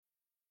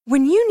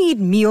When you need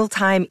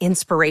mealtime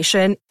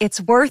inspiration,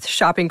 it's worth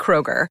shopping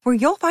Kroger, where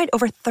you'll find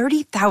over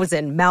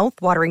 30,000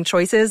 mouth-watering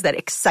choices that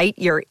excite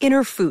your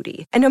inner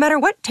foodie. And no matter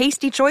what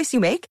tasty choice you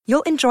make,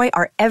 you'll enjoy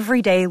our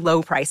everyday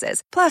low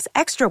prices, plus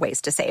extra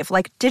ways to save,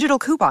 like digital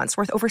coupons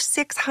worth over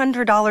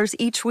 $600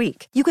 each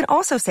week. You can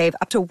also save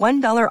up to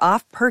 $1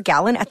 off per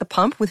gallon at the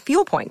pump with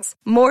fuel points.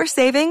 More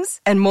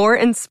savings and more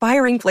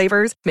inspiring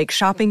flavors make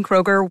shopping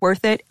Kroger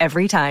worth it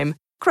every time.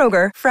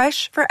 Kroger,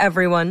 fresh for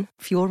everyone.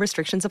 Fuel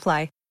restrictions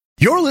apply.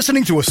 You're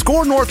listening to a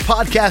Score North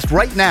podcast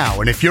right now,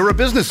 and if you're a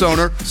business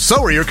owner, so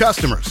are your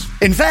customers.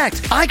 In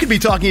fact, I could be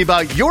talking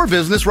about your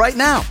business right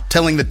now,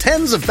 telling the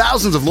tens of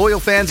thousands of loyal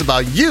fans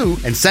about you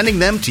and sending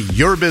them to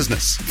your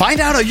business. Find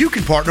out how you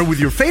can partner with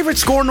your favorite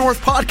Score North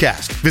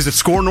podcast. Visit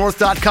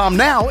scorenorth.com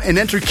now and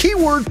enter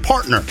keyword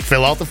partner.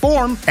 Fill out the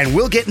form, and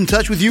we'll get in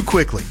touch with you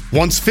quickly.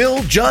 Once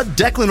Phil, Judd,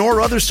 Declan, or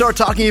others start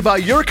talking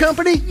about your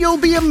company, you'll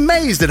be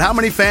amazed at how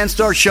many fans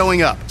start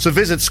showing up. So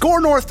visit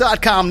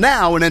scorenorth.com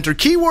now and enter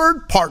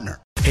keyword partner.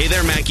 Hey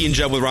there, Mackie and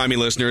Judd with Rami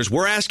listeners.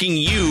 We're asking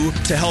you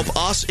to help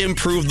us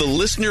improve the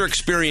listener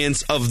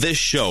experience of this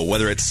show,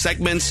 whether it's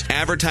segments,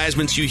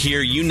 advertisements you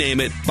hear, you name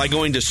it, by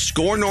going to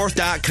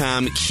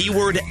scorenorth.com,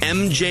 keyword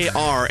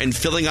MJR, and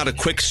filling out a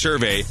quick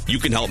survey. You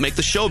can help make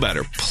the show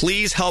better.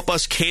 Please help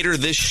us cater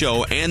this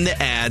show and the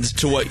ads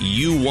to what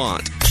you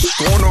want.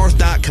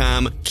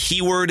 Scorenorth.com,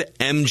 keyword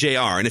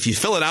MJR. And if you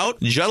fill it out,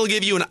 Judd will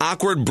give you an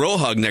awkward bro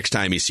hug next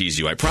time he sees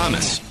you, I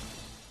promise.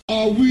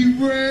 Are we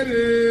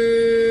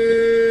ready?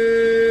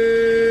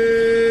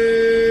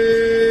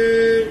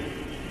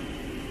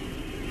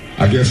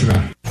 I guess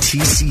not.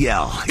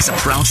 TCL is a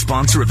proud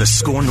sponsor of the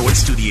Score North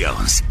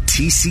Studios.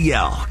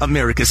 TCL,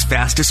 America's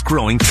fastest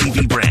growing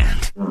TV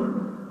brand.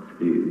 1,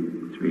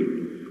 2,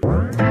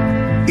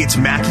 3. It's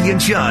Mackie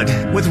and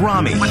Judd with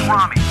Rami.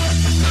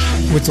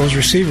 With those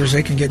receivers,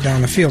 they can get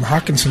down the field.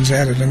 Hawkinson's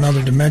added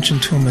another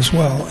dimension to him as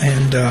well.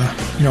 And,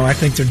 I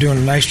think they're doing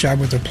a nice job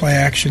with their play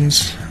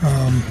actions.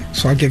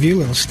 So I'll give you a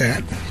little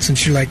stat,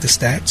 since you like the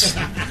stats.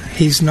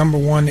 He's number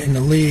one in the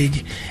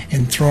league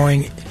in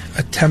throwing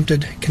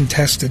attempted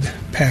contested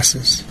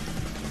passes.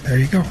 There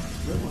you go.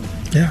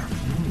 Yeah.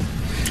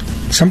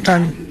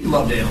 Sometimes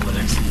love the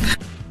analytics.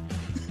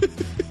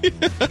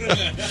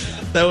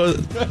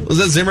 Was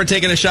that Zimmer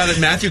taking a shot at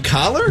Matthew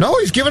Collar? No,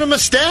 he's giving him a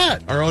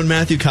stat. Our own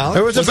Matthew Collar?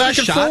 It was a back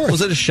and forth. Was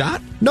it a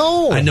shot?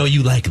 No. I know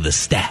you like the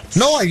stats.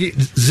 No,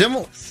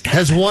 Zim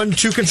has won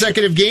 2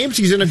 consecutive games.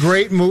 He's in a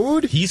great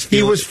mood.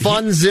 He was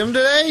fun Zim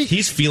today.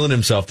 He's feeling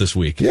himself this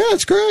week. Yeah,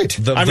 it's great.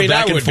 I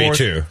would be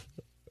too.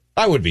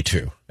 I would be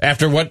too.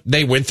 After what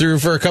they went through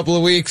for a couple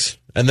of weeks,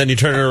 and then you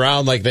turn it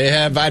around like they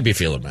have, I'd be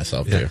feeling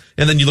myself too.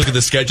 And then you look at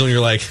the schedule and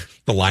you're like,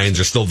 the Lions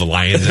are still the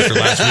Lions after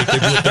last week. They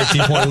blew a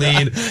 13-point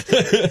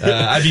lead.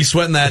 I'd be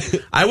sweating that.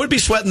 I would be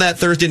sweating that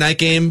Thursday night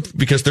game,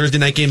 because Thursday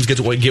night games get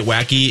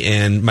wacky,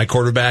 and my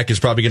quarterback is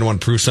probably going to want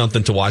to prove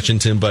something to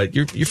Washington. But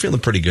you're feeling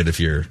pretty good if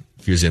you're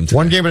Zim today.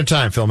 One game at a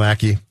time, Phil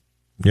Mackey.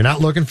 You're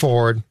not looking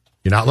forward.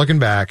 You're not looking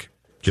back.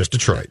 Just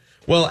Detroit.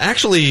 Well,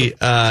 actually,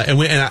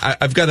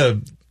 I've got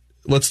a.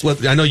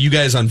 I know you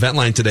guys on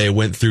Ventline today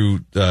went through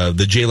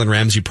the Jalen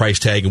Ramsey price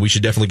tag, and we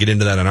should definitely get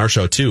into that on our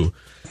show too.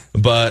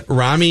 But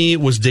Rami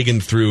was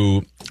digging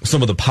through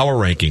some of the power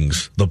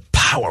rankings,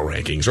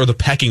 or the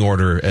pecking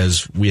order,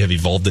 as we have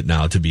evolved it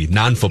now to be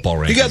non-football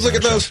rankings. You guys look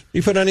at those?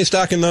 You put any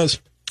stock in those?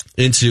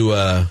 Into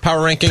power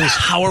rankings?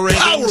 Power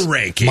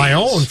rankings. My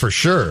own, for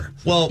sure.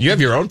 Well, you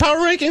have your own power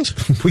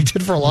rankings? We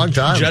did for a long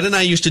time. Judd and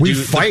I used to do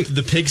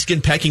the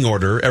pigskin pecking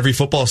order every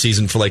football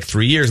season for like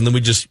 3 years, and then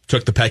we just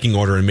took the pecking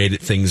order and made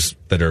it things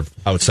that are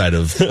outside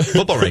of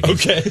football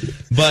rankings. Okay.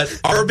 But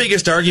our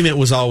biggest argument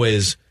was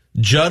always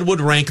Judd would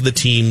rank the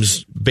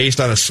teams based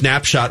on a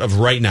snapshot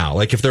of right now.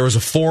 Like if there was a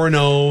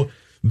 4-0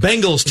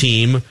 Bengals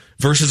team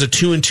versus a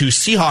 2-2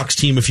 Seahawks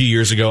team a few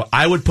years ago,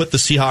 I would put the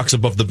Seahawks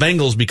above the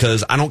Bengals,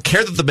 because I don't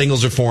care that the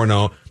Bengals are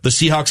 4-0. The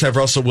Seahawks have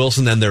Russell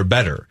Wilson, and they're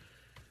better.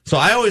 So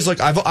I always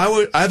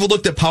I've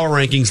looked at power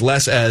rankings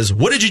less as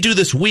what did you do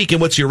this week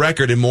and what's your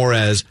record, and more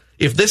as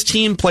if this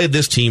team played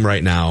this team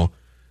right now,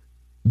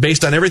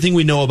 based on everything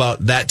we know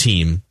about that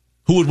team,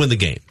 who would win the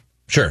game?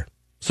 Sure.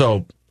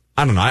 So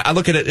I don't know. I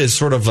look at it as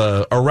sort of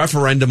a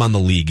referendum on the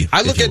league.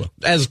 I look at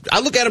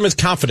them as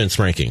confidence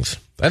rankings.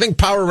 I think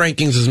power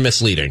rankings is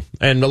misleading,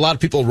 and a lot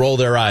of people roll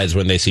their eyes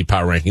when they see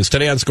power rankings.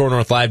 Today on Score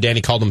North Live, Danny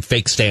called them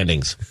fake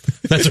standings.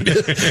 That's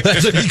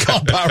what he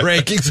called power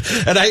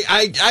rankings, and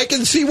I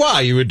can see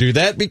why you would do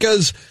that,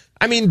 because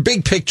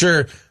big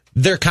picture,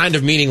 they're kind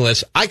of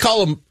meaningless. I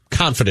call them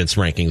confidence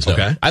rankings, though.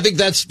 Okay. I think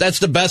that's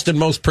the best and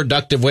most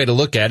productive way to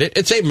look at it.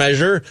 It's a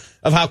measure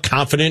of how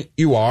confident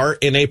you are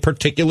in a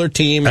particular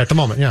team at the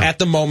moment. Yeah. At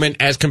the moment,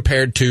 as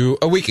compared to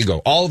a week ago.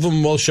 All of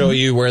them will show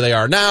you where they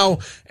are now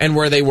and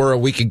where they were a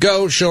week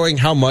ago, showing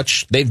how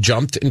much they've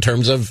jumped in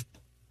terms of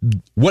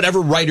whatever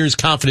writer's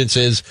confidence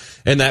is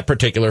in that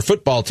particular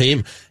football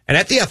team. And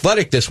at The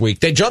Athletic this week,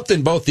 they jumped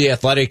in both The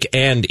Athletic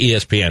and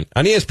ESPN.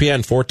 On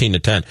ESPN,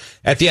 14-10.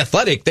 At The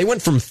Athletic, they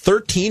went from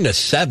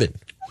 13-7.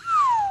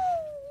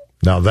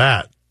 Now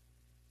that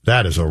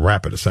is a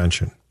rapid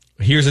ascension.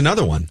 Here's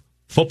another one.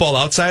 Football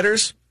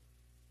Outsiders,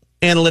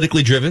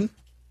 analytically driven.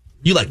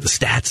 You like the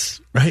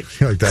stats, right?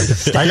 You like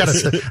that. I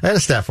had a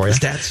stat for you.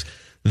 Stats.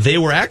 They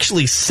were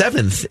actually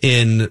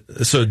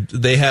 7th so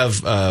they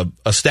have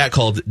a stat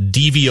called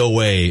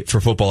DVOA for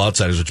Football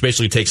Outsiders, which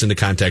basically takes into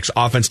context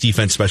offense,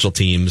 defense, special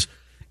teams,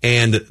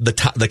 and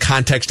the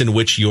context in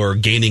which you're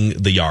gaining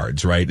the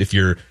yards, right? If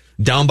you're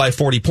down by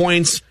 40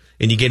 points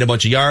and you gain a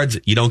bunch of yards,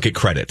 you don't get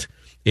credit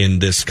in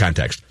this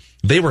context.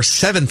 They were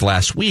 7th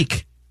last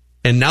week,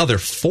 and now they're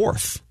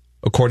 4th,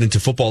 according to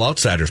Football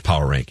Outsiders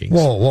power rankings.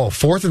 Whoa,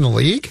 4th in the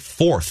league?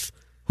 4th.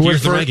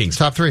 Here's the rankings.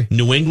 Top 3.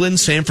 New England,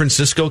 San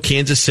Francisco,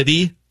 Kansas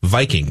City,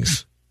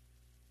 Vikings.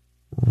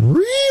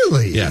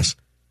 Really? Yes.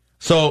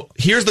 So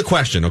here's the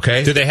question,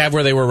 okay? Do they have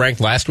where they were ranked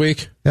last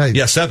week? Yeah,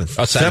 7th.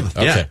 Oh, 7th.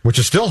 Okay. Yeah. Which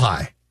is still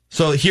high.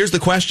 So here's the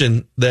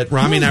question that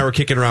Rami and I were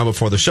kicking around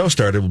before the show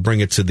started. We'll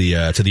bring it to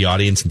the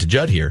audience and to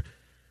Judd here.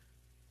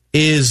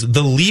 Is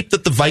the leap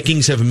that the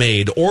Vikings have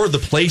made, or the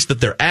place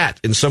that they're at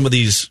in some of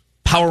these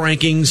power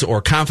rankings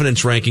or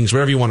confidence rankings,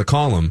 whatever you want to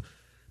call them,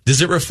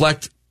 does it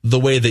reflect the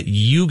way that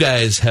you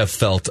guys have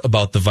felt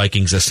about the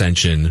Vikings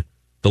ascension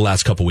the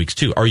last couple weeks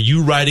too? Are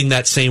you riding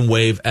that same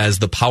wave as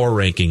the power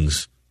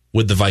rankings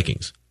with the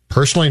Vikings?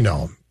 Personally,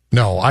 no.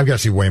 I've got to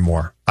see way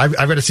more. I've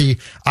got to see.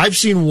 I've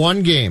seen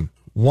one game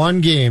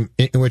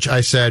in which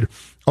I said,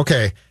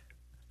 okay,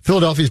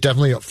 Philadelphia is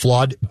definitely a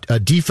flawed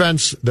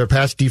defense. Their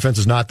pass defense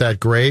is not that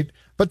great,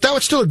 but that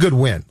was still a good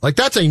win. Like,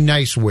 that's a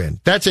nice win.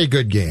 That's a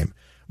good game.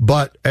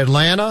 But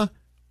Atlanta,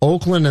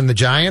 Oakland, and the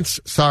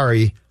Giants,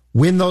 sorry,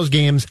 win those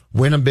games,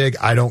 win them big.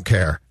 I don't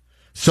care.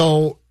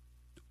 So,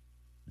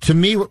 to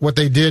me, what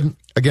they did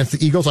against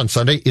the Eagles on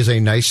Sunday is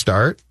a nice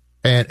start,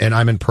 and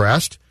I'm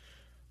impressed.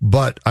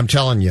 But I'm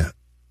telling you,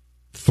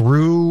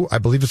 I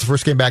believe it's the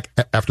first game back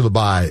after the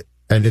bye,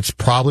 and it's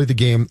probably the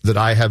game that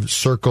I have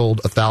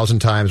circled 1,000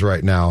 times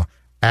right now,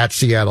 at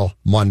Seattle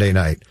Monday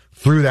night.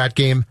 Through that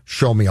game,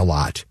 show me a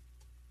lot.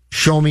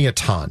 Show me a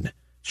ton.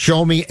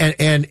 Show me, and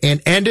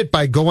end it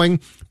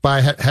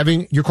by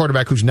having your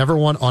quarterback, who's never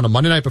won on a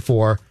Monday night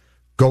before,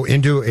 go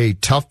into a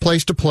tough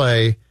place to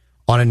play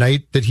on a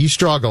night that he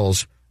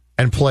struggles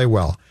and play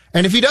well.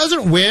 And if he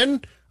doesn't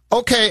win,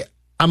 okay,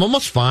 I'm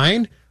almost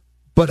fine,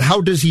 but how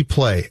does he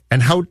play?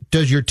 And how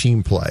does your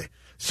team play?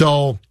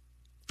 So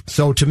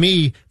to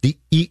me, the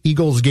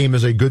Eagles game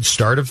is a good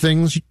start of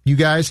things, you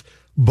guys,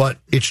 but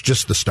it's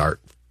just the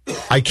start.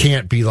 I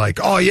can't be like,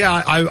 oh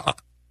yeah,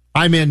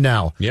 I'm in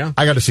now. Yeah.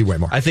 I got to see way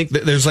more. I think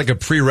that there's like a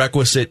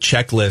prerequisite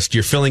checklist.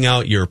 You're filling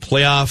out your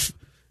playoff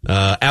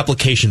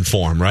application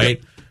form, right?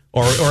 Yep.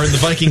 Or in the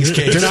Vikings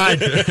case. Denied.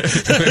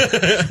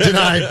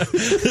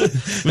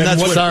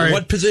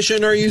 What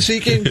position are you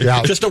seeking?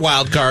 Yeah. Just a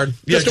wild card.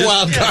 Just a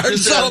wild card.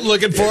 That's all I'm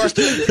looking for.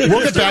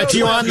 We'll get back to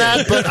you on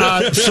that,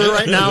 but sir,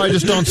 right now I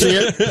just don't see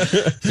it.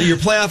 So your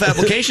playoff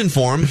application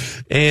form,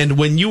 and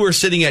when you were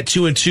sitting at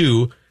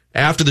 2-2,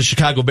 after the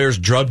Chicago Bears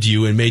drubbed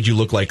you and made you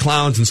look like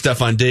clowns, and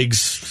Stephon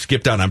Diggs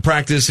skipped out on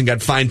practice and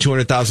got fined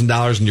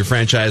 $200,000, and your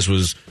franchise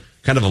was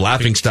kind of a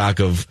laughingstock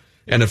of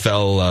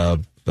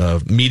NFL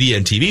media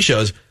and TV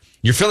shows,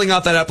 you're filling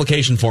out that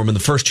application form, and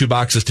the first 2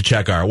 boxes to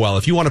check are, well,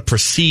 if you want to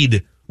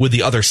proceed with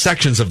the other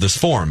sections of this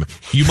form,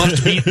 you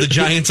must beat the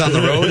Giants on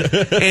the road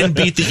and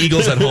beat the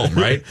Eagles at home,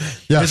 right?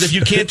 Yes. Because if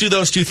you can't do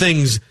those 2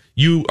 things,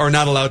 you are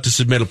not allowed to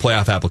submit a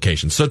playoff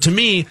application. So to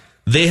me,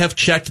 they have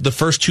checked the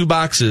first 2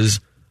 boxes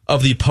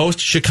of the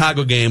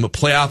post-Chicago game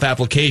playoff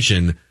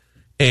application,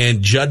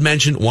 and Judd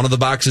mentioned one of the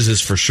boxes is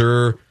for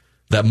sure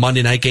that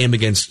Monday night game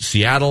against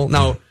Seattle.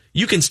 Now,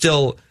 you can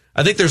still...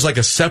 I think there's like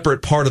a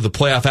separate part of the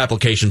playoff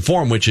application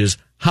form, which is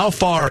how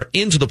far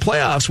into the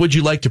playoffs would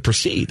you like to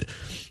proceed?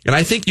 And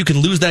I think you can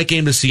lose that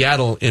game to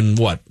Seattle in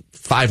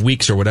 5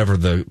 weeks or whatever,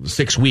 the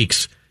 6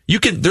 weeks.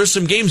 There's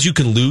some games you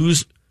can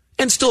lose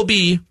and still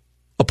be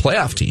a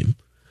playoff team.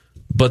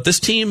 But this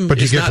team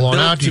is not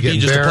built to be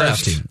just a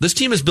playoff team. This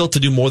team is built to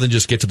do more than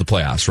just get to the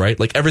playoffs, right?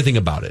 Like everything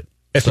about it.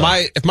 If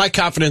my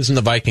confidence in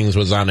the Vikings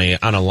was on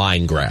a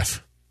line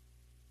graph,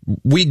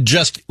 we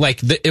just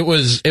it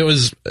was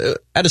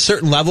at a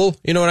certain level,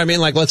 you know what I mean?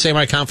 Like, let's say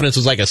my confidence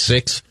was like a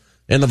 6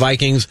 in the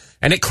Vikings,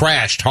 and it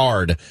crashed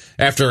hard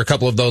after a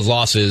couple of those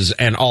losses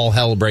and all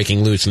hell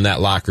breaking loose in that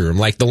locker room.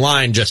 Like, the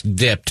line just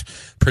dipped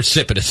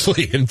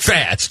precipitously and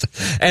fast.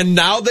 And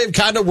now they've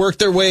kind of worked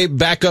their way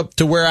back up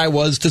to where I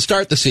was to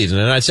start the season.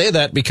 And I say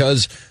that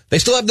because they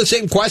still have the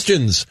same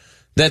questions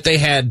that they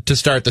had to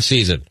start the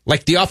season.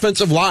 Like, the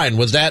offensive line,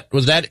 was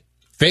that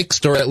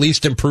fixed or at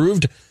least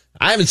improved?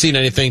 I haven't seen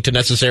anything to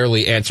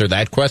necessarily answer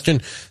that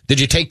question. Did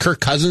you take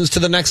Kirk Cousins to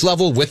the next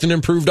level with an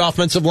improved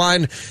offensive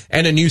line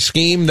and a new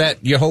scheme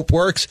that you hope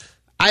works?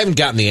 I haven't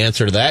gotten the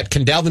answer to that.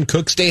 Can Dalvin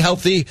Cook stay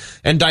healthy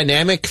and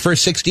dynamic for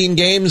 16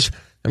 games?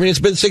 I mean, it's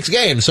been 6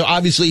 games, so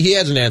obviously he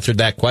hasn't answered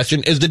that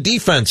question. Is the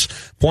defense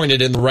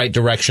pointed in the right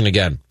direction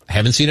again? I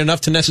haven't seen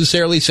enough to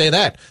necessarily say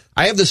that.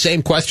 I have the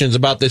same questions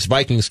about this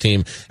Vikings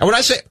team. And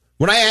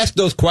when I ask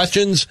those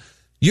questions,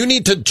 you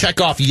need to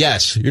check off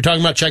yes. You're talking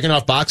about checking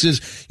off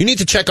boxes. You need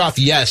to check off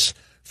yes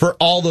for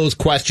all those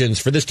questions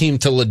for this team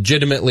to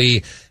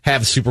legitimately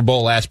have Super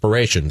Bowl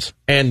aspirations.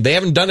 And they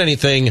haven't done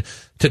anything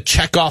to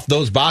check off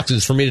those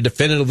boxes for me to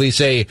definitively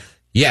say,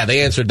 yeah,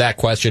 they answered that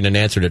question and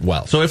answered it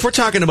well. So if we're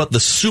talking about the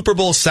Super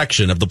Bowl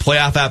section of the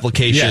playoff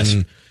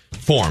application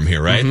form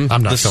here, right? Mm-hmm.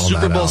 I'm not the filling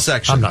Super that Bowl out.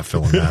 section. I'm not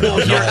filling that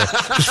out.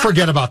 No, just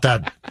forget about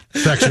that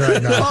section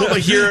right now. Oh, but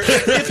here,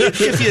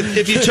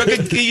 if you took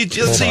it,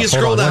 let's say you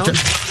scroll down.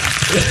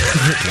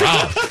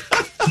 Wow.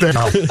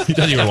 He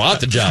doesn't even want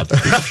the job.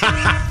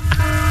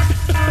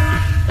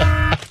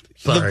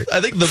 Sorry. I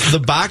think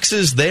the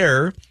boxes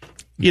there,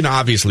 you know,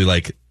 obviously,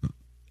 like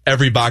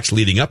every box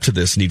leading up to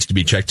this needs to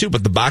be checked too,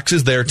 but the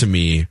boxes there to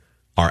me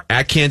are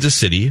at Kansas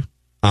City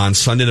on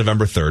Sunday,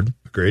 November 3rd.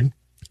 Agreed.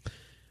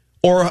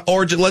 Or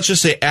let's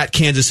just say at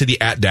Kansas City,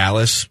 at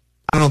Dallas.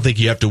 I don't think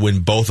you have to win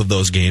both of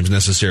those games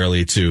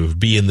necessarily to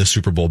be in the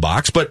Super Bowl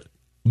box, but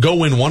go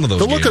win one of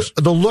those games.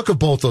 The look of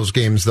both those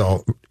games,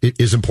 though,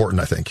 is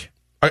important, I think.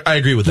 I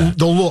agree with that.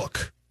 The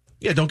look.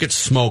 Yeah, don't get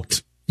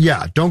smoked.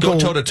 Yeah, don't go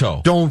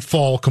toe-to-toe. Don't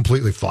fall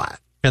completely flat.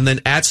 And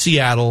then at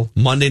Seattle,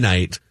 Monday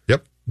night.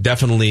 Yep.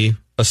 Definitely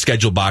a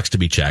scheduled box to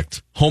be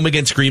checked. Home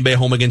against Green Bay,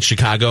 home against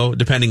Chicago,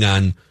 depending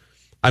on...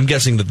 I'm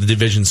guessing that the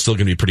division's still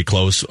going to be pretty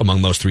close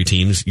among those three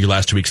teams your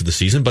last 2 weeks of the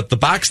season. But the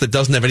box that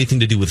doesn't have anything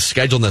to do with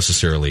schedule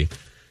necessarily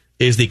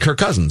is the Kirk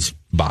Cousins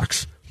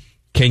box.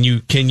 Can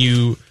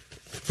you...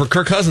 For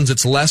Kirk Cousins,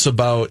 it's less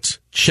about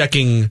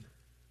checking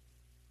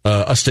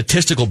a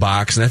statistical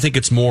box, and I think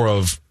it's more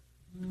of,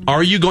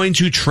 are you going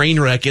to train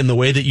wreck in the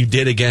way that you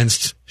did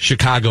against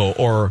Chicago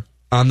or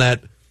on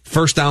that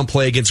first down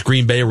play against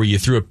Green Bay where you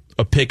threw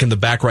a pick in the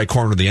back right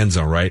corner of the end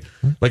zone, right?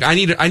 Like I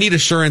need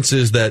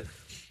assurances that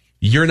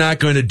you're not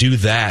going to do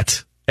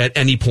that at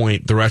any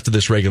point the rest of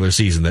this regular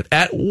season. That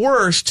at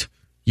worst,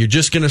 you're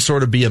just going to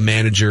sort of be a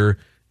manager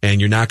and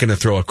you're not going to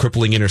throw a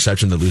crippling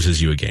interception that loses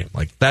you a game.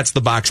 Like that's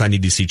the box I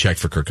need to see checked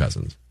for Kirk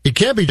Cousins. It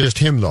can't be just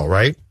him, though,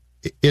 right?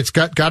 It's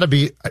got to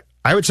be,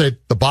 I would say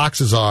the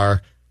boxes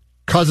are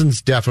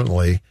Cousins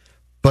definitely,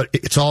 but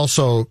it's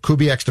also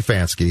Kubiak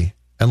Stefanski.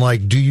 And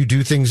like, do you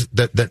do things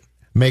that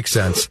make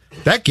sense?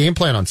 That game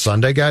plan on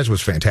Sunday, guys,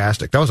 was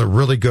fantastic. That was a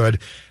really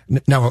good.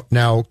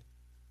 Now,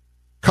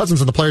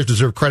 Cousins and the players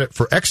deserve credit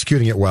for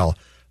executing it well,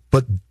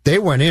 but they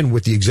went in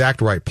with the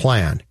exact right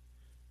plan.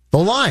 The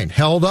line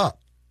held up.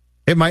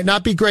 It might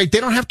not be great. They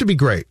don't have to be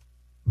great.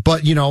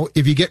 But, you know,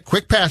 if you get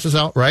quick passes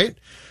out, right?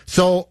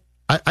 So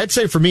I'd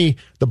say for me,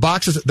 the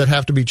boxes that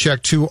have to be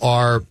checked too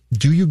are,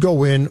 do you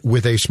go in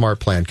with a smart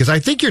plan? Because I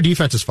think your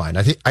defense is fine.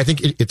 I think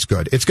it's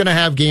good. It's going to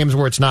have games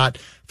where it's not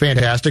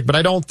fantastic, but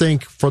I don't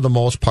think for the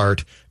most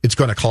part it's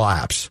going to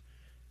collapse.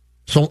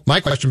 So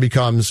my question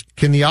becomes,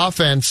 can the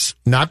offense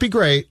not be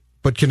great,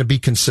 but can it be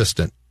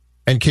consistent?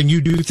 And can you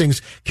do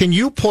things? Can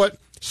you put,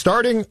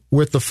 starting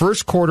with the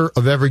first quarter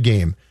of every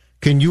game,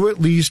 can you at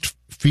least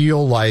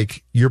feel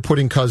like you're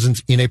putting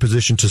Cousins in a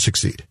position to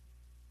succeed?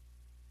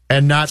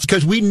 And not,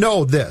 because we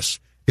know this.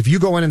 If you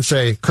go in and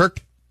say,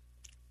 Kirk,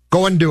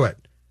 go and do it,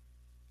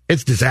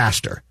 it's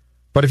disaster.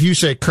 But if you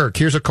say, Kirk,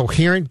 here's a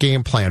coherent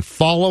game plan,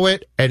 follow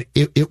it, and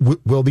it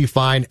will be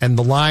fine, and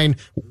the line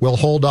will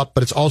hold up,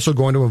 but it's also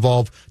going to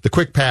involve the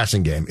quick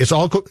passing game. It's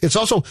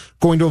also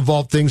going to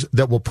involve things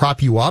that will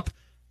prop you up.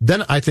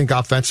 Then I think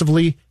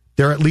offensively,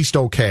 they're at least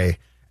okay.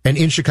 And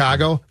in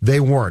Chicago, they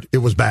weren't. It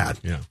was bad.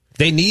 Yeah.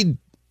 They need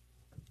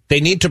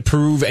to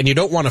prove, and you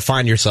don't want to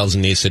find yourselves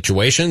in these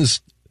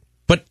situations,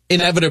 but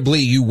inevitably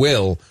you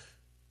will.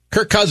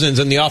 Kirk Cousins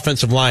and the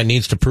offensive line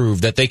needs to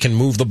prove that they can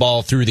move the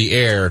ball through the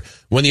air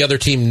when the other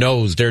team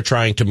knows they're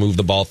trying to move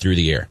the ball through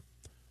the air.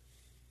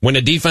 When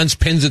a defense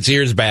pins its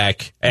ears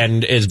back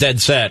and is dead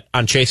set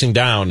on chasing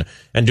down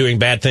and doing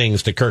bad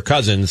things to Kirk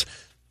Cousins,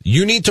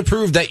 you need to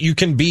prove that you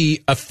can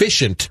be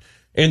efficient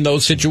in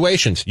those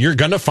situations. You're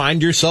going to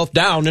find yourself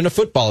down in a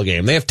football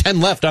game. They have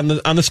 10 left on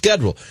the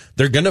schedule.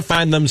 They're going to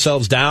find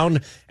themselves down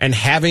and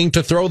having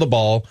to throw the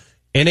ball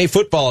in a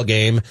football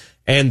game,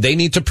 and they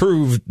need to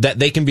prove that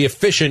they can be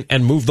efficient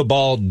and move the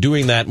ball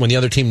doing that when the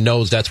other team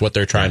knows that's what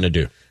they're trying to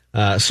do.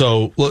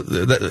 So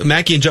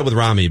Mackey and Judd with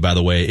Rami, by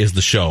the way, is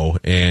the show,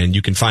 and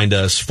you can find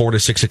us 4 to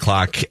 6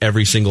 o'clock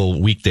every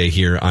single weekday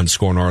here on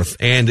Score North.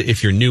 And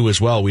if you're new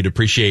as well, we'd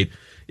appreciate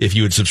if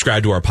you would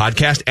subscribe to our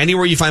podcast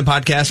anywhere you find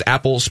podcasts,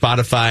 Apple,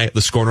 Spotify,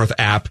 the Score North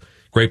app.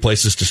 Great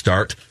places to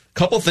start.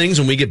 Couple things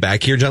when we get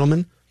back here,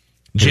 gentlemen.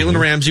 Jalen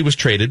Ramsey was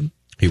traded.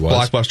 He was.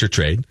 Blockbuster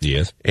trade.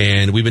 Yes.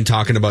 And we've been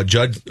talking about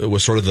Judd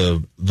was sort of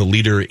the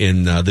leader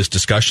in this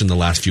discussion the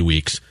last few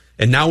weeks.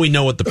 And now we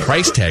know what the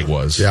price tag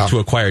was to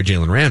acquire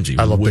Jalen Ramsey.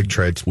 I love big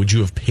trades. Would you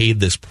have paid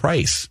this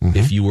price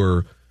if you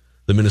were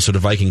the Minnesota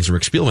Vikings or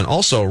Rick Spielman?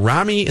 Also,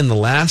 Rami in the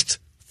last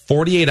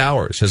 48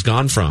 hours has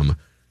gone from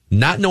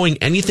not knowing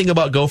anything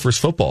about Gophers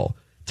football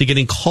to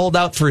getting called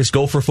out for his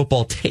Gopher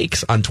football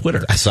takes on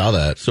Twitter. I saw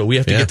that. So we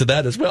have to get to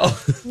that as well.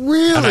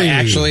 Really? And I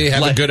actually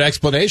have a good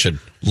explanation.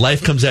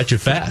 Life comes at you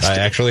fast. I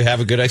actually have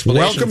a good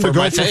explanation. Welcome to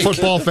Gopher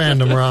football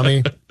fandom,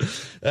 Rami.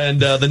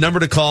 And the number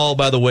to call,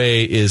 by the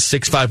way, is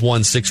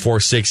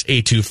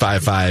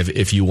 651-646-8255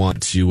 if you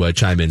want to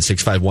chime in.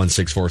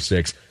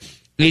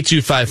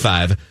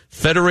 651-646-8255.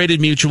 Federated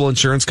Mutual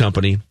Insurance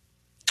Company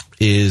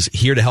is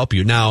here to help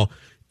you. Now,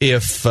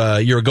 if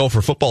you're a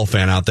Gopher football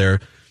fan out there,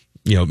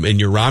 and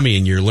you're Rami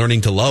and you're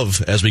learning to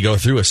love as we go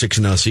through a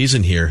 6-0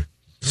 season here,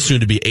 soon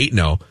to be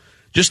 8-0,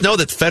 just know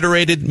that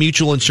Federated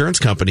Mutual Insurance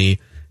Company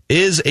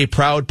is a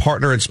proud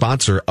partner and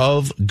sponsor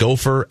of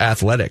Gopher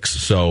Athletics.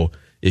 So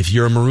if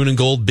you're a maroon and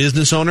gold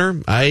business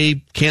owner,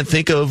 I can't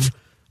think of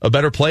a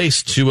better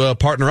place to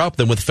partner up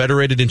than with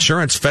Federated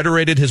Insurance.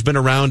 Federated has been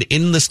around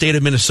in the state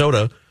of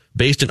Minnesota,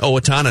 based in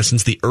Owatonna,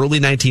 since the early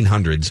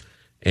 1900s.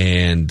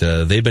 And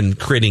they've been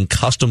creating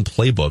custom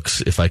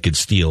playbooks, if I could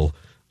steal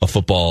a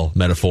football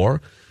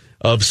metaphor,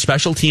 of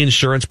specialty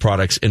insurance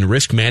products and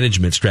risk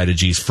management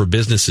strategies for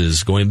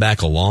businesses going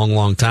back a long,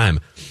 long time.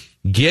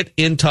 Get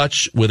in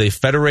touch with a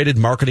Federated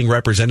marketing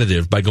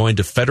representative by going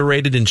to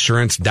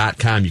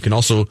federatedinsurance.com. You can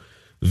also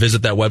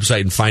visit that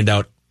website and find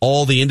out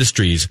all the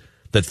industries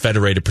that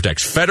Federated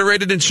protects.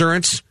 Federated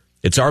Insurance,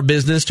 it's our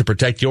business to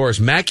protect yours.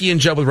 Mackie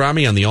and Judd with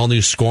Rami on the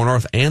all-new Score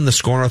North and the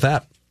Score North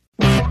app.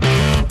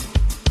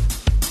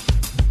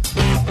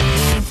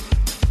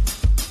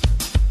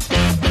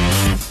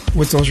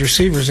 With those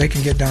receivers, they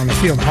can get down the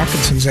field.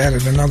 Hawkinson's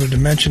added another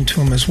dimension to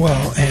them as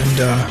well.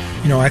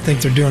 And, I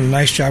think they're doing a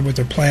nice job with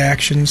their play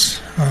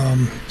actions.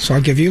 So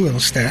I'll give you a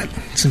little stat,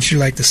 since you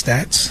like the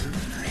stats.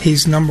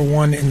 He's number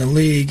 1 in the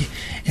league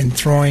in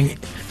throwing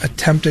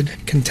attempted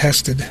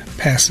contested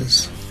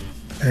passes.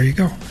 There you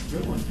go.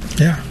 Good one.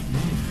 Yeah.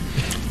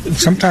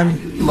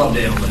 Sometimes love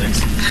the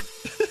analytics.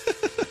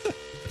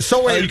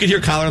 So you can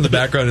hear Collar in the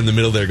background in the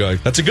middle there going,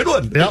 that's a good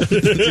one. Yep. That's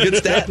a good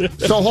stat.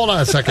 So hold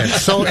on a second.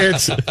 So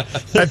it's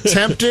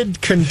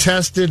attempted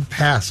contested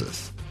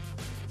passes.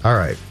 All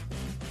right.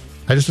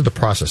 I just had to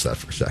process that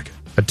for a second.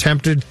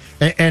 Attempted.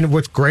 And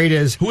what's great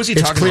is... Who was he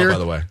it's talking clear about, by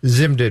the way?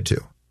 Zim did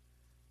too.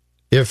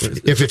 If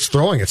it's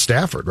throwing, it's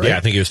Stafford, right? Yeah,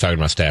 I think he was talking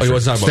about Stafford. Oh, he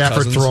wasn't talking about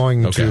Stafford Cousins?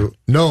 throwing Okay. to...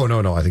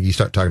 No. I think he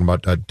started talking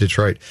about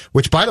Detroit,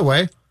 which, by the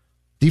way,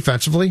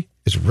 defensively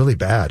is really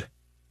bad,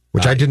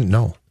 which I didn't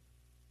know.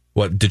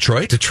 What,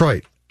 Detroit?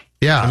 Detroit.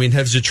 Yeah. I mean,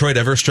 has Detroit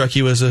ever struck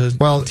you as a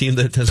team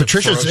that has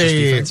Patricia's a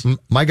ferocious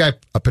defense? my guy.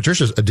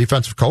 Patricia's a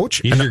defensive coach.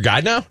 He's your guy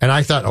now? And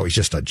I thought, he's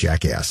just a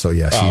jackass. So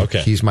yes,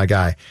 okay. He's my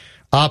guy.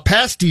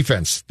 Pass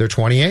defense, they're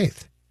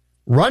 28th.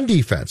 Run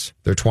defense,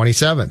 they're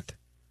 27th.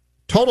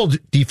 Total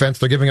defense,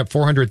 they're giving up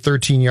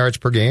 413 yards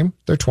per game.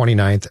 They're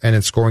 29th. And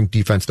in scoring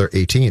defense, they're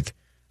 18th.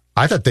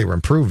 I thought they were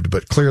improved,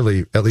 but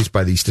clearly, at least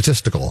by the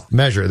statistical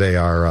measure, they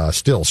are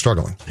still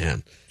struggling.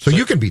 Man. So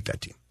you can beat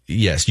that team.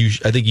 Yes,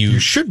 I think you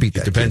should beat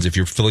that. It depends. team. If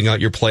you're filling out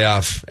your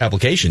playoff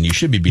application, you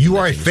should be beating. You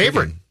that are a team.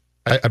 favorite.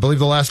 I believe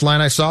the last line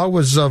I saw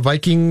was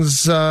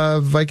Vikings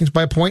by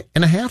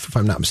 1.5, if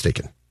I'm not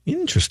mistaken.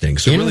 Interesting.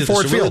 So In really,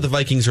 Ford Field. the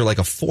Vikings are like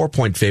a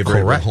 4-point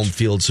favorite. Correct. With home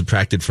field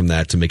subtracted from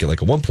that to make it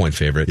like a 1-point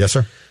favorite. Yes,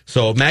 sir.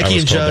 So I Mackie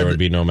was and told Judd, there would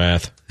be no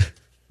math.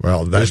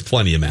 Well, there's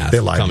plenty of math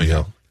they lied coming to you.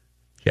 up.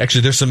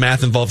 Actually, there's some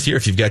math involved here.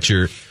 If you've got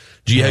your,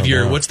 do you have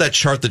your, what's that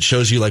chart that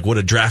shows you like what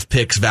a draft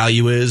pick's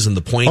value is and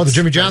the points? Oh, the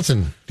Jimmy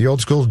Johnson, the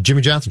old school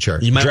Jimmy Johnson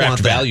chart. You might Draft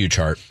want that. value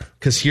chart.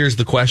 Because here's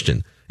the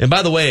question. And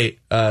by the way,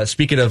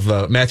 speaking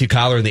of Matthew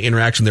Collar and the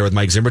interaction there with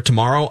Mike Zimmer,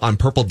 tomorrow on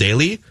Purple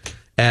Daily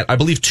at, I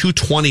believe,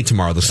 2:20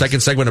 tomorrow, the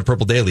second segment of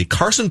Purple Daily,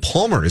 Carson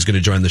Palmer is going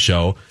to join the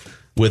show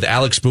with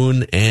Alex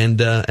Boone and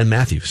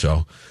Matthew.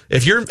 So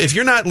if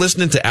you're not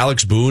listening to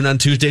Alex Boone on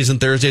Tuesdays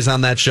and Thursdays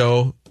on that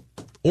show,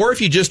 or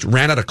if you just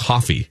ran out of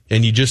coffee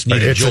and you just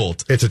need a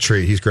jolt, it's a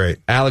treat. He's great.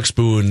 Alex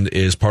Boone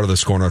is part of the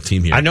Score North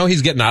team here. I know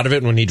he's getting out of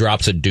it when he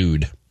drops a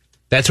dude.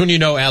 That's when you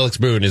know Alex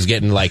Boone is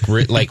getting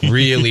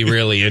really,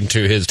 really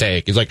into his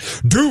take. He's like,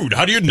 dude,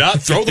 how do you not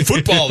throw the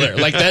football there?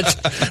 Like,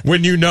 that's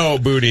when you know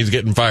Boone's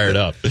getting fired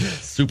up.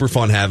 Super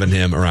fun having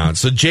him around.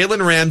 So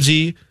Jalen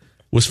Ramsey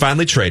was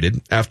finally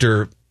traded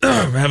after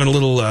having a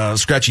little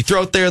scratchy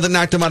throat there that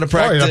knocked him out of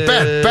practice. Oh, yeah,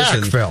 bad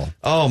back, Phil.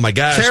 Oh, my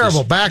gosh.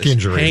 Terrible back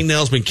injury.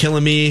 Hangnail's been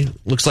killing me.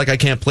 Looks like I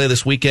can't play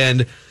this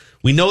weekend.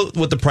 We know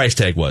what the price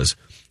tag was.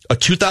 A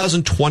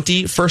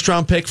 2020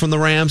 first-round pick from the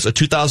Rams, a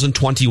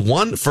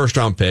 2021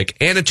 first-round pick,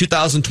 and a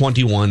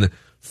 2021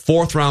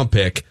 fourth-round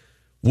pick.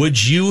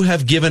 Would you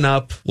have given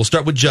up? We'll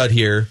start with Judd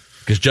here,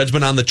 because Judd's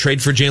been on the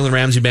trade for Jalen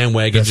Ramsey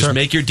bandwagon. Yes, just sir.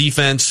 make your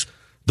defense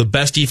the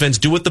best defense.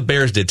 Do what the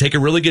Bears did. Take a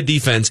really good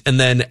defense, and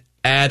then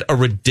add a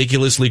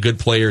ridiculously good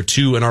player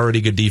to an already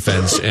good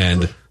defense,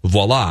 and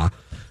voila.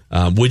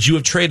 Would you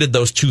have traded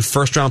those 2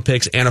 first-round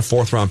picks and a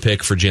fourth-round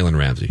pick for Jalen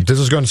Ramsey? This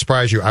is going to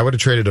surprise you. I would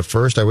have traded a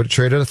first. I would have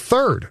traded a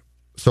third.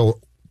 So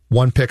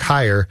 1 pick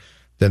higher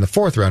than the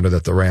fourth rounder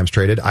that the Rams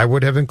traded. I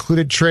would have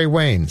included Trey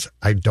Waynes.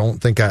 I don't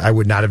think I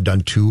would not have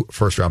done 2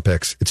 first-round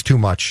picks. It's too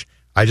much.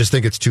 I just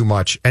think it's too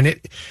much. And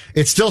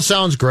it still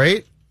sounds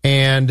great.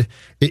 And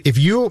if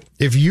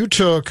you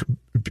took,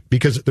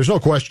 because there's no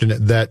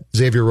question that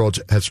Xavier Rhodes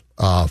has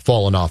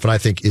fallen off, and I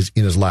think is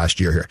in his last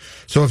year here.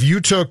 So if you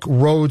took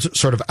Rhodes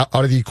sort of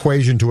out of the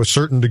equation to a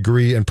certain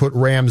degree and put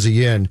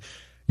Ramsey in,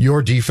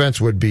 your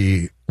defense would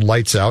be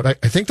lights out. I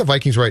think the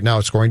Vikings right now,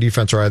 scoring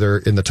defense, are either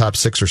in the top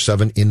 6 or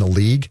 7 in the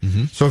league.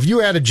 Mm-hmm. So if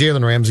you added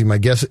Jalen Ramsey, my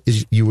guess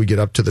is you would get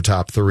up to the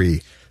top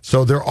 3.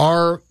 So there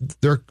are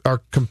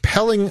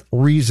compelling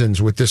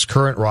reasons with this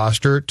current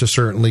roster to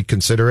certainly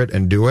consider it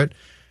and do it.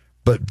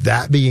 But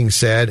that being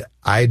said,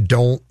 I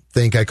don't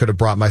think I could have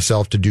brought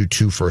myself to do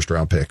 2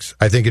 first-round picks.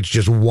 I think it's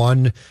just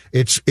one.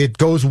 It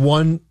goes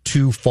one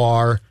too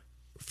far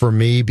for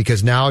me,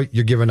 because now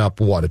you're giving up,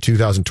 a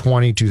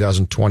 2020,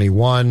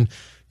 2021.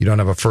 You don't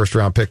have a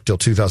first-round pick till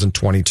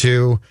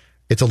 2022.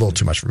 It's a little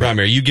too much for me.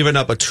 Ramir, you giving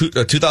up a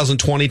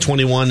 2020,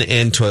 21,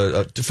 and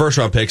to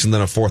first-round picks and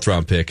then a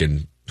fourth-round pick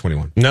in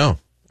 21? No.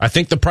 I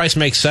think the price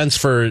makes sense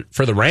for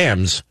the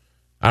Rams.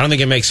 I don't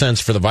think it makes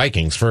sense for the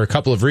Vikings for a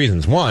couple of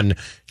reasons. One,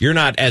 you're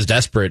not as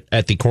desperate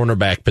at the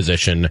cornerback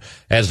position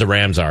as the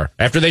Rams are.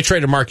 After they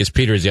traded Marcus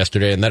Peters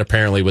yesterday, and that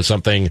apparently was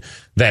something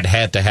that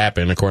had to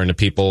happen according to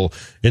people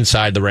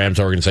inside the Rams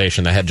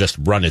organization that had just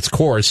run its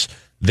course,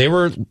 they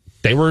were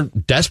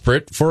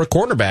desperate for a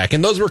cornerback,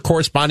 and those were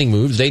corresponding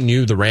moves. They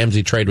knew the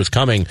Ramsey trade was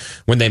coming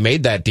when they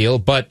made that deal,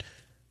 but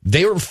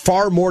they were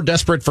far more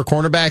desperate for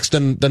cornerbacks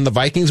than the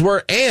Vikings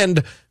were,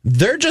 and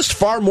they're just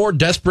far more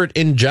desperate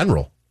in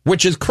general,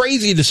 which is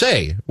crazy to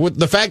say. With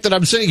the fact that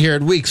I'm sitting here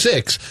at week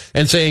 6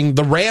 and saying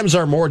the Rams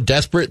are more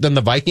desperate than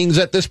the Vikings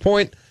at this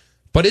point,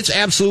 but it's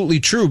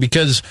absolutely true,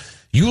 because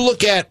you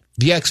look at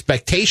the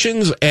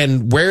expectations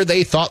and where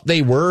they thought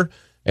they were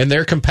in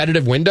their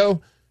competitive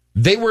window,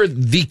 they were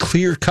the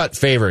clear-cut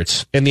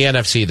favorites in the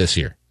NFC this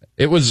year.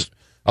 It was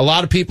in a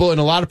lot of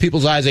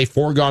people's eyes, a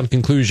foregone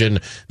conclusion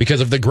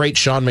because of the great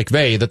Sean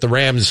McVay that the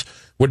Rams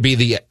would be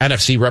the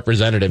NFC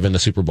representative in the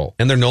Super Bowl.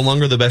 And they're no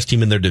longer the best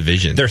team in their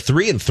division. They're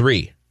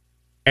 3-3.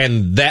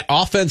 And that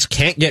offense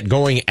can't get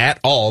going at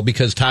all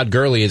because Todd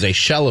Gurley is a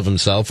shell of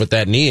himself with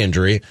that knee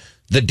injury.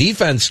 The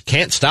defense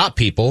can't stop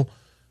people.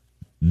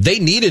 They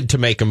needed to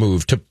make a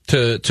move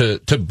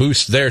to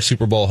boost their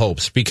Super Bowl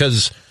hopes,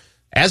 because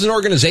as an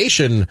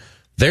organization,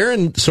 they're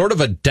in sort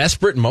of a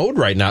desperate mode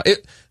right now.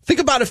 Think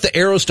about if the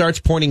arrow starts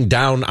pointing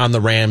down on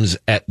the Rams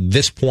at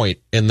this point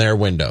in their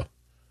window.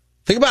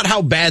 Think about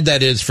how bad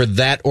that is for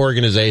that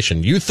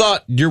organization. You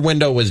thought your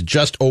window was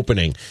just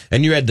opening,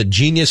 and you had the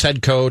genius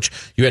head coach,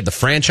 you had the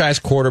franchise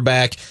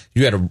quarterback,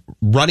 you had a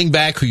running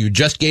back who you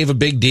just gave a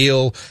big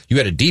deal, you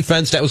had a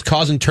defense that was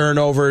causing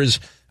turnovers.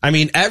 I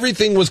mean,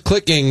 everything was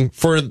clicking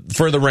for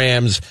the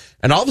Rams,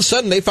 and all of a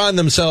sudden they find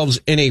themselves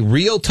in a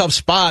real tough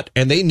spot,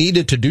 and they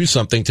needed to do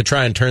something to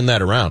try and turn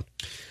that around.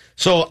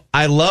 So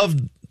I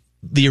loved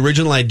the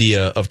original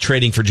idea of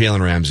trading for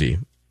Jalen Ramsey,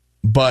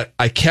 but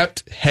I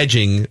kept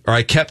hedging, or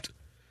I kept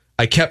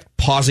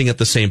pausing at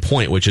the same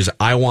point, which is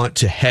I want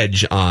to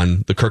hedge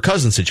on the Kirk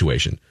Cousins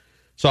situation.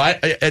 So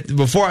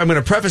before I'm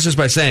going to preface this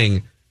by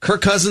saying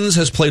Kirk Cousins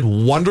has played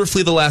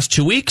wonderfully the last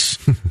 2 weeks.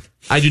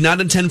 I do not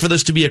intend for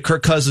this to be a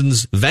Kirk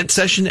Cousins vent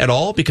session at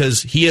all,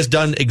 because he has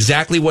done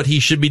exactly what he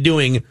should be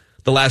doing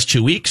the last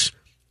 2 weeks,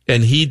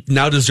 and he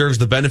now deserves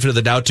the benefit of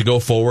the doubt to go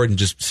forward and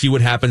just see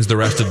what happens the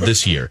rest of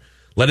this year.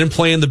 Let him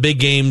play in the big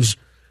games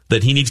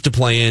that he needs to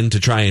play in to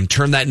try and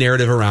turn that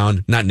narrative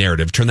around. Not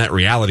narrative, turn that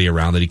reality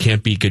around that he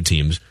can't beat good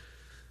teams.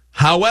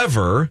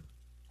 However,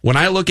 when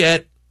I look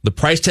at the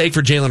price tag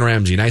for Jalen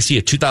Ramsey and I see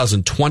a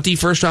 2020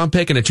 first-round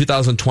pick and a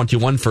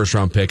 2021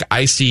 first-round pick,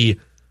 I see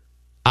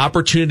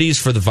opportunities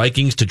for the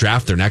Vikings to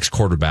draft their next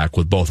quarterback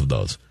with both of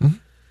those. Mm-hmm.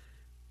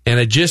 And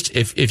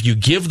if you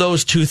give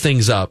those two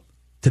things up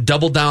to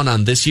double down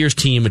on this year's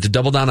team and to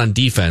double down on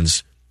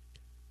defense,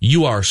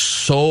 you are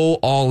so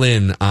all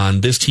in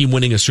on this team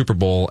winning a Super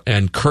Bowl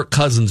and Kirk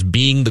Cousins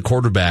being the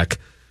quarterback,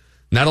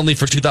 not only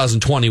for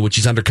 2020, which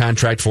he's under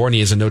contract for, and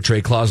he has a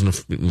no-trade clause and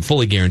a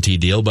fully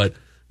guaranteed deal, but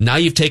now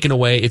you've taken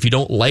away, if you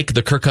don't like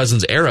the Kirk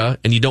Cousins era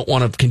and you don't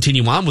want to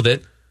continue on with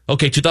it,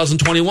 okay,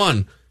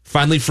 2021,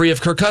 finally free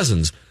of Kirk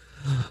Cousins.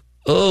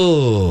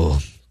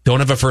 Oh, don't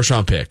have a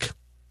first-round pick.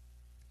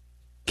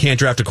 Can't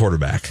draft a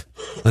quarterback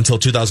until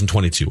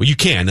 2022. Well, you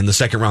can in the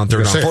second round,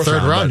 third round, fourth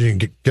round. Third round, you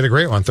can get a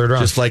great one, third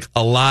round. Just like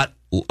a lot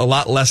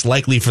less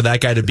likely for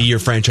that guy to be your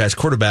franchise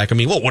quarterback. I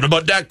mean, well, what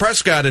about Dak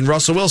Prescott and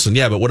Russell Wilson?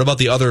 Yeah, but what about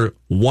the other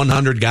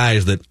 100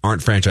 guys that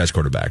aren't franchise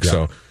quarterbacks? Yeah.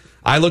 So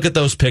I look at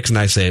those picks and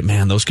I say,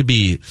 man, those could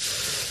be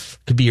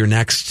your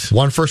next.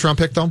 One first round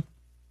pick, though?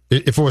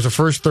 If it was a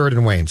first, third,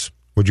 and Wayne's,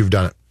 would you have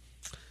done it?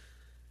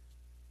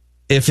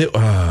 If it...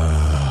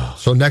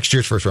 So next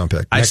year's first round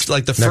pick.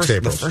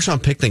 The first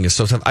round pick thing is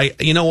so tough.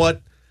 You know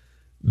what?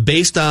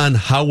 Based on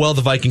how well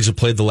the Vikings have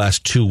played the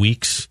last 2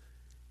 weeks,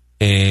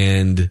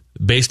 and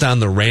based on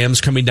the Rams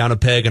coming down a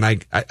peg, and I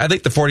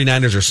think the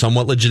 49ers are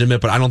somewhat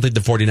legitimate, but I don't think the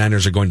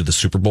 49ers are going to the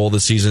Super Bowl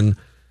this season.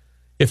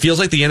 It feels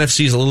like the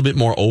NFC is a little bit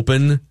more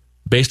open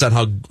based on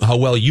how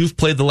well you've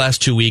played the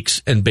last 2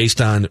 weeks, and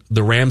based on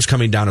the Rams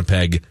coming down a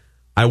peg.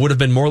 I would have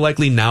been more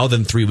likely now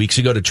than 3 weeks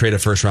ago to trade a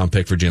first round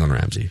pick for Jalen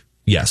Ramsey.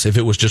 Yes, if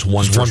it was just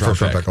one first round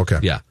pick. Okay.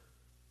 Yeah.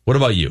 What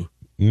about you?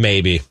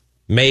 Maybe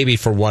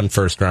for one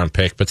first round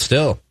pick, but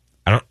still,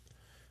 I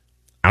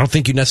don't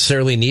think you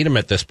necessarily need him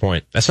at this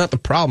point. That's not the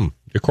problem.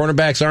 Your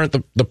cornerbacks aren't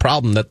the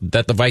problem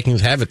that the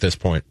Vikings have at this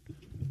point.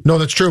 No,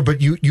 that's true,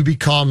 but you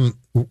become,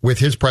 with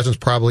his presence,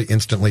 probably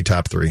instantly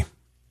top 3.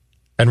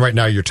 And right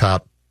now you're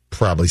top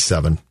probably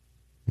 7.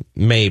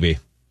 Maybe.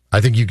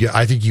 I think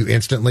you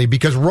instantly,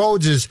 because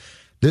Rhodes is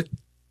the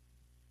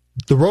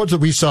Rhodes that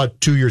we saw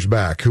 2 years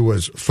back, who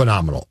was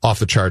phenomenal, off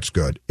the charts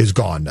good, is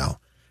gone now.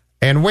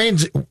 And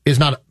Wayne's is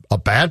not a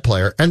bad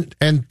player, and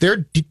their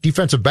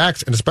defensive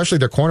backs, and especially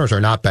their corners, are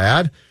not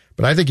bad.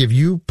 But I think if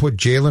you put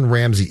Jalen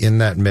Ramsey in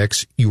that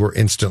mix, you were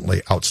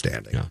instantly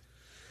outstanding.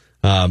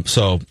 Yeah.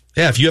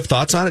 If you have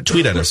thoughts on it,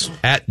 tweet at us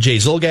at Jay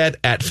Zulgad,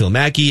 at Phil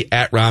Mackey,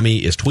 at Rami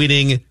is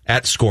tweeting,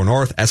 at Score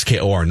North,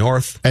 SKOR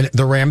North. And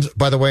the Rams,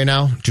 by the way,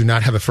 now do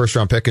not have a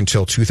first-round pick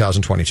until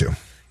 2022.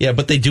 Yeah,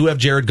 but they do have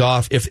Jared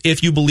Goff.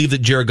 If you believe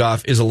that Jared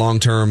Goff is a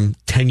long-term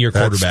 10-year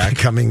quarterback, that's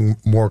becoming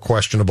more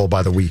questionable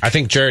by the week. I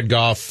think Jared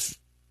Goff,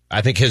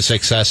 his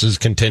success is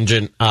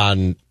contingent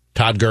on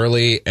Todd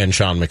Gurley and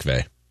Sean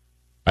McVay.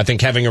 I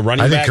think having a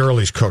running back... I think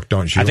Gurley's cooked,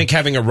 don't you? I think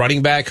having a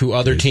running back who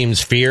other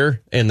teams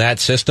fear in that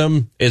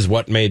system is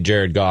what made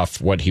Jared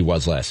Goff what he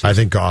was last season.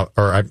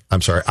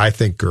 I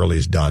think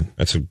Gurley's done.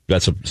 That's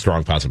a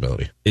strong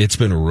possibility. It's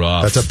been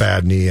rough. That's a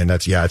bad knee, and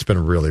it's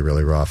been really,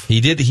 really rough. He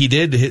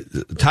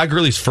did Todd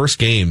Gurley's first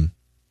game.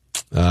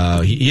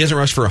 He hasn't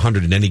rushed for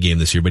 100 in any game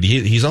this year, but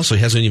he's also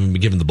hasn't even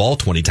been given the ball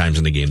 20 times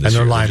in the game this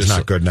year. And their line's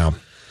not good now.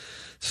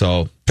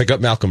 So pick up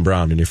Malcolm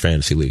Brown in your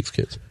fantasy leagues,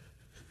 kids.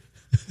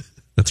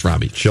 That's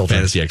Robbie,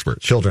 fantasy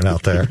expert. Children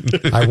out there,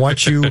 I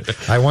want you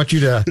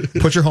to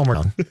put your homework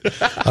down.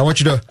 I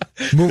want you to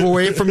move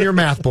away from your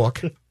math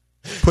book,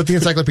 put the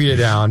encyclopedia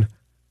down,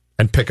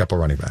 and pick up a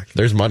running back.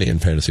 There's money in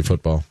fantasy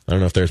football. I don't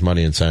know if there's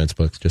money in science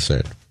books. Just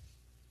saying.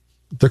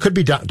 There could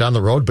be down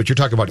the road, but you're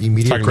talking about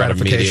immediate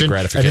gratification.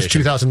 And it's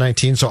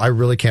 2019, so I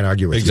really can't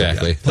argue with you.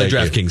 Exactly. Play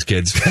DraftKings,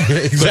 kids.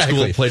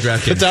 Exactly. Play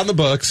DraftKings. It's on the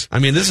books. I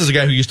mean, this is a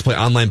guy who used to play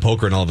online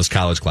poker in all of his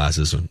college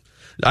classes.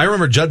 I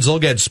remember Judd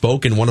Zulgad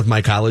spoke in one of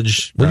my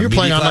college when you were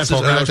playing online classes,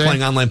 poker. I was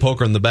playing online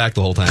poker in the back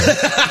the whole time.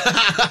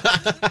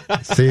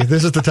 See,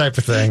 this is the type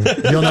of thing.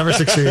 You'll never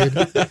succeed.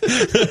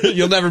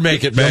 You'll never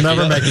make it, You'll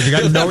never make it. You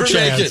got no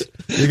chance.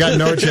 You got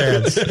no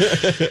chance.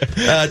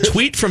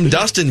 Tweet from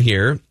Dustin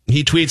here.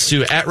 He tweets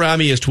to at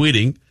Rami is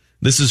tweeting.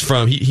 This is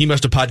from, he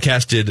must have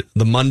podcasted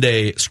the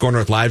Monday Score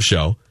North live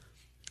show.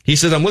 He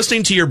says, I'm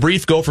listening to your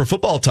brief Gopher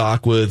football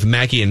talk with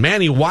Mackey and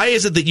Manny. Why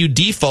is it that you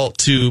default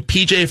to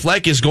PJ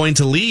Fleck is going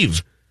to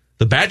leave?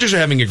 The Badgers are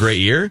having a great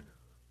year.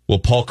 Will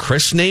Paul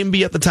Christ's name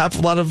be at the top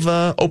of a lot of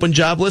open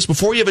job lists?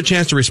 Before you have a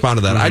chance to respond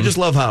to that, I just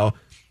love how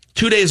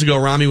 2 days ago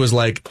Rami was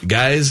like,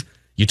 guys,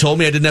 you told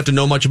me I didn't have to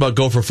know much about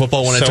Gopher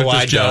football when I took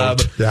this job.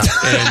 Yeah.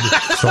 And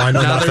so I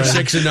know now nothing.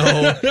 They're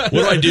 6-0. What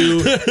do I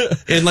do?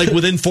 And like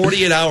within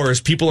 48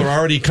 hours, people are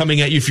already coming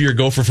at you for your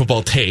Gopher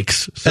football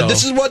takes. So. And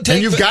this is what take.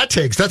 And you've got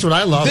takes. That's what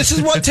I love. This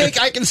is what take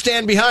I can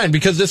stand behind,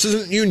 because this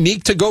isn't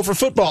unique to Gopher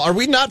football. Are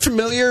we not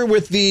familiar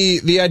with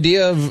the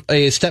idea of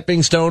a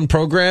stepping stone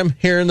program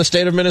here in the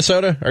state of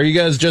Minnesota? Are you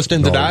guys just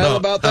in denial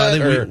about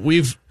that?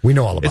 We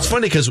know all about it. It's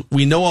funny because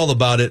we know all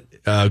about it.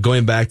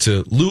 Going back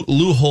to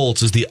Lou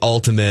Holtz is the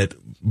ultimate,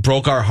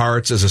 broke our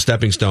hearts as a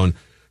stepping stone.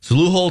 So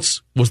Lou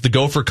Holtz was the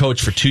Gopher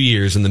coach for 2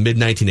 years in the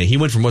mid-1980s. He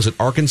went from, was it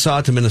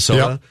Arkansas to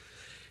Minnesota?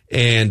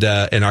 Yep.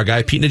 And our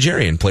guy Pete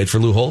Najarian played for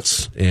Lou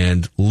Holtz.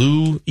 And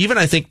Lou, even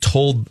I think,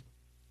 told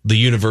the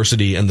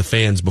university and the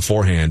fans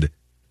beforehand,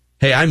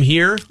 hey, I'm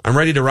here. I'm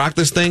ready to rock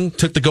this thing.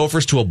 Took the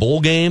Gophers to a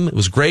bowl game. It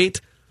was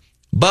great.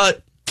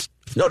 But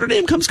if Notre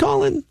Dame comes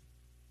calling,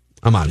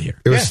 I'm out of here.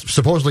 It was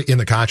supposedly in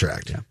the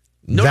contract. Yeah.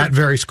 That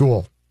very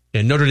school.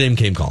 And Notre Dame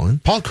came calling.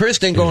 Paul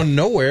Christ ain't going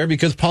nowhere,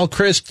 because Paul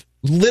Christ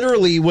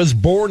literally was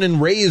born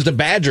and raised a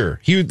Badger.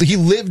 He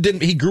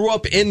grew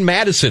up in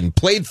Madison,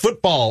 played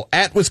football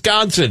at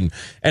Wisconsin,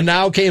 and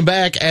now came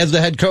back as the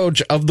head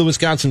coach of the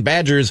Wisconsin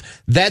Badgers.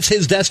 That's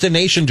his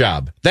destination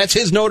job. That's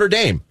his Notre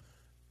Dame.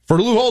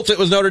 For Lou Holtz, it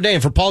was Notre Dame.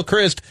 For Paul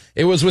Christ,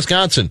 it was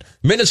Wisconsin.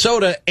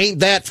 Minnesota ain't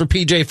that for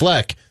PJ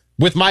Fleck.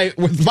 With my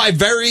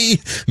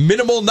very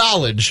minimal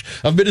knowledge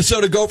of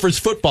Minnesota Gophers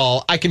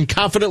football, I can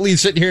confidently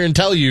sit here and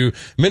tell you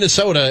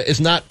Minnesota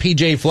is not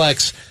PJ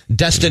Fleck's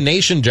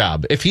destination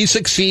job. If he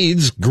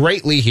succeeds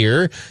greatly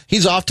here,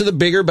 he's off to the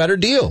bigger, better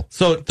deal.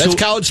 So that's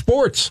college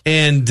sports.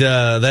 And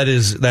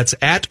that's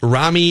at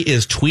Rami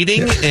is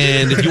tweeting.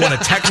 And if you want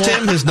to text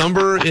him, his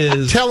number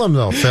is... Tell him,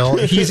 though, Phil.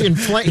 He's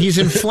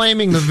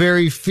inflaming the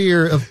very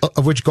fear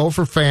of which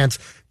Gopher fans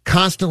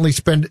constantly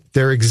spend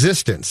their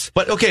existence.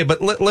 But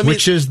let me...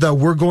 Which is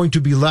we're going to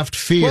be left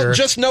fear. Well,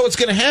 just know it's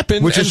going to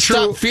happen, which and is true,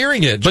 stop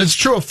fearing it. But it's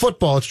true of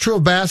football. It's true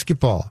of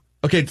basketball.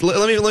 Okay,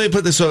 let me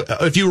put this. So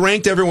if you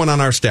ranked everyone on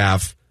our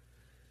staff,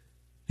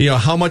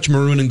 how much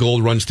maroon and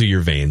gold runs through your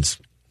veins?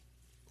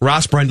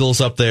 Ross Brendel's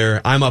up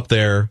there. I'm up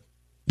there.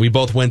 We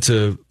both went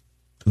to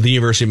the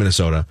University of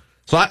Minnesota.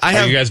 So I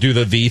have... you guys do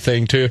the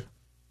thing, too?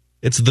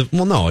 It's the...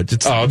 Well, no.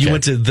 It's okay. You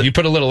went to the... You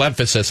put a little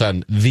emphasis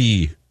on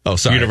the... Oh,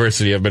 sorry.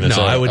 University of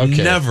Minnesota. No, I would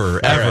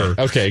never, ever. Right.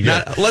 Okay,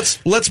 good. Now,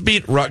 let's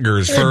beat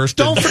Rutgers first.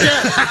 Don't forget,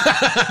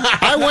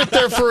 I went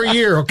there for a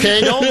year.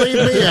 Okay, don't leave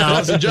me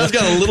out. So Joe's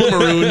got a little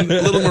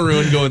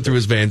maroon going through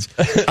his veins.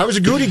 I was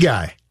a Goody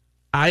guy.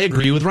 I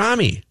agree with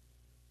Rami.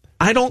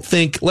 I don't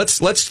think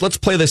let's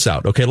play this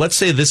out. Okay, let's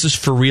say this is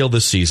for real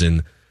this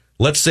season.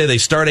 Let's say they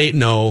start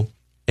 8-0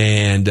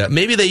 and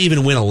maybe they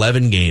even win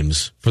 11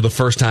 games for the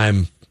first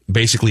time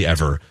basically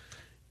ever.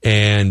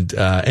 And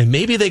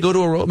maybe they go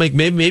to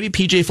maybe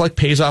PJ Fleck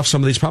pays off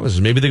some of these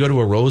promises. Maybe they go to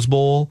a Rose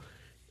Bowl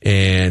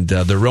and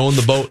they're rowing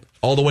the boat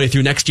all the way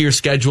through next year's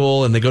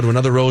schedule, and they go to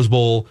another Rose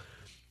Bowl.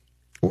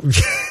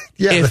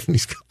 This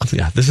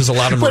is a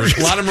lot of maroon and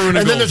gold.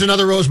 And then there's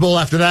another Rose Bowl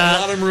after that.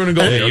 A lot of maroon and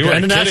gold.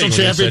 And a national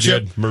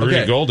championship. Maroon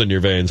and gold in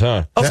your veins,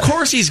 huh? Of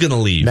course he's going to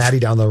leave. Matty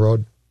down the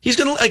road. He's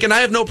going to, and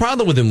I have no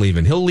problem with him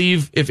leaving. He'll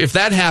leave if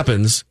that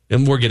happens,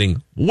 and we're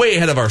getting way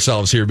ahead of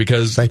ourselves here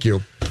because thank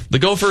you. The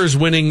Gophers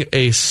winning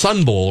a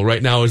Sun Bowl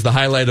right now is the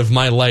highlight of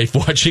my life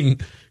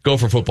watching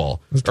Gopher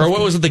football. Or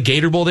what was it, the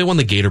Gator Bowl? They won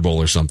the Gator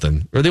Bowl or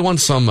something. Or they won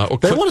some...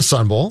 they won a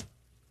Sun Bowl.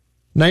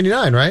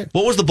 99, right?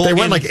 What was the bowl game?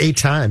 They went like 8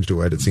 times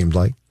to it seemed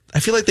like. I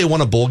feel like they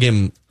won a bowl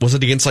game. Was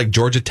it against like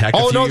Georgia Tech a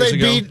few years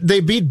ago? They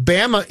beat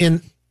Bama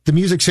in the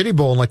Music City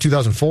Bowl in like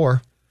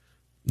 2004.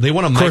 They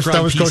won a Of course,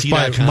 that was coached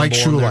by Mike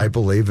Shula, I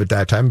believe, at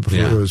that time. Before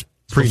it was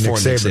pre-Nick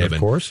Saban, of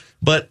course.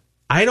 But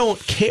I don't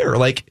care.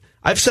 Like,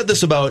 I've said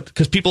this about,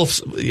 because people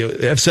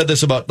have said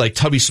this about like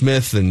Tubby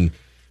Smith and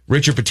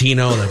Richard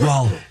Pitino. Like,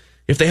 well,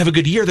 if they have a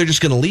good year, they're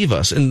just going to leave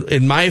us.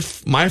 And my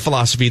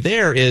philosophy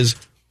there is,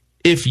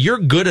 if you're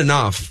good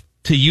enough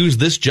to use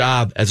this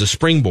job as a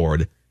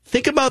springboard,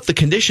 think about the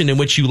condition in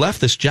which you left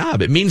this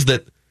job. It means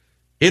that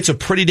it's a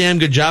pretty damn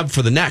good job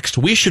for the next.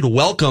 We should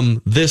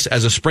welcome this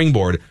as a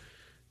springboard.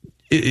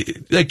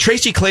 Like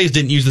Tracy Claeys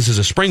didn't use this as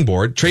a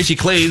springboard. Tracy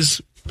Claeys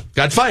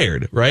got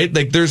fired, right?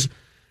 Like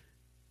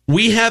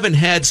we haven't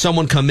had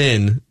someone come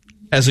in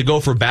as a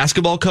Gopher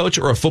basketball coach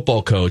or a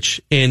football coach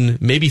in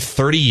maybe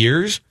 30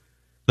 years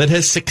that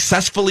has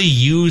successfully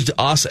used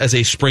us as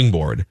a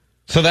springboard.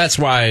 So that's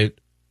why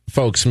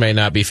folks may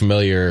not be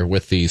familiar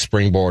with the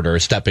springboard or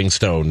stepping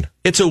stone.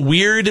 It's a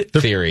weird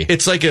theory.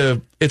 It's like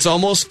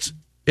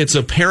it's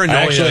a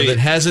paranoia that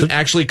hasn't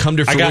actually come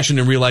to fruition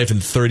in real life in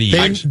 30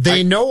 years.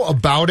 They know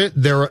about it.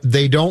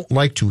 They don't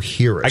like to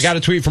hear it. I got a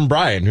tweet from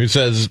Brian who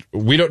says,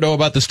 we don't know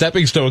about the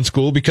stepping stone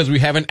school because we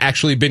haven't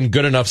actually been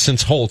good enough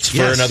since Holtz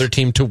for another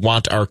team to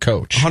want our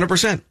coach.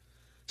 100%.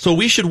 So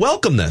we should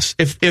welcome this.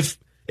 If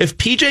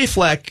PJ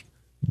Fleck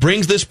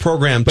brings this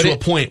program to a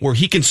point where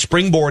he can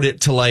springboard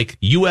it to like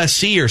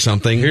USC or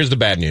something. Here's the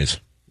bad news.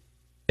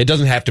 It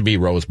doesn't have to be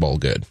Rose Bowl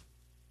good.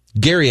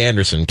 Gary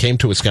Anderson came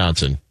to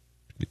Wisconsin.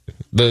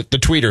 The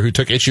tweeter who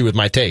took issue with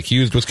my take, he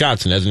used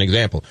Wisconsin as an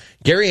example.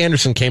 Gary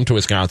Anderson came to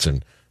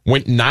Wisconsin,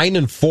 went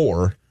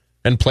 9-4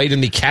 and played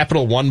in the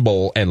Capital One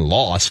Bowl and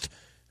lost,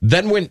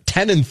 then went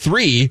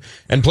 10-3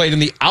 and played in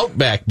the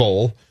Outback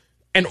Bowl,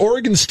 and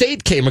Oregon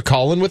State came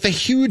a-calling with a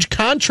huge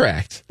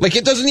contract. Like,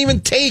 it doesn't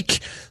even take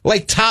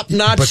like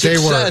top-notch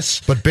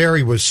success. But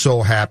Barry was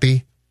so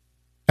happy.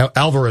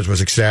 Alvarez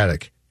was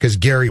ecstatic because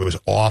Gary was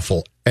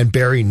awful, and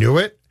Barry knew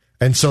it.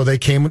 And so they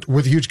came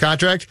with a huge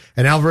contract,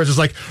 and Alvarez is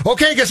like,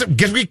 okay, guess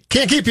we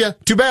can't keep you.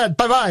 Too bad.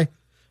 Bye-bye.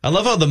 I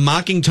love how the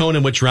mocking tone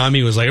in which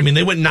Rami was like, I mean,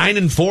 they went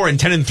 9-4 and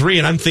 10-3,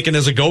 and I'm thinking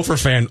as a Gopher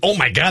fan, oh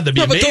my God, that'd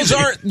be amazing. But those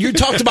aren't, you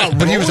talked about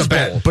but Rose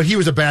Bowl. But he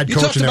was a bad coach.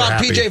 You talked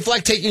about PJ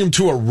Fleck taking him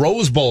to a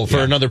Rose Bowl for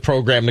another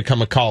program to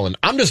come a-calling.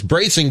 I'm just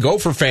bracing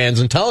Gopher fans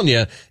and telling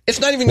you, it's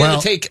not even going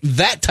to take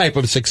that type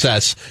of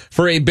success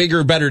for a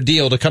bigger, better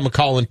deal to come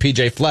a-calling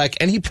PJ Fleck,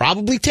 and he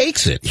probably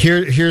takes it.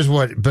 Here's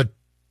what, but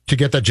to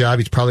get that job,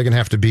 he's probably going to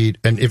have to beat,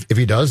 and if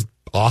he does,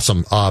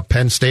 awesome.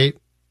 Penn State,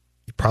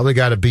 he probably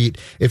got to beat.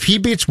 If he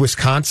beats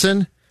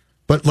Wisconsin,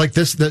 but like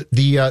this,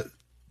 the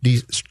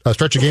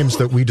stretch of games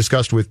that we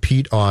discussed with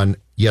Pete on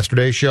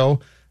yesterday's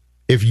show,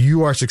 if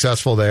you are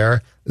successful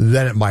there,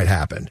 then it might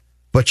happen.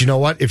 But you know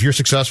what? If you're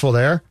successful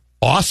there,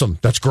 awesome.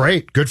 That's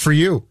great. Good for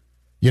you.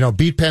 You know,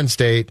 beat Penn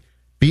State,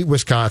 beat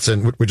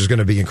Wisconsin, which is going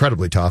to be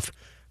incredibly tough.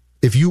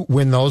 If you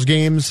win those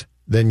games,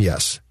 then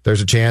yes,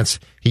 there's a chance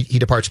he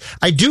departs.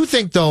 I do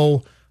think,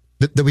 though,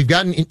 that we've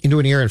gotten into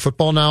an era in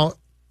football now,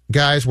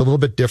 guys, we're a little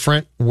bit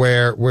different,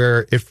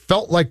 where it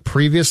felt like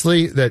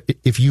previously that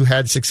if you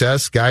had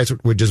success, guys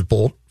would just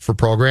bolt for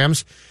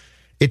programs.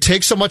 It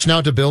takes so much now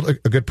to build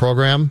a good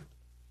program.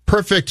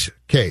 Perfect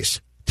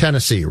case,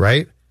 Tennessee,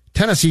 right?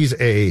 Tennessee's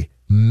a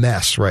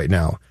mess right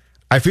now.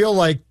 I feel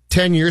like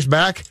 10 years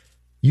back,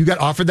 you got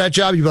offered that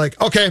job, you'd be like,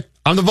 okay,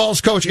 I'm the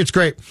Vols coach, it's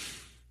great.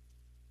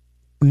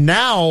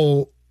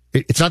 Now,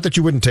 it's not that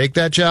you wouldn't take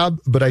that job,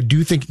 but I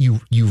do think you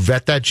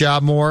vet that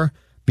job more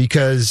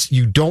because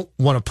you don't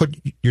want to put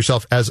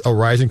yourself as a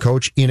rising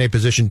coach in a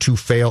position to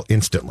fail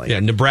instantly. Yeah,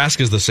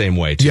 Nebraska's the same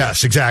way, too.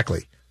 Yes,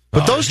 exactly.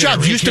 But those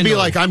jobs used to be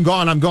like, I'm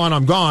gone.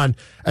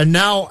 And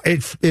now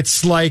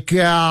it's like,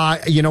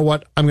 you know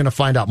what? I'm going to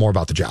find out more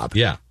about the job.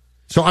 Yeah.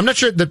 So I'm not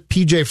sure that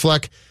PJ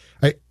Fleck,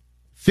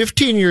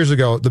 15 years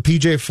ago, the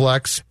PJ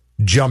Flecks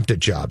jumped at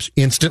jobs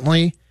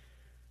instantly.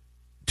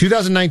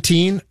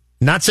 2019,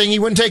 not saying he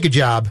wouldn't take a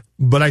job,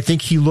 but I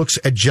think he looks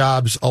at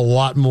jobs a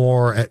lot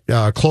more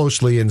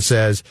closely and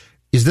says,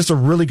 is this a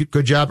really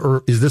good job,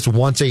 or is this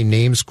once a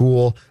name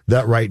school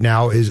that right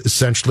now is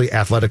essentially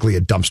athletically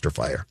a dumpster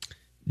fire?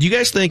 Do you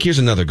guys think, here's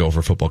another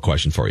Gopher football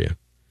question for you.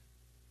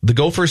 The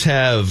Gophers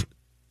have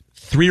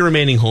 3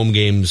 remaining home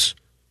games,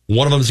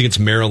 One of them is against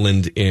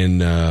Maryland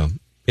in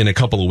a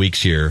couple of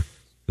weeks here.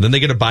 And then they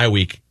get a bye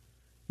week.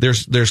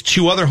 There's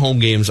two other home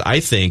games, I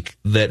think,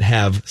 that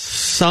have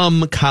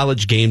some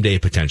college game day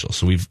potential.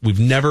 So we've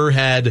never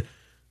had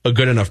a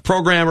good enough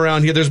program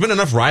around here. There's been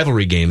enough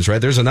rivalry games, right?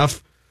 There's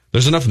enough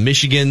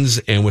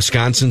Michigans and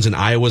Wisconsins and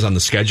Iowas on the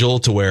schedule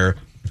to where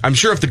I'm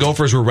sure if the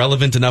Gophers were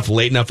relevant enough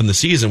late enough in the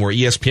season where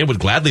ESPN would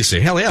gladly say,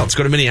 hell yeah, let's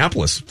go to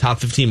Minneapolis, top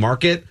 15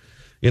 market,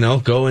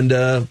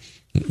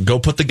 go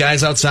put the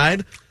guys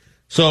outside.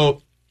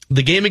 So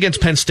the game against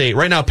Penn State,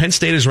 right now Penn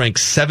State is ranked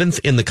 7th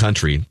in the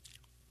country.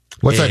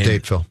 What's that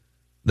date, Phil?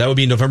 That would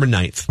be November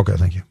 9th. Okay,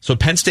 thank you. So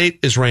Penn State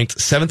is ranked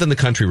 7th in the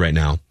country right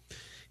now.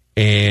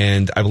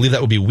 And I believe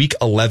that would be week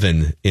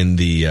 11 in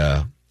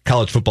the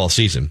college football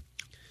season.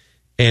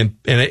 And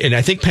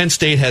I think Penn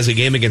State has a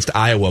game against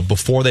Iowa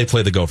before they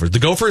play the Gophers. The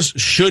Gophers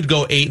should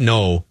go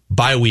 8-0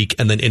 bye week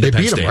and then into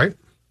Penn State. They beat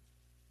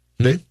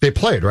them, right? They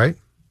played, right?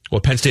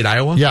 Well, Penn State,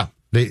 Iowa? Yeah.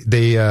 They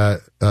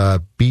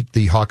beat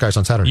the Hawkeyes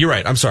on Saturday. You're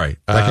right. I'm sorry.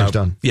 That game's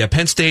done. Yeah,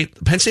 Penn State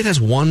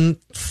has one.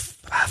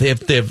 They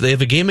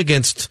have a game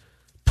against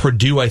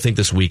Purdue, I think,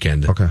 this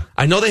weekend. Okay.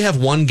 I know they have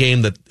one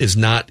game that is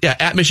not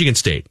at Michigan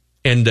State.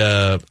 And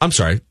I'm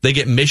sorry, they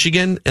get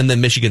Michigan and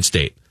then Michigan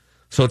State.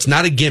 So it's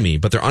not a gimme,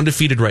 but they're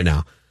undefeated right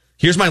now.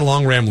 Here's my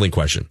long rambling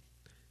question.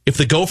 If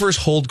the Gophers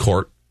hold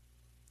court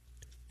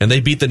and they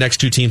beat the next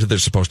two teams that they're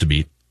supposed to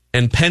beat,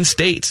 and Penn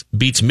State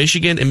beats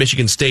Michigan and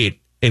Michigan State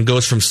and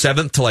goes from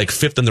 7th to like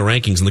 5th in the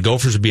rankings, and the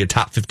Gophers would be a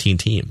top 15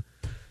 team.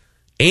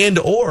 And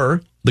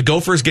or the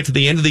Gophers get to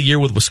the end of the year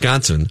with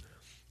Wisconsin,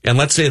 and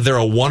let's say they're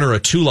a 1 or a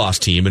 2 loss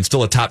team and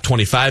still a top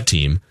 25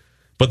 team,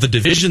 but the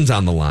division's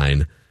on the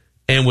line,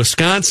 and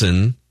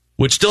Wisconsin,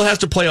 which still has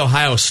to play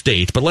Ohio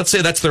State, but let's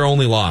say that's their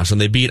only loss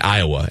and they beat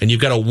Iowa, and you've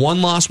got a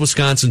 1-loss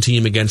Wisconsin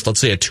team against, let's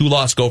say, a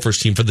 2-loss Gophers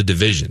team for the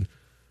division.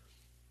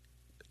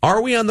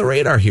 Are we on the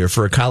radar here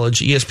for a college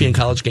ESPN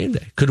College Game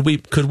Day? Could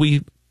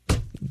we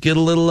get a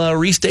little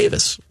Reese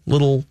Davis,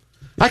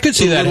 I could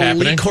see that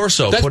happening. Lee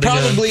Corso. That's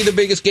probably the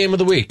biggest game of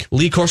the week.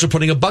 Lee Corso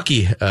putting a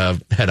Bucky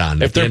head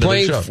on. If they're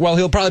playing, well,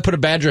 he'll probably put a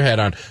Badger head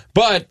on.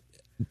 But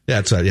yeah,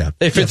 it's yeah.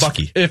 If it's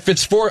Bucky, if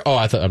it's for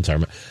I'm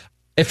sorry.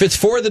 If it's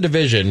for the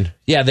division,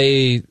 yeah,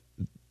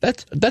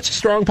 that's a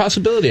strong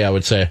possibility, I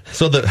would say.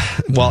 So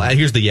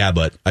here's the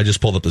but I just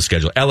pulled up the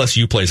schedule.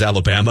 LSU plays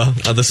Alabama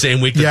on the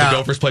same week that the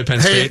Gophers play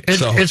Penn State.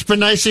 It's been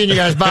nice seeing you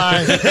guys.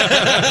 Bye.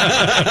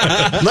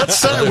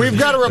 We've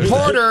got a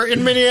reporter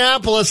in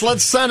Minneapolis.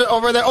 Let's send it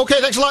over there.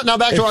 Okay, thanks a lot. Now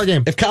back to our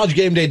game. If College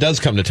Game Day does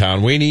come to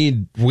town, we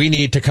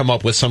need to come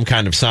up with some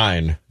kind of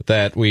sign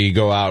that we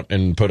go out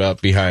and put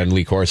up behind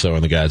Lee Corso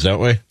and the guys, don't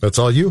we? That's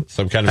all you.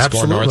 Some kind of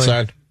Score North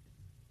sign.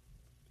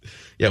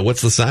 Yeah,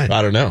 what's the sign?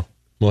 I don't know.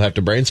 We'll have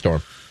to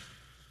brainstorm.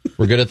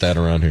 We're good at that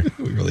around here.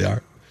 We really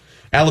are.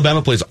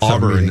 Alabama plays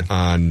Auburn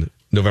on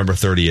November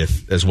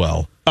 30th as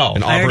well. Oh,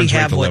 and Auburn's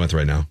ranked 11th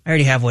right now. I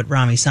already have what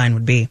Rami's sign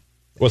would be.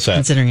 What's that?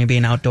 Considering it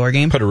being an outdoor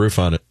game. Put a roof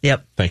on it.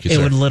 Yep. Thank you, It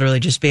sir. would literally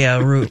just be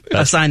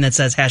a sign that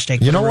says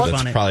hashtag You know put a what? roof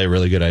That's on it. probably a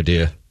really good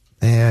idea.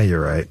 Yeah,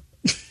 you're right.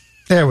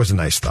 It was a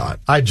nice thought.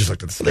 I just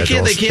looked at the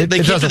schedule. They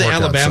can't for the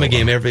Alabama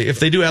game. If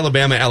they do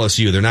Alabama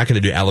LSU, they're not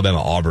going to do Alabama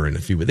Auburn.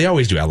 They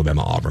always do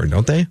Alabama Auburn,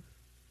 don't they?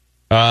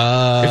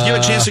 If you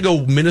have a chance to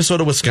go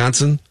Minnesota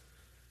Wisconsin,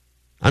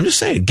 I'm just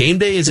saying game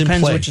day is Depends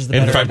in play. which is the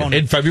better opponent.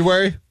 In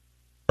February,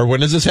 or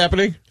when is this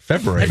happening?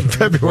 February.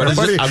 When is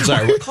this? I'm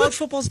sorry. College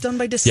football's done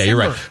by December. Yeah, you're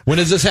right. When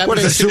is this happening? What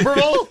is the Super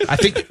Bowl? I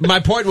think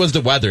my point was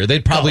the weather.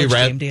 They'd probably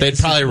College game day at the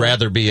Super Bowl.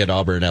 rather be at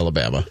Auburn,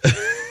 Alabama.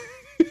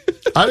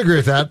 I'd agree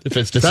with that. If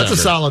it's That's a December.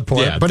 solid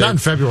point, Yeah, but not in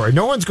February.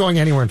 No one's going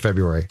anywhere in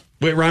February.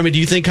 Wait, Rami, do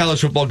you think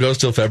college football goes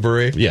till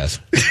February? Yes.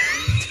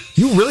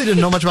 You really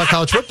didn't know much about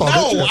college football,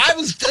 did you? No, it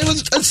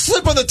was a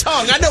slip of the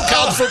tongue. I know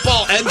college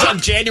football ends on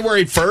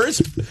January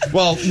 1st.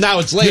 Well, now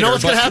it's later. You know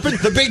what's going to happen?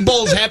 The big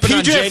bowls happen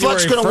on January PJ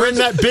Fleck's going to 1st. win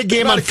that big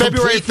game I'm on not a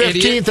February complete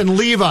 15th idiot. and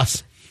leave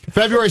us.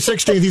 February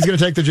 16th, he's going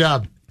to take the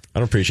job. I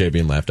don't appreciate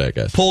being laughed at,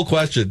 guys. Poll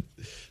question.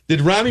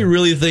 Did Rami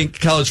really think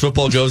college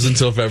football goes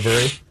until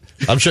February?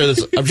 I'm sure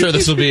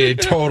this will be a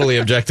totally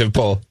objective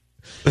poll.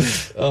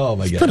 Oh,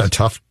 my It's God. been a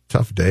tough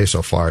day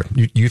so far.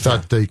 You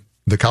thought the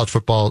college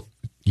football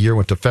year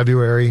went to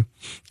February.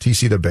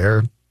 TC the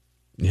Bear,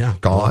 Yeah.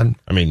 gone.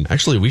 I mean,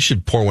 Actually, we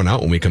should pour one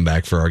out when we come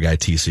back for our guy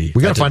TC.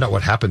 We got to find out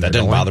what happened. that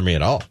there, didn't don't we? bother me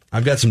at all.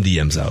 I've got some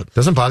DMs out.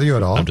 Doesn't bother you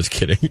at all? I'm just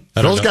kidding.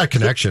 I don't Phil's know. got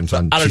connections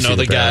on I don't TC know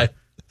the Bear. guy.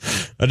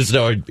 I just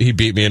know he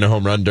beat me in a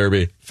home run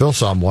derby. Phil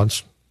saw him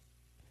once,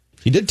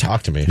 He did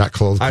talk to me. not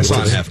clothed. I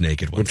saw him half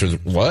naked. Which was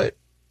what?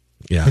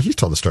 Yeah. He's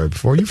told the story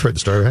before. You've heard the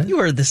story, right? You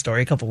heard this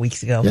story a couple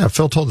weeks ago. Yeah,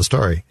 Phil told the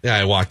story. Yeah,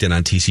 I walked in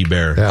on TC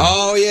Bear. Yeah.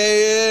 Oh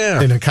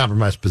yeah. In a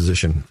compromised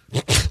position.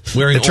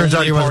 Wearing It turns out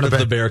only he part wasn't of a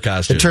the bear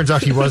costume. It turns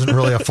out he wasn't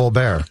really a full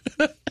bear.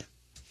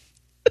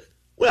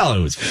 Well, it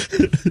was.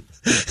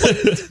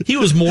 He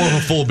was more of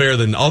a full bear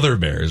than other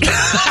bears.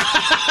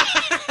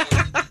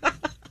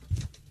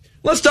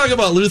 Let's talk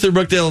about Luther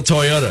Brookdale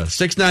Toyota,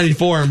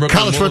 694 in Brooklyn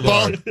College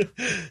Boulevard.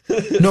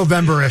 football,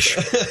 November-ish.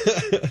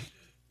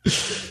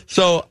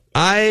 So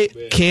I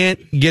can't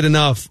get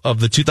enough of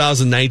the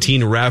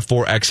 2019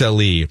 RAV4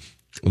 XLE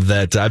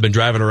that I've been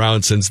driving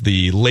around since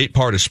the late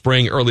part of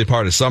spring, early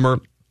part of summer.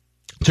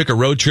 Took a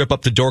road trip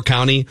up to Door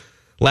County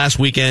last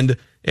weekend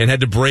and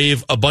had to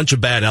brave a bunch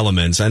of bad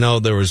elements. I know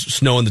there was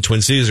snow in the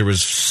Twin Cities. There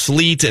was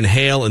sleet and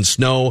hail and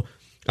snow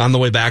on the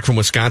way back from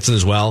Wisconsin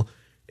as well.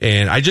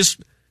 And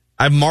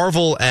I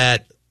marvel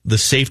at the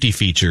safety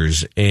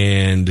features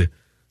and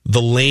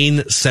the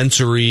lane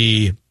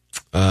sensory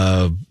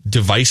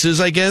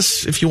devices, I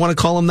guess, if you want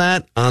to call them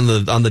that, on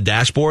the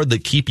dashboard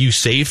that keep you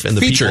safe and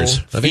the features.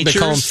 People, I think they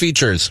call them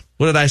features.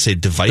 What did I say?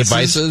 Devices?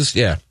 Devices?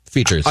 Yeah,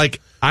 features.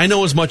 Like, I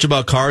know as much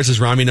about cars as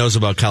Rami knows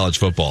about college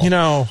football. You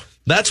know,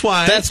 that's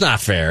why. That's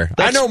not fair.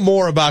 I know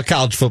more about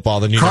college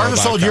football than you know about cars.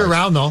 Cars are sold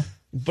year-round, though.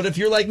 But if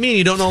you're like me,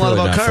 you don't know a lot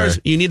about cars.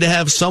 Fair. You need to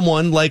have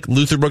someone like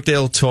Luther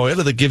Brookdale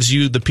Toyota that gives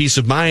you the peace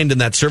of mind in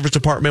that service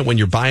department when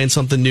you're buying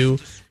something new.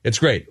 It's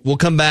great. We'll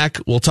come back.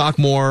 We'll talk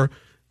more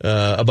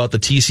about the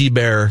TC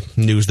Bear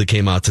news that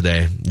came out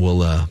today.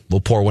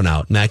 We'll pour one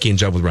out. Mackie and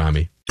Judd with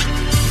Rami.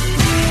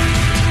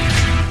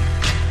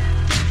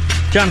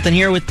 Jonathan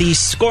here with the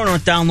Score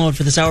North download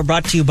for this hour,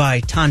 brought to you by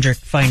Tondrick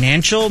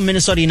Financial.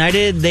 Minnesota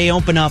United, they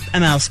open up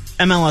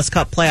MLS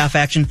Cup playoff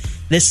action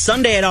this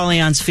Sunday at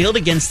Allianz Field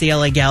against the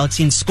LA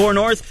Galaxy. And Score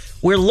North,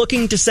 we're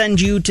looking to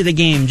send you to the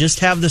game.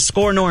 Just have the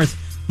Score North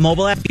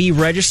mobile app be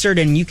registered,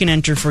 and you can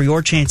enter for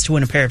your chance to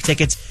win a pair of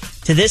tickets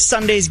to this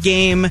Sunday's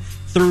game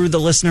through the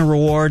listener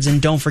rewards. And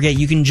don't forget,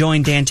 you can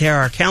join Dan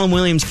Terrar, Callum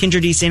Williams,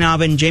 Kindred D. St.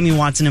 Aubin, Jamie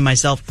Watson, and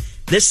myself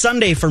this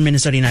Sunday for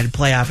Minnesota United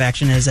playoff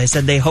action. As I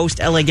said, they host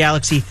LA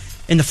Galaxy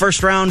in the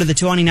first round of the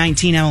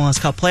 2019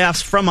 MLS Cup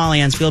playoffs from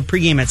Allianz Field,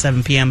 pregame at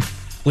 7 p.m.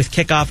 with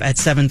kickoff at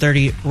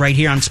 7:30 right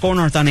here on Score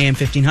North on AM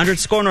 1500,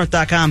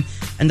 scorenorth.com,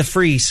 and the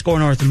free Score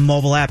North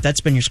mobile app. That's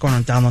been your Score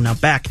North download. Now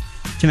back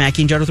to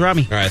Mackie and Judd with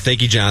Rami. All right,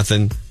 thank you,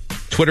 Jonathan.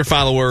 Twitter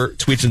follower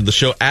tweets into the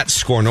show at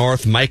Score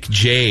North. Mike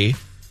J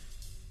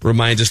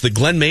reminds us that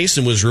Glenn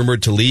Mason was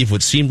rumored to leave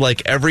what seemed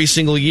like every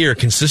single year.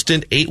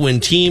 Consistent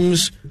 8-win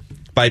teams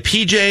by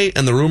PJ,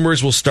 and the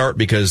rumors will start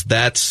because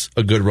that's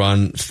a good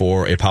run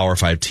for a Power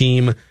 5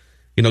 team.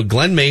 You know,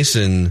 Glenn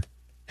Mason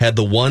had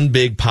the one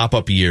big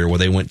pop-up year where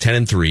they went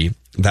 10-3.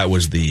 That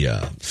was the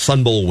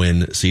Sun Bowl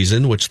win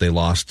season, which they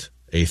lost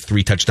a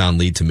 3-touchdown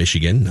lead to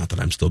Michigan. Not that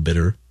I'm still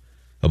bitter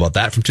about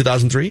that from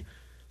 2003.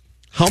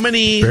 How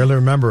many... Barely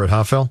remember it,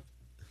 huh, Phil?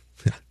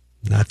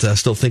 Not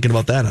still thinking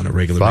about that on a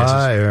regular basis.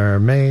 Fire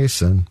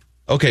Mason.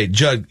 Okay,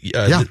 Judd,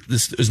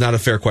 this is not a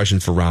fair question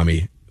for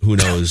Rami, who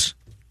knows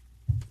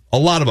a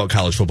lot about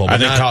college football. I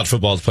think college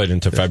football is played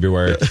into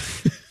February.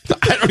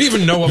 I don't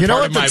even know what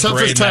part of my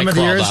brain that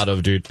crawled out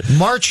of, dude.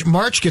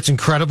 March gets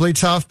incredibly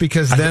tough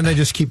because then they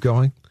just keep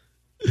going.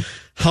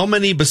 How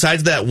many,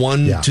 besides that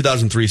one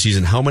 2003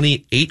 season, how many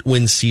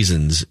 8-win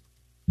seasons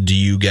do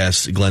you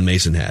guess Glenn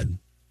Mason had?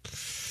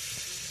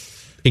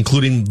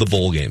 Including the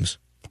bowl games.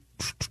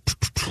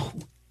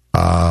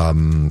 Or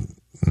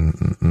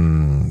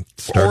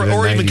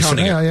even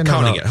counting it.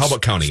 Counting it. How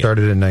about counting it?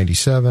 Started in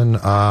 97.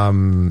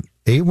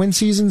 8-win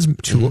seasons,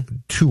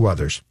 two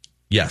others.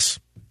 Yes.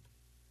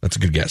 That's a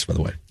good guess, by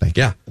the way. Thank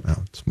you. Yeah.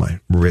 Well, it's my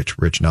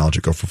rich knowledge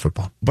of Gopher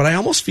football. But I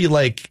almost feel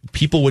like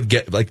people would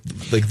get, like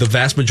the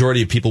vast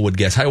majority of people would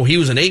guess, he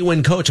was an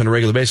 8-win coach on a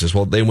regular basis.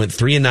 Well, they went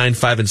 3-9,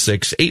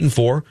 5-6,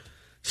 8-4,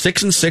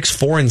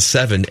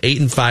 6-6, 4-7,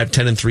 8-5,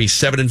 10-3,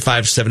 7-5,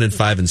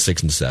 7-5, and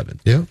 6-7.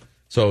 Yeah.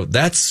 So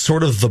that's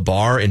sort of the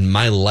bar in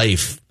my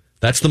life.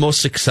 That's the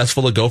most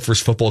successful a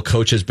Gophers football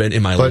coach has been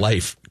in my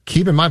life.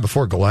 Keep in mind,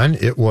 before Glenn,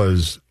 it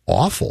was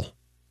awful.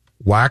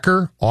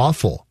 Wacker,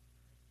 awful.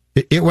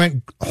 It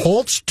went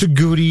Holtz to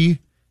Goody,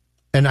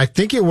 and I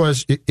think it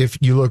was, if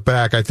you look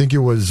back, I think it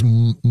was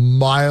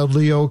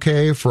mildly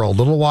okay for a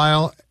little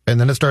while, and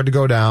then it started to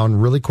go down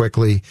really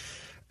quickly,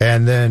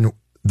 and then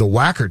the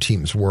Wacker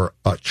teams were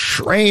a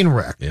train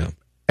wreck. Yeah.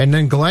 And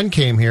then Glenn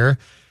came here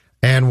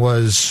and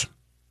was,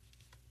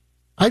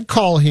 I'd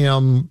call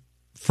him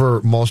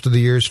for most of the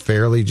years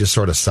fairly just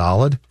sort of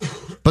solid.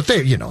 But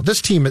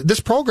this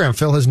program,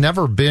 Phil, has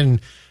never been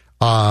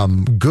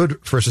good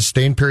for a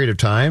sustained period of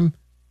time.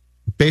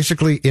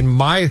 Basically, in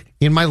my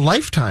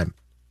lifetime.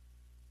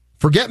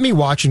 Forget me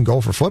watching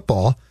Gopher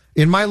football.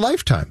 In my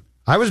lifetime.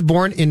 I was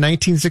born in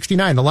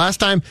 1969. The last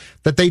time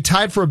that they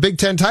tied for a Big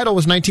Ten title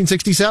was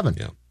 1967.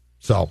 Yeah.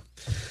 So,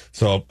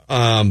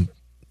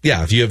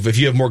 yeah, if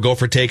you have more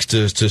Gopher takes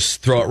to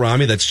throw at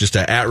Rami, that's just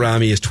at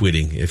Rami is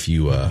tweeting. If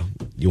you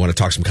want to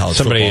talk some college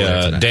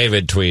football.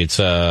 David tweets,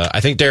 I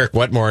think Derek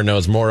Wetmore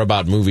knows more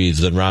about movies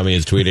than Rami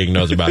is tweeting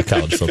knows about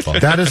college football.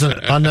 That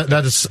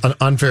is an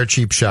unfair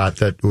cheap shot.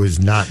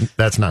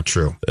 That's not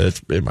true.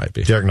 It might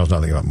be. Derek knows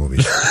nothing about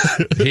movies.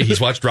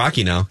 He's watched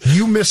Rocky now.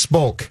 You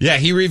misspoke. Yeah,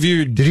 he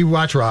reviewed. Did he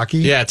watch Rocky?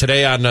 Yeah,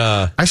 today on.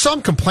 I saw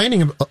him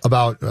complaining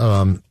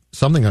about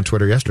something on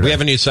Twitter yesterday. We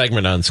have a new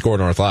segment on Score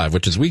North Live,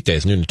 which is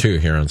weekdays, noon to 2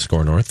 here on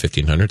Score North,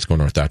 1500,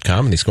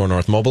 scorenorth.com, and the Score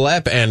North mobile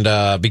app.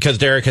 And because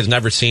Derek has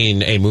never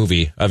seen a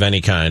movie of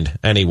any kind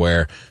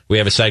anywhere, we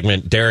have a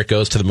segment. Derek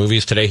goes to the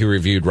movies. Today he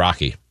reviewed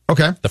Rocky.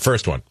 Okay. The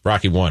first one,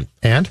 Rocky 1.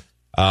 And?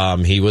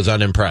 He was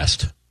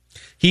unimpressed.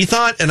 He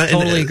thought, and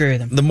Totally agree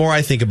with him. The more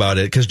I think about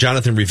it, because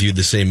Jonathan reviewed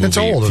the same movie It's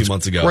old. a few It's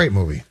months ago. Great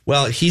movie.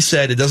 Well, he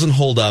said it doesn't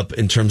hold up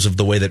in terms of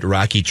the way that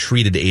Rocky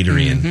treated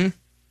Adrian. Mm-hmm.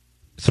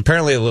 It's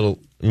apparently a little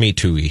Me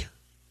Too-y.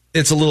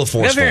 It's a little I got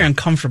forceful. very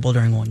uncomfortable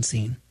during one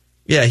scene.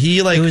 Yeah,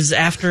 he like It was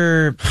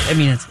after, I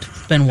mean,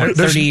 it's been, what,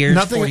 There's 30 years,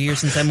 nothing- 40 years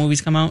since that movie's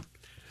come out?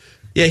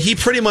 Yeah, he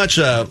pretty much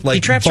like He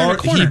trapped her in a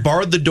corner. He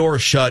barred the door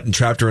shut and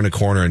trapped her in a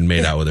corner and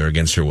made out with her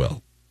against her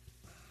will.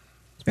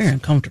 It's very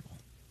uncomfortable.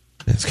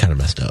 It's kind of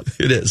messed up.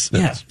 It is.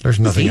 Yeah. There's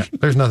nothing. See?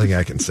 There's nothing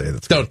I can say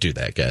that's. Don't do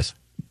that, guys.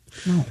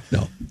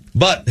 No.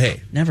 But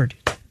hey, Never do.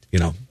 you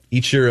know,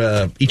 eat your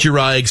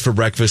raw eggs for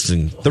breakfast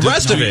and The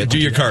rest of it, do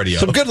your cardio.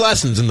 Some good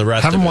lessons in the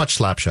rest Have of him it. watch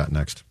Slapshot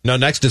next. No,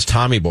 next is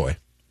Tommy Boy.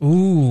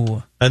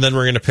 Ooh. And then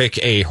we're going to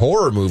pick a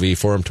horror movie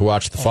for him to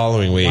watch the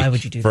following week why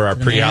would you do for that our to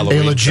the man?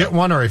 pre-Halloween. A legit show.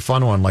 one or a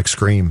fun one like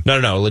Scream? No,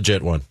 a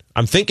legit one.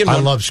 I'm thinking. I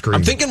love Scream.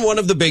 I'm thinking one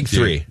of the big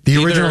three.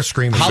 The original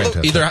Scream is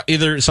fantastic.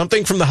 Either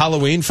something from the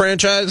Halloween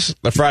franchise,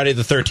 the Friday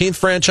the 13th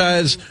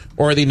franchise,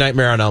 or the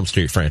Nightmare on Elm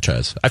Street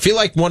franchise. I feel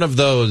like one of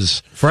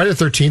those Friday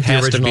the 13th, the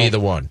has original, to be the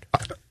one.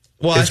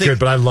 Well, it's good,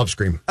 but I love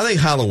Scream. I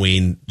think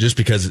Halloween, just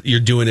because you're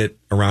doing it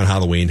around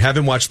Halloween. Have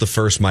him watch the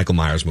first Michael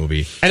Myers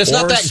movie, And it's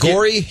not Or that skip-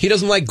 gory. He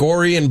doesn't like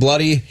gory and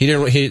bloody. He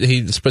didn't.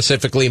 He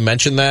specifically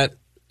mentioned that.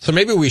 So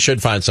maybe we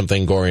should find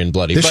something gory and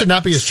bloody. This But should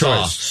not be his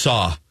Saw. choice.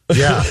 Saw.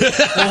 Yeah,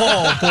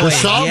 Oh, boy. the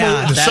Saw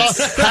yeah, movie.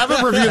 that's- Have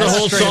him review the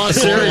whole straight Saw up the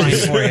borderline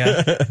series. for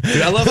you.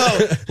 Dude, I love how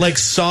like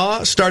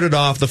Saw started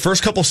off. The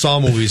first couple Saw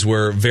movies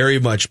were very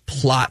much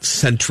plot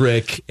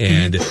centric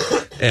and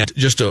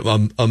just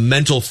a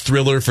mental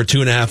thriller for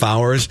 2.5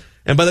 hours.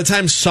 And by the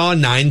time Saw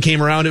 9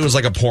 came around, it was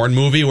like a porn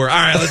movie where, all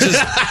right,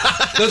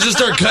 let's just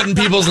start cutting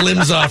people's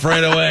limbs off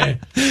right away.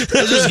 Let's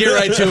just get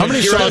right to it. How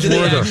many Get right Saws to the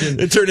were there? action.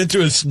 it turned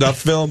into a snuff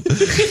film. I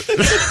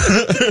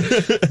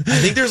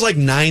think there's like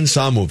 9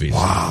 Saw movies.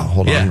 Wow,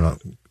 hold on, Yeah. I'm gonna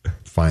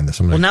find this.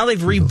 Well, now they've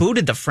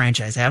rebooted the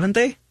franchise, haven't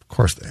they? Of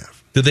course they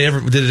have. Did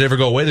it ever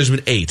go away? There's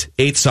been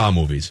 8 Saw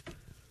movies.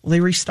 Well, they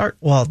restart.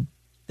 Well,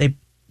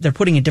 they're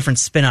putting a different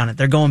spin on it.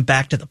 They're going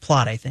back to the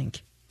plot, I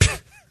think.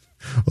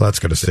 Well, that's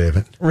going to save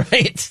it.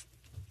 Right.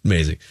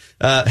 Amazing.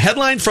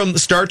 Headline from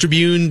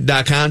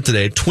StarTribune.com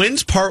today.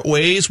 Twins part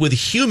ways with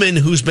human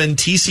who's been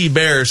TC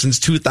Bear since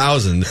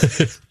 2000.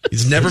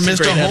 He's never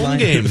missed a great home headline.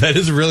 game. That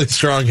is a really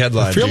strong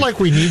headline. I feel like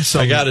we need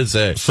some. I gotta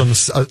say.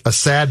 a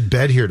sad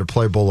bed here to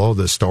play below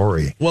this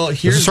story. Well,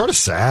 This here's is sort of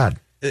sad.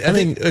 I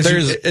think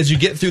as you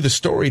get through the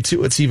story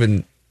too, it's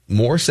even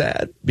more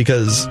sad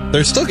because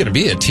There's still going to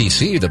be a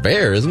TC the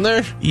Bear, isn't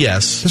there?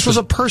 yes, This was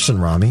a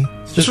person, Rami.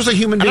 This was a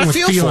human being And I with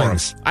feel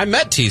feelings. for him. I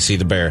met TC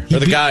the Bear, He or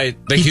the beat- guy,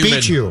 the he human,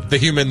 beat you. the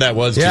human that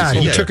was Yeah,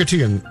 TC. he took it to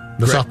you in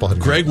the softball. head.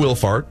 Greg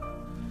Wilfart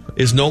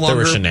is no There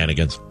longer were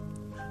shenanigans.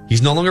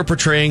 he's no longer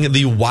portraying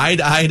the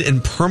wide-eyed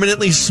and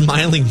permanently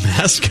smiling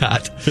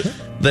mascot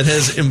that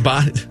has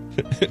embodied.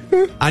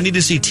 I need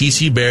to see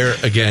TC Bear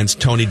against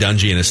Tony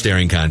Dungy in a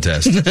staring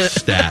contest.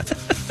 Stat.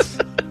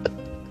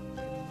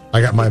 I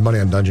got my money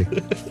on Dungy.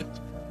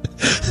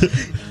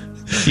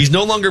 He's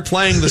no longer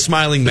playing the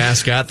smiling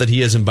mascot that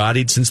he has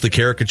embodied since the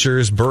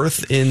caricature's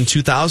birth in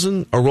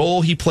 2000, a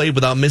role he played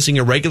without missing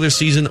a regular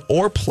season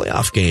or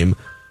playoff game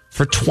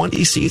for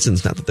 20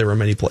 seasons. Not that there were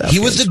many playoff He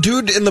games. was the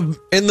dude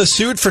in the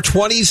suit for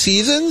 20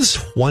 seasons.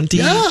 20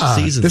 Yeah,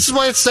 seasons. this is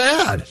why it's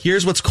sad.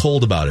 Here's what's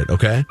cold about it,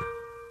 okay?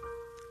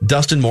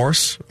 Dustin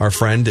Morse, our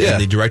friend Yeah.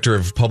 and the director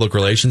of public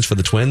relations for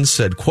the Twins,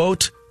 said,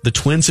 quote, "The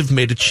Twins have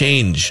made a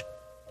change."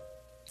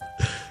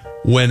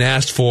 When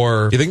asked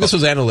for... You think this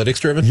was analytics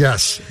driven?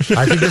 Yes,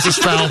 I think this is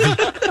Falvey.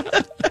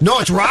 No,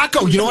 it's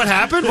Rocco. You know what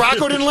happened?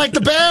 Rocco didn't like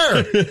the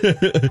bear.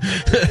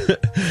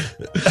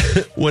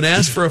 When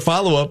asked for a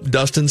follow-up,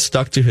 Dustin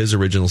stuck to his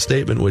original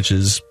statement, which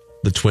is,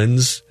 the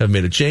Twins have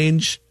made a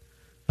change.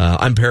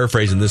 I'm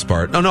paraphrasing this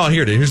part. Oh, no,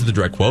 here it is. Here's the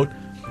direct quote.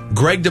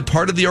 Greg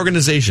departed the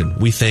organization.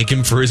 We thank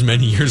him for his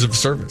many years of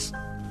service.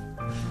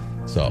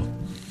 So,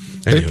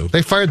 anywho.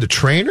 They fired the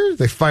trainer.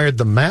 They fired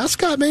the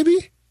mascot.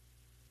 Maybe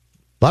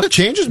a lot of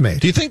changes made.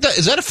 Do you think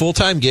is that a full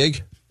time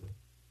gig,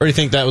 or do you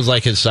think that was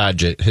like his side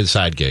gig?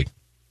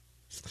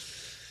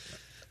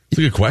 It's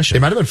a good question.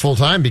 It might have been full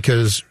time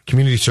because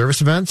community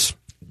service events.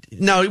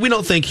 No, we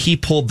don't think he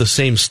pulled the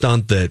same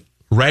stunt that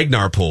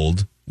Ragnar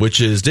pulled,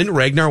 which is, didn't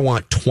Ragnar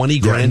want 20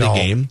 grand no. a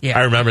game? Yeah.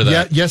 I remember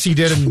Yeah, that. yes, he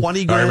did. And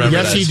 20 grand.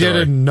 yes, that he story.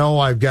 did. And no,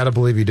 I've got to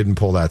believe he didn't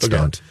pull that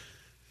stunt.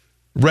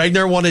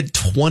 Ragnar wanted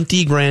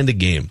 20 grand a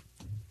game.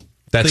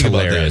 That's Think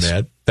about hilarious. that,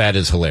 man. That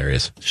is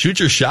hilarious. Shoot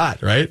your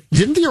shot, right?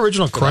 Didn't the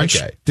original Crunch?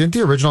 guy. Didn't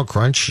the original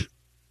Crunch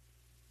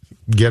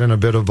get in a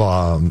bit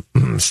of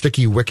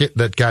sticky wicket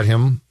that got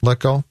him let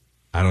go?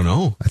 I don't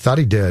know. I thought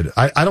he did.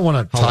 I don't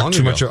want to How long talk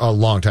too ago? much. A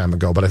long time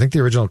ago, but I think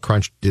the original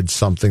Crunch did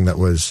something that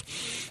was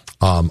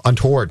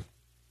untoward.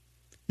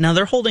 Now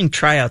they're holding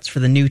tryouts for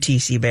the new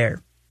TC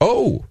Bear.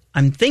 Oh,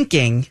 I'm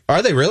thinking,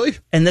 are they really?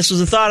 and this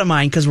was a thought of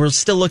mine because we're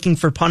still looking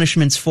for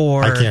punishments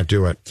for I can't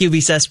do it.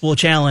 QB Cesspool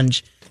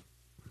Challenge.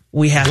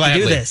 we have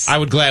Gladly. to do this. I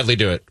would gladly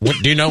do it.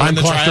 Do you know when I'm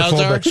the tryouts are?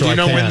 claustrophobic, so Do you I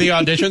know when can't. the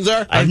auditions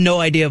are? I have no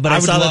idea, but I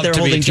would saw that love they're to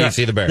be holding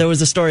TC the Bear. There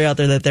was a story out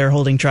there that they're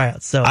holding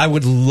tryouts. So I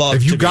would love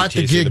If to you be got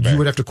the TC gig, Bear. you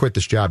would have to quit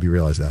this job. You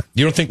realize that?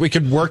 You don't think we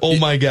could work? Oh,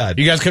 my God.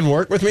 You guys can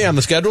work with me on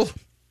the schedule?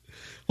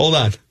 Hold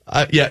on.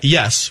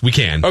 Yes, we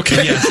can.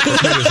 Okay. Yes,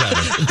 let's make this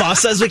happen. boss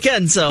says we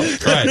can. So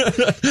Right.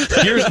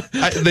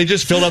 They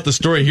just filled out the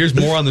story. Here's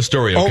more on the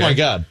story. Okay? Oh, my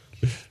God.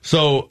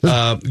 So,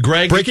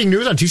 Greg. Breaking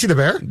news on TC the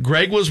Bear?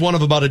 Greg was one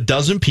of about a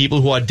dozen people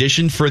who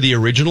auditioned for the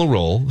original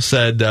role,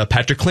 said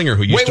Patrick Klinger,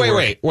 who used to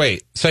work.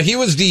 Wait. So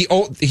he's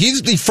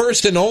the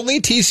first and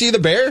only TC the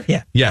Bear?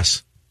 yeah,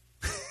 Yes.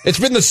 It's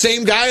been the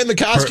same guy in the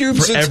costume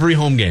For since every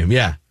home game,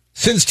 yeah.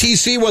 since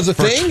TC was a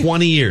For thing?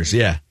 20 years,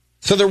 yeah.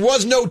 So there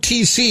was no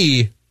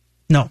TC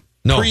no.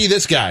 pre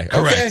this guy.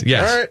 Correct, Okay.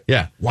 yes. All right.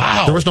 Yeah.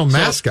 Wow. There was no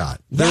mascot.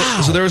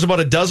 So there was about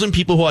a dozen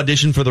people who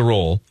auditioned for the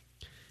role.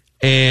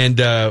 And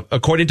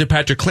according to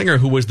Patrick Klinger,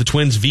 who was the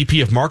Twins'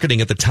 VP of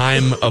marketing at the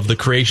time of the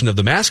creation of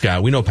the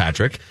mascot, we know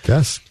Patrick.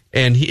 Yes.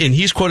 And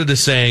he's quoted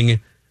as saying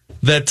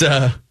that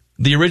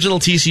the original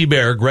TC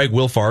Bear, Greg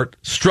Wilfart,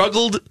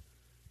 struggled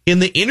in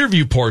the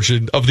interview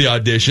portion of the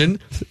audition,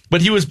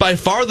 but he was by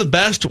far the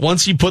best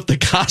once he put the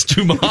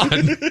costume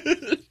on.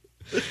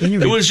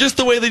 It was just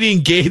the way that he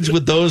engaged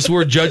with those who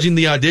were judging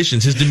the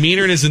auditions, his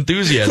demeanor and his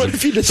enthusiasm.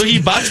 So he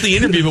botched the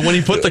interview, but when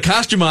he put the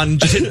costume on and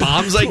just hit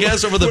bombs, I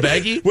guess, over the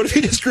baggie. What if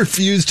he just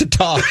refused to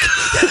talk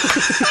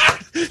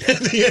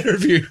in the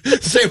interview?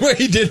 Same way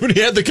he did when he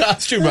had the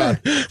costume on.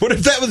 What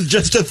if that was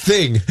just a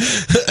thing?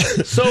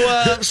 So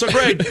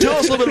Greg, tell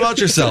us a little bit about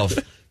yourself.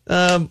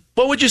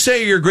 What would you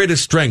say are your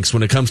greatest strengths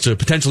when it comes to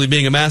potentially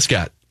being a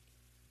mascot?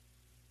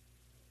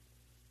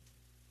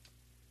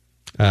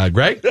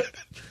 Greg?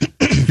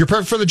 You're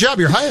perfect for the job.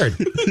 You're hired.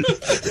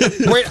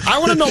 Wait, I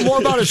want to know more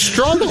about his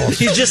struggles.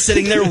 He's just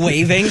sitting there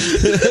waving.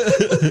 Just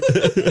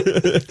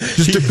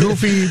a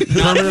goofy,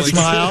 permanent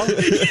smile.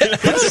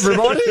 Hi,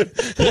 everybody.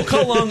 Look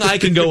how long I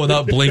can go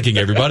without blinking,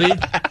 everybody.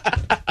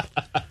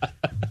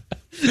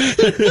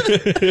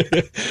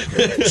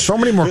 So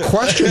many more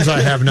questions I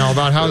have now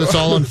about how this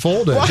all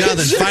unfolded.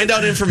 Jonathan, find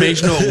out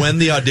information about when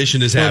the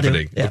audition is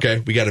happening. Yeah. Okay,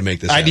 we got to make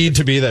this I happen. need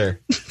to be there.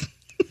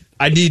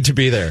 I need to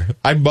be there.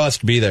 I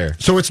must be there.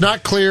 So it's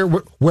not clear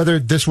whether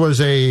this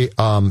was a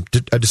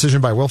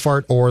decision by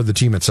Wilfart or the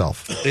team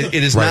itself. It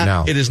is right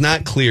not. now. It is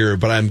not clear,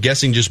 but I'm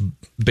guessing just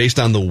based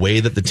on the way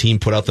that the team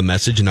put out the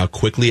message and how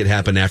quickly it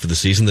happened after the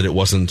season that it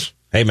wasn't.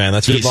 Hey, man,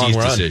 that's a good long TC's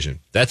run. decision.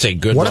 That's a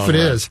good What long if it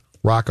run. is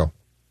Rocco?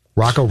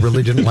 Rocco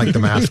really didn't like the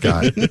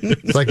mascot.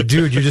 It's like,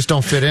 dude, you just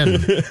don't fit in.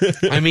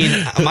 I mean,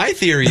 my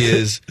theory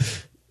is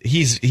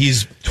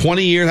he's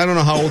 20 years. I don't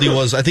know how old he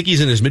was. I think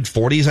he's in his mid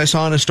 40s. I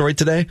saw in a story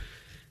today.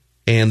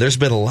 And there's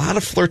been a lot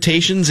of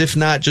flirtations, if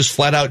not just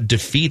flat out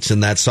defeats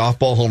in that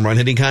softball home run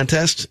hitting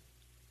contest.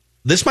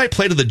 This might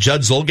play to the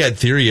Judd Zulgad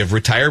theory of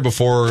retire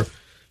before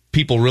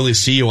people really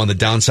see you on the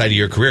downside of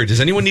your career.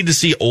 Does anyone need to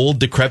see old,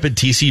 decrepit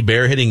TC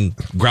Bear hitting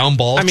ground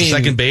balls to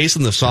second base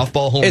in the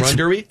softball home run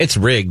derby? It's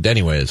rigged,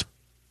 anyways.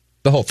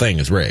 The whole thing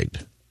is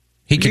rigged.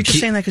 You're just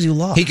saying that because you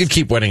lost. He could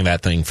keep winning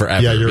that thing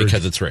forever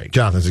because it's rigged.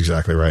 Jonathan's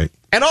exactly right.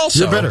 And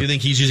also, You're better. Do you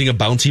think he's using a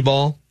bouncy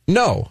ball?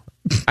 No,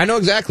 I know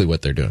exactly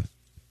what they're doing.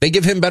 They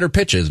give him better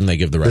pitches than they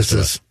give the rest of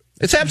us.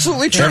 It's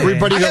absolutely true.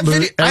 Everybody I that have loses,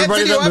 video- I have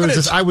everybody video that loses,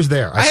 evidence. I was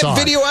there. I saw have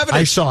video it. evidence.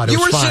 I saw it. It You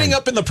was were fine. sitting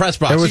up in the press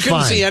box. It You was couldn't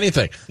fine. see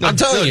anything. I'm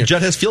telling you.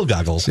 Judd has field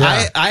goggles.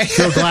 Yeah. I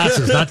field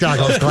glasses, not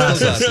goggles,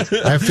 glasses.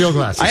 I have field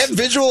glasses. I have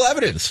visual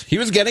evidence. He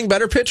was getting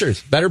better pitches,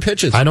 better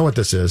pitches. I know what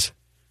this is.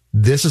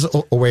 This is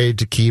a way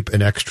to keep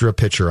an extra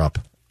pitcher up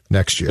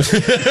next year.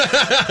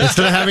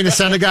 Instead of having to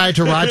send a guy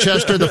to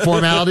Rochester, the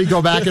formality,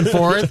 go back and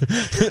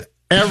forth.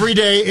 Every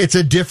day, it's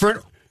a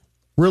different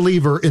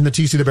reliever in the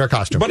TC the Bear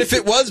costume. But if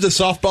it was the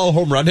softball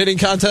home run hitting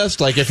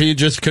contest, like if he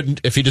just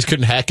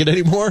couldn't hack it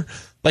anymore,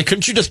 like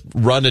couldn't you just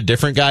run a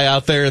different guy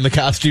out there in the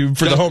costume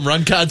for the home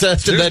run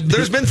contest? And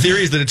There's been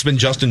theories that it's been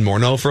Justin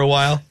Morneau for a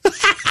while.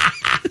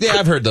 Yeah,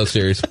 I've heard those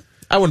theories.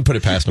 I wouldn't put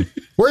it past him.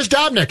 Where's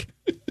Dobnik?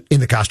 In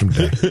the costume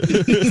today.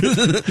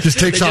 Just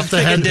takes off the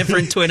pick a head.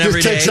 different twin just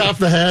every takes day. off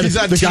the head. He's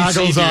on the TC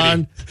goggles duty.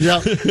 on.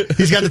 Yep.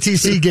 He's got the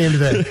TC game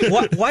today.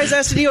 Why is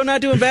Astudillo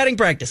not doing batting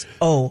practice?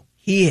 Oh,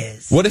 he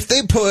is. What if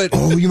they put...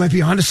 Oh, you might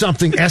be onto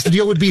something.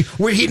 Astudillo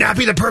would he not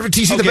be the perfect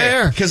TC the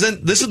Bear? Because then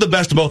this is the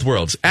best of both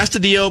worlds.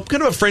 Astudillo,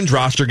 kind of a fringe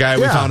roster guy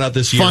we Yeah. found out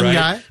this year, Fun right?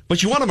 guy.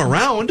 But you want him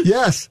around.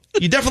 Yes.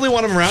 You definitely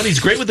want him around. He's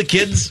great with the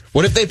kids.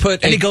 What if they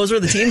put... And he goes where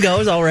the team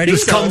goes already.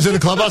 Just comes in the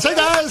clubhouse. Hey,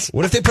 guys.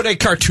 What if they put a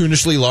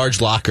cartoonishly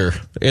large locker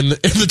in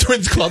the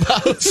Twins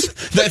clubhouse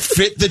that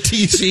fit the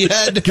TC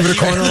head? Give it a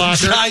corner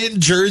locker. Giant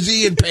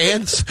jersey and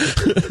pants.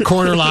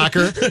 Corner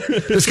locker.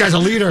 This guy's a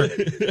leader.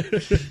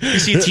 You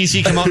see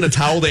TC come out in a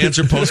towel to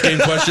answer post-game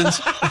questions.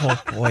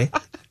 Oh, boy.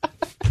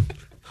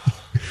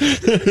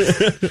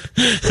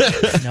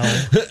 No.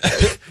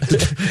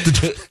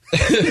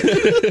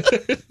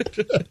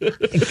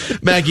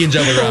 Maggie and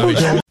Jelly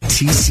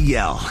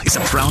TCL is a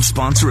proud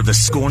sponsor of the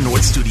Score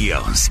North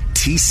Studios.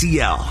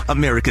 TCL,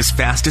 America's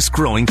fastest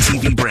growing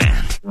TV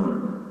brand.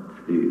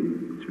 1,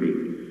 2,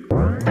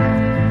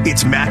 3.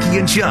 It's Mackie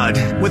and Judd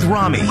with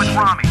Rami. All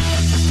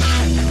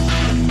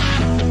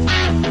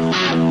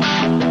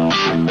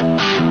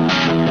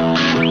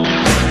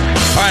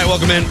right,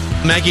 welcome in.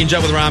 Mackie and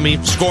Judd with Rami.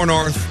 Score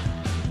North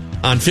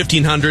on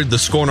 1500, the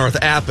Score North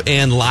app,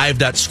 and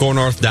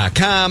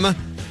live.scorenorth.com,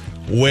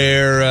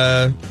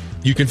 where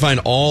you can find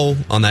all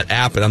on that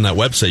app and on that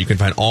website. You can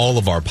find all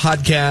of our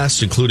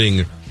podcasts,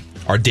 including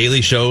our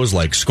daily shows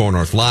like Score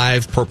North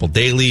Live, Purple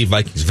Daily,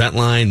 Vikings Vent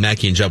Line,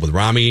 Mackie and Judd with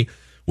Rami.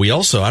 We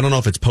also, I don't know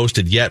if it's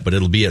posted yet, but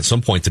it'll be at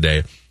some point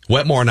today.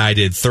 Wetmore and I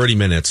did 30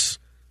 minutes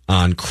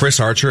on Chris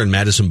Archer and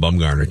Madison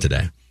Bumgarner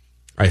today.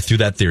 I threw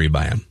that theory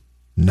by him.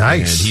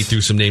 Nice. And he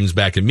threw some names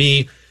back at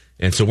me.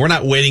 And so we're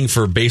not waiting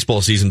for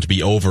baseball season to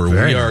be over.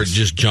 Very we are nice.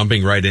 just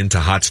jumping right into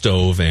hot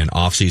stove and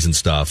off-season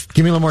stuff.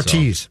 Give me a little more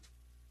tease.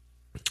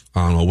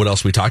 I don't know. What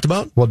else we talked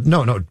about? Well,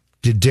 no.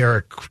 Did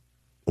Derek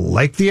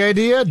like the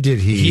idea? Did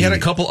he? He had a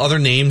couple other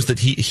names that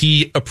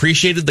he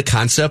appreciated the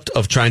concept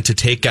of trying to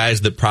take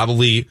guys that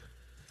probably,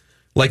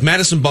 like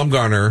Madison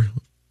Bumgarner,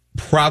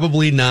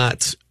 probably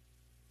not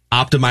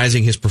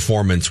optimizing his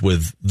performance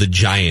with the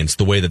Giants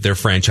the way that their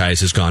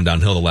franchise has gone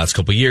downhill the last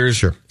couple of years.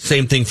 Sure.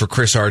 Same thing for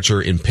Chris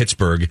Archer in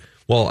Pittsburgh.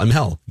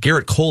 Well,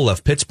 Garrett Cole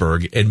left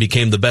Pittsburgh and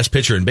became the best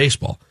pitcher in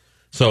baseball.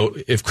 So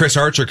if Chris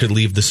Archer could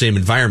leave the same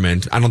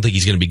environment, I don't think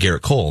he's going to be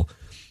Garrett Cole.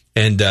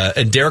 And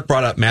Derek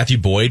brought up Matthew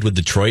Boyd with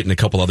Detroit and a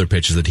couple other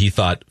pitches that he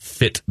thought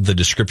fit the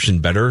description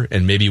better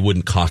and maybe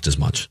wouldn't cost as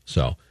much.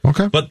 So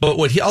okay. But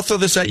I'll throw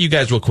this at you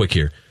guys real quick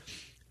here.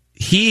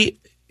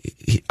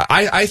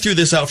 I threw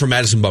this out for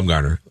Madison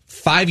Bumgarner.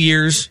 5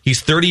 years, he's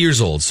 30 years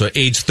old, so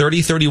age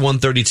 30, 31,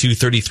 32,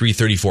 33,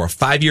 34.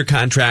 5-year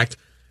contract,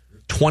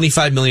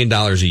 $25 million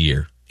a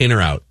year, in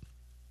or out.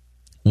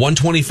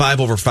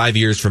 125 over 5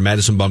 years for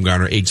Madison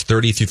Bumgarner, age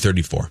 30 through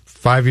 34.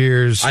 5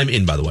 years. I'm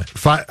in, by the way.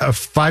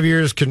 5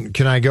 years.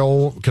 Can I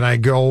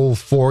go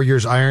 4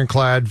 years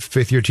ironclad,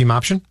 5th year team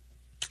option?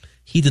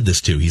 He did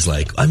this too. He's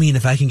like,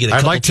 if I can get a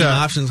couple team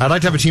options. I'd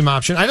like to have a team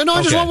option. I don't know.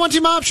 I just want one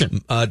team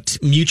option.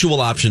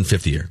 Mutual option,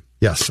 5th year.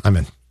 Yes, I'm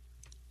in.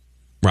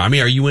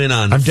 Rami, are you in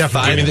on I'm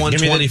definitely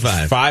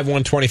 5-125?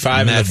 5-125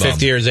 and the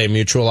 5th year is a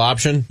mutual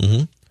option?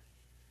 Mm-hmm.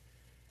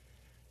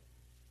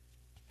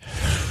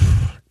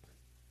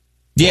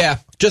 Yeah,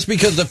 just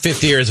because the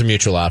 5th year is a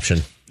mutual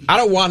option. I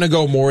don't want to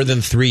go more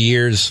than 3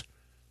 years.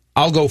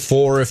 I'll go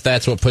 4 if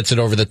that's what puts it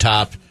over the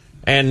top.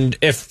 And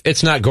if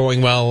it's not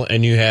going well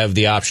and you have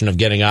the option of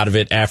getting out of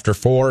it after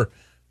 4,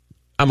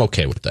 I'm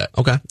okay with that.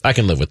 Okay. I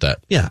can live with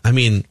that. Yeah,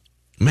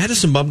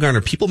 Madison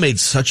Bumgarner, people made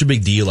such a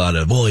big deal out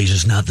of, he's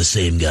just not the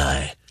same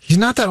guy. He's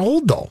not that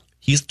old, though.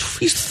 He's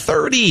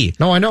 30.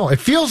 No, I know. It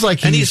feels like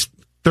he's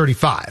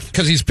 35.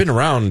 Because he's been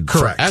around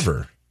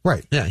forever.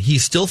 Right. Yeah,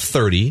 he's still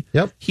 30.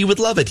 Yep. He would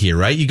love it here,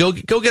 right? You go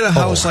get a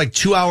house like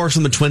 2 hours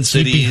from the Twin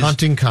Cities. He'd be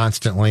hunting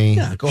constantly.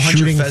 Yeah, go hunt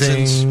shooting your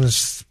pheasants.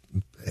 things.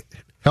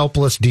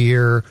 Helpless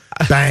deer.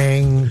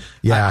 Bang.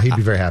 Yeah, he'd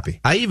be very happy.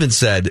 I even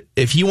said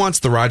if he wants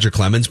the Roger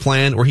Clemens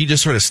plan, where he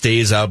just sort of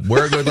stays up, go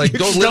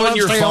live on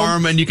your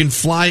farm and you can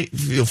fly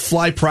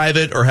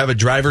private or have a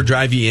driver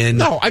drive you in.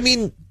 No,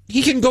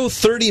 he can go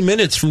 30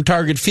 minutes from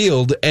Target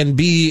Field and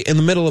be in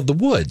the middle of the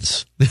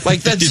woods.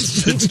 Like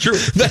that's true.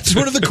 That's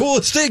one of the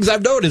coolest things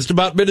I've noticed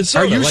about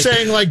Minnesota. Are you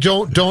saying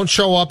don't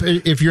show up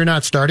if you're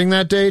not starting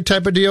that day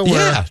type of deal?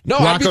 Yeah. No,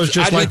 Rocco's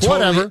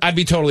whatever. I'd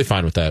be totally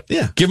fine with that.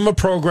 Yeah. Give him a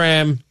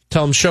program.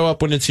 Tell him show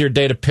up when it's your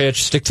day to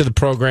pitch. Stick to the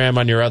program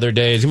on your other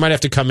days. You might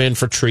have to come in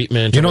for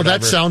treatment.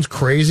 That sounds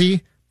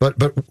crazy, but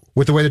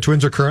with the way the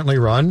Twins are currently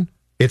run,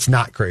 it's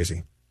not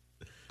crazy.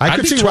 I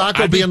could see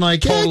Rocco being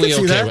like, yeah, I could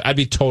see that. I'd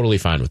be totally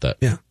fine with that.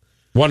 Yeah.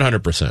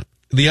 100%.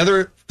 The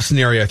other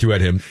scenario I threw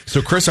at him,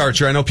 so Chris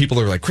Archer, I know people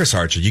are like, Chris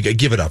Archer, you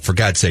give it up, for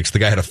God's sakes. The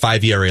guy had a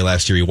 5 ERA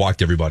last year. He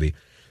walked everybody.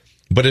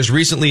 But as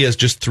recently as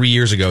just 3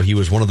 years ago, he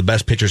was one of the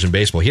best pitchers in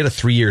baseball. He had a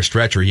 3-year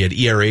stretch where he had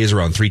ERAs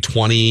around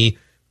 320,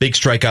 big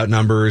strikeout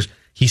numbers.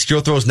 He still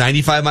throws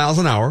 95 miles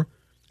an hour.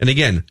 And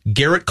again,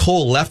 Garrett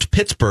Cole left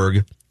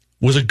Pittsburgh,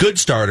 was a good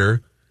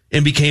starter,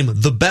 and became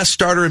the best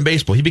starter in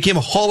baseball. He became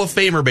a Hall of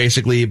Famer,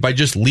 basically, by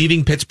just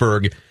leaving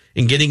Pittsburgh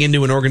and getting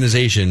into an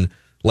organization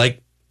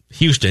like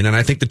Houston. And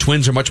I think the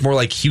Twins are much more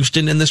like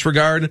Houston in this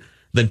regard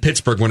than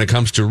Pittsburgh when it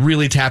comes to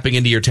really tapping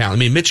into your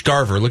talent. Mitch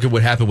Garver, look at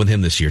what happened with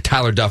him this year.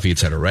 Tyler Duffy, et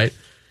cetera, right?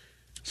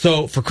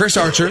 So for Chris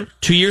Archer,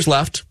 2 years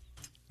left,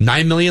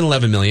 $9 million,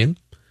 $11 million.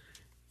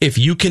 If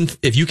you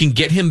can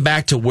get him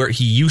back to where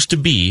he used to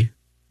be,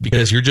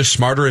 because you're just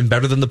smarter and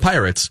better than the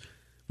Pirates,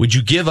 would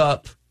you give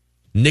up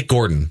Nick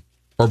Gordon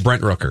or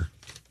Brent Rooker?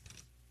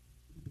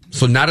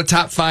 So not a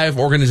top 5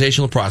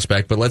 organizational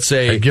prospect, but let's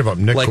say I'd give up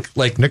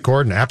Nick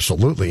Gordon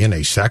absolutely in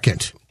a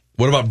second.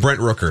 What about Brent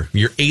Rooker,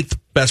 your 8th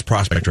best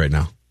prospect right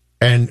now?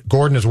 And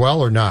Gordon as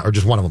well, or not, or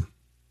just one of them?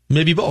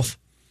 Maybe both.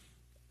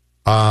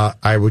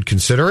 I would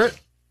consider it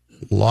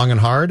long and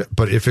hard,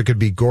 but if it could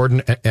be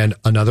Gordon and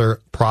another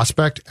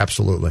prospect,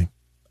 absolutely.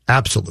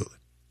 Absolutely.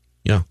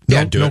 Yeah.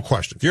 No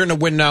question. If you're in a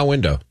win now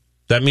window,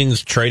 that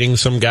means trading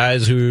some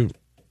guys who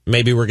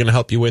maybe we're going to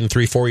help you win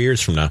 3-4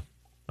 years from now.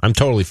 I'm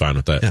totally fine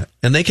with that. Yeah.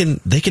 And they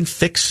can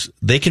fix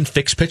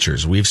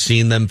pitchers. We've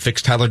seen them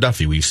fix Tyler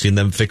Duffy. We've seen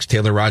them fix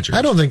Taylor Rogers.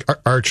 I don't think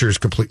Archer's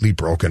completely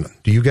broken.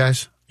 Do you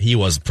guys? He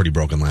was pretty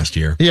broken last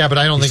year. Yeah, but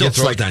I don't think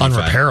it's like 95.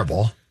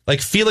 unrepairable.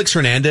 Like Felix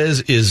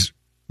Hernandez is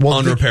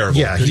unrepairable.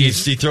 Yeah,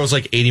 he throws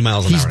like 80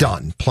 miles an hour. He's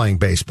done playing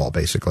baseball,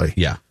 basically.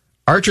 Yeah.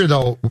 Archer,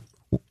 though,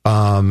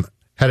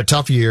 had a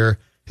tough year.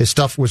 His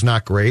stuff was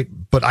not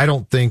great, but I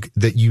don't think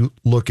that you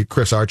look at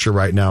Chris Archer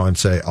right now and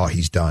say, oh,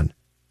 he's done.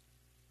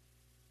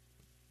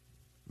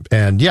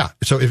 And yeah,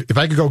 so if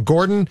I could go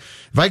Gordon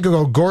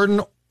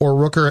or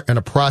Rooker and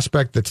a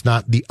prospect that's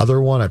not the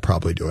other one, I'd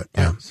probably do it.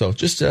 Yeah. So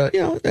just, I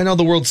know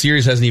the World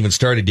Series hasn't even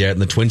started yet,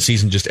 and the Twins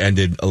season just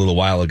ended a little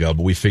while ago,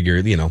 but we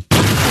figured,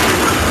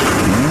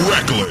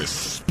 Reckless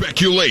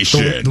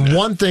speculation. The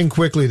one thing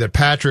quickly that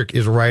Patrick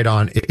is right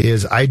on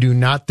is I do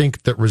not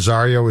think that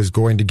Rosario is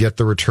going to get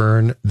the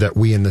return that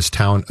we in this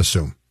town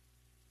assume.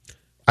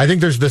 I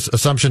think there's this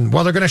assumption,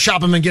 well, they're going to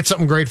shop him and get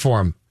something great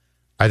for him.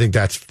 I think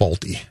that's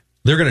faulty.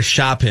 They're going to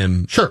shop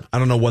him. Sure. I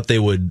don't know what they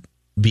would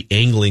be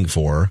angling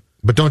for.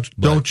 But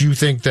don't you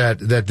think that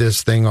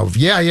this thing of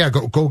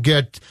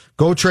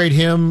go trade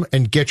him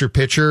and get your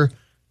pitcher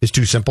is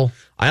too simple?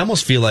 I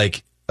almost feel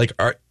like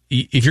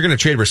if you're going to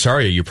trade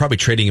Rosario, you're probably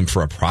trading him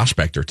for a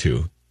prospect or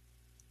two.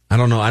 I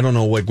don't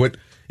know what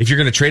if you're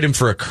going to trade him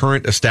for a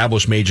current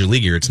established major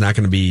leaguer, it's not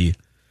going to be.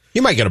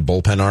 You might get a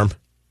bullpen arm.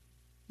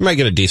 You might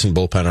get a decent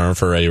bullpen arm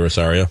for Eddie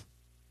Rosario.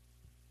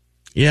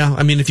 Yeah,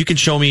 I mean, if you can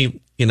show me,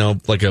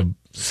 like a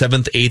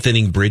 7th, 8th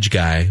inning bridge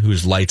guy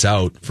who's lights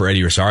out for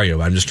Eddie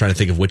Rosario, I'm just trying to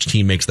think of which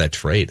team makes that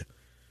trade.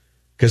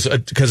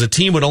 Because a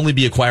team would only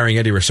be acquiring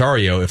Eddie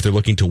Rosario if they're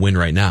looking to win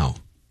right now,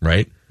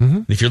 right?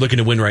 Mm-hmm. If you're looking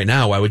to win right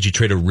now, why would you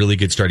trade a really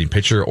good starting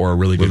pitcher or a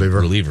really good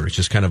reliever? It's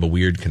just kind of a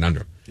weird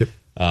conundrum. Yep.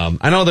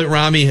 I know that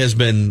Rami has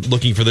been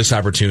looking for this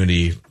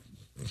opportunity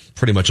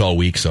pretty much all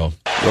week. So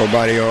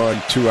nobody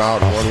on, 2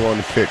 out,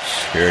 1-1 pitch.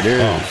 Here it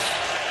is.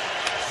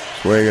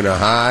 Swinging a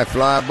high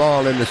fly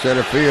ball into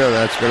center field.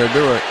 That's going to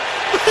do it.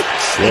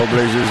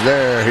 Robles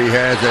there. He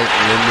has it.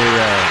 And the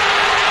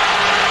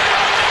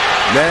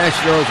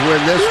Nationals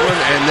win this one,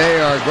 and they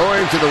are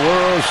going to the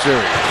World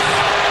Series.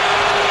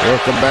 We'll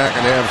come back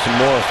and have some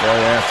more for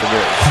you after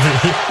this.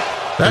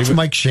 That's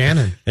Mike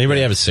Shannon.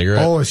 Anybody have a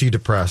cigarette? Oh, is he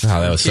depressed? Oh,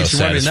 that was so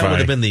satisfying. That would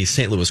have been the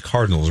St. Louis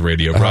Cardinals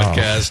radio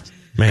broadcast.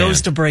 Man.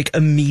 Goes to break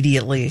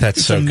immediately.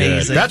 That's so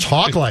amazing. Good. That's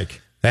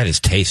Hawk-like. That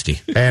is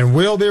tasty. And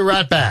we'll be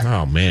right back.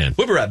 Oh, man.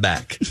 We'll be right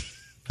back.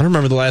 I don't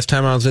remember the last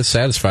time I was this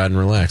satisfied and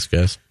relaxed,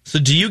 guys. So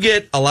do you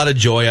get a lot of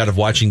joy out of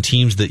watching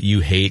teams that you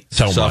hate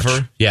suffer?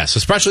 Much. Yes,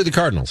 especially the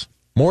Cardinals.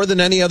 More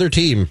than any other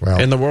team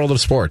in the world of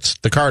sports.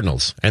 The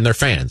Cardinals and their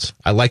fans.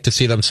 I like to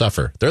see them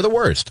suffer. They're the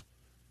worst.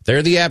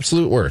 They're the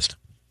absolute worst.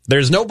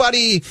 There's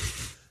nobody,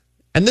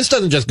 and this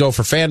doesn't just go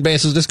for fan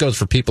bases, this goes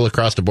for people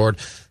across the board.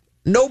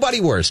 Nobody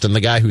worse than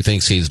the guy who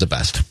thinks he's the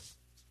best.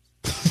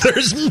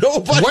 There's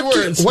nobody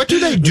worse. What do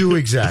they do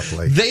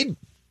exactly?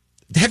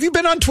 Have you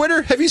been on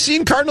Twitter? Have you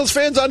seen Cardinals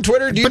fans on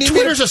Twitter?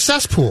 Twitter's a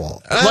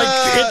cesspool.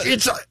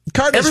 It's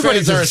Cardinals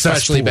fans are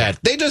especially bad.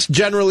 They just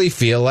generally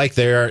feel like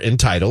they are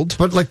entitled.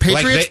 But like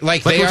Patriots, we're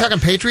talking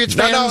Patriots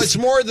fans. No, it's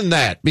more than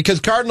that. Because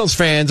Cardinals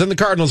fans and the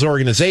Cardinals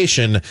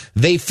organization,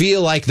 they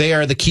feel like they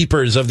are the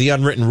keepers of the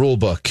unwritten rule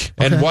book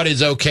and what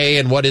is okay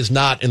and what is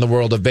not in the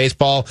world of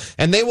baseball,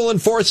 and they will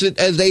enforce it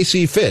as they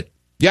see fit.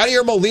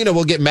 Yadier Molina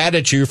will get mad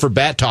at you for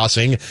bat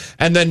tossing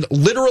and then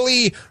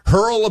literally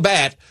hurl a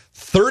bat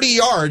 30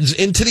 yards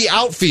into the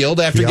outfield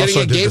after getting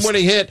a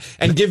game-winning hit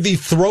and give the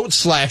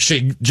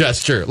throat-slashing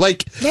gesture.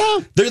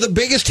 They're the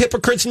biggest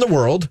hypocrites in the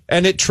world,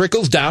 and it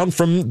trickles down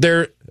from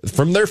their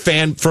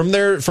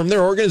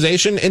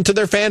organization into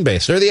their fan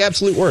base. They're the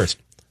absolute worst.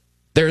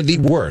 They're the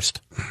worst,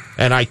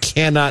 and I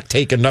cannot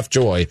take enough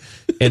joy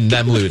in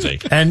them losing.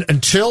 And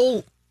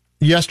until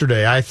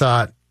yesterday, I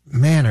thought,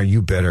 man, are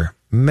you bitter?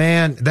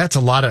 Man, that's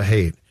a lot of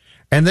hate.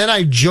 And then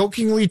I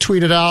jokingly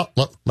tweeted out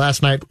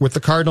last night with the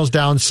Cardinals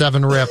down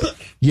 7-rip.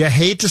 You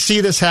hate to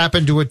see this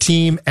happen to a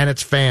team and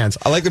its fans.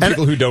 I like the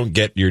people who don't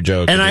get your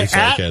joke. And I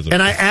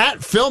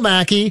at Phil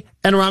Mackey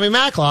and Rami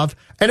Maklov,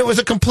 and it was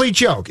a complete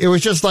joke. It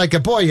was just like,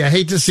 boy, you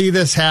hate to see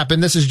this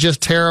happen. This is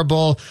just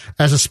terrible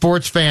as a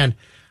sports fan.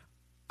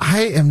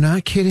 I am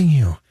not kidding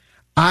you.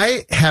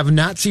 I have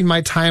not seen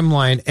my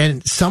timeline,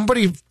 and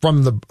somebody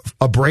from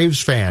a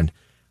Braves fan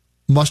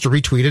must have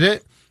retweeted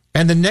it.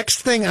 And the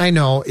next thing I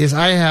know is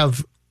I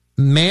have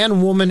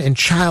man, woman, and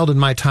child in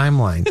my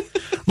timeline.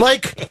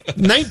 Like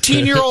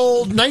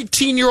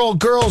 19-year-old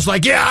girls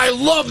like, yeah, I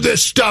love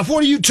this stuff.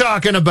 What are you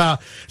talking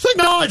about? It's like,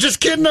 no, I'm just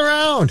kidding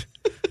around.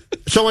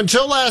 So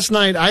until last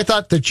night, I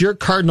thought that your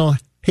Cardinal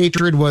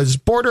hatred was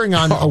bordering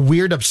on a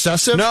weird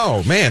obsessive.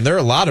 No, man, there are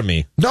a lot of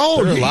me.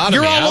 No,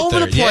 you're all over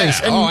the place.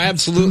 Yeah. Oh,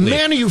 absolutely.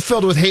 Man, are you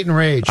filled with hate and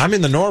rage. I'm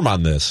in the norm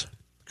on this.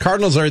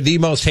 Cardinals are the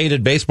most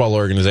hated baseball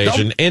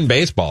organization in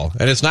baseball,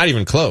 and it's not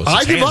even close.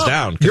 It's hands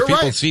down. Because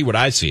people see what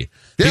I see.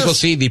 Yes. People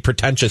see the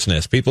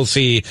pretentiousness. People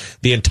see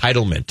the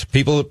entitlement.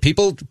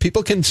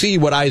 People can see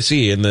what I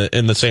see in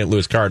the St.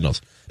 Louis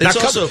Cardinals. It's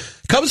now, also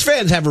Cubs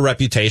fans have a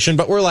reputation,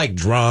 but we're like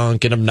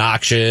drunk and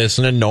obnoxious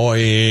and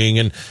annoying,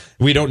 and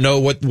we don't know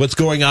what's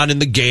going on in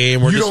the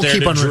game. We're just there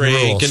to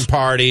drink and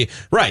party.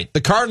 Right.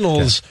 The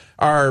Cardinals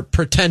are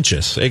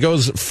pretentious. It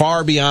goes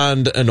far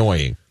beyond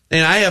annoying.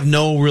 And I have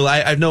I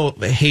have no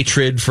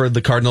hatred for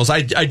the Cardinals.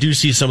 I do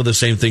see some of the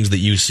same things that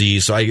you see,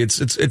 so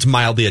it's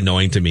mildly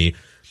annoying to me.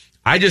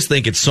 I just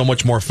think it's so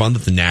much more fun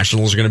that the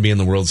Nationals are going to be in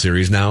the World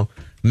Series now.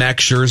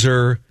 Max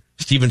Scherzer,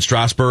 Steven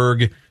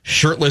Strasburg,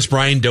 shirtless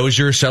Brian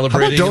Dozier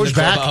celebrating in the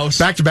clubhouse.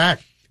 Back to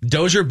back.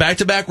 Dozier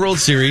back-to-back World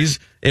Series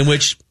in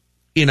which,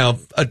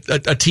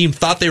 a team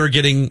thought they were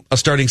getting a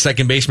starting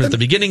second baseman at the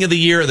beginning of the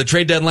year, or the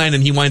trade deadline,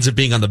 and he winds up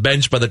being on the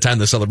bench by the time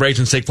the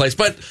celebrations take place.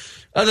 But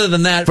other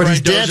than that, but Brian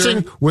he's Dozier,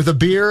 dancing with a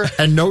beer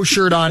and no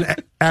shirt on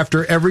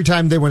after every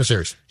time they win a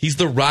series. He's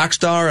the rock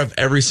star of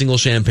every single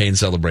champagne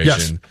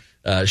celebration.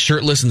 Yes.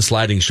 Shirtless and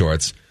sliding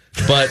shorts.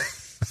 But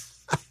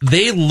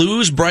they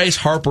lose Bryce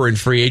Harper in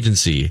free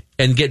agency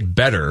and get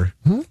better,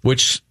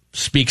 which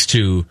speaks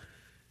to,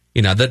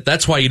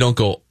 that's why you don't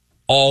go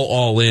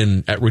all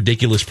in at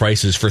ridiculous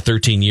prices for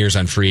 13 years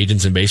on free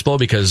agents in baseball,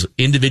 because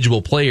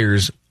individual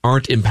players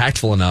aren't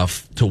impactful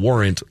enough to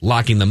warrant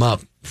locking them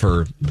up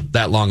for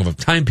that long of a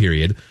time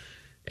period.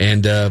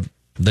 And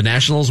the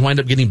Nationals wind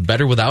up getting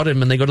better without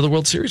him, and they go to the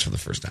World Series for the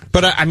first time.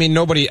 But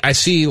I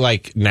see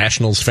like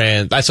Nationals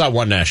fans. I saw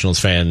one Nationals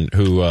fan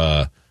who,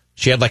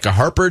 she had like a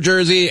Harper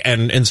jersey,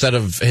 and instead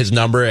of his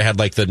number, it had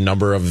like the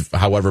number of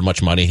however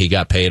much money he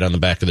got paid on the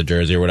back of the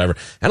jersey or whatever.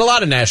 And a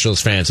lot of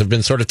Nationals fans have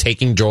been sort of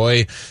taking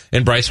joy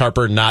in Bryce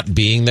Harper not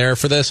being there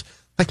for this.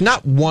 Like,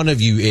 not one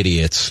of you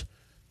idiots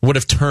would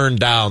have turned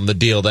down the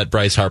deal that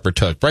Bryce Harper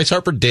took. Bryce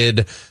Harper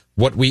did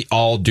what we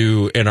all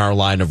do in our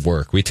line of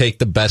work. We take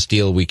the best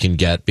deal we can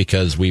get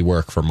because we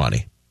work for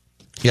money.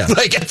 Yeah.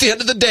 Like, at the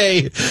end of the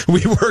day,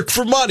 we work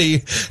for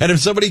money, and if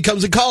somebody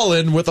comes and call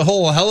in with a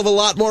whole hell of a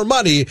lot more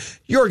money,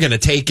 you're going to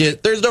take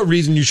it. There's no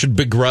reason you should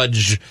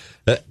begrudge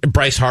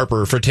Bryce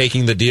Harper for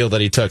taking the deal that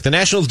he took. The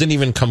Nationals didn't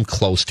even come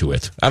close to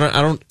it.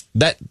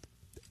 That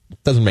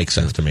doesn't make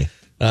sense to me.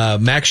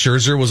 Max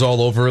Scherzer was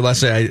all over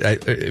last night.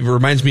 It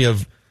reminds me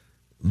of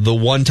the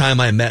one time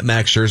I met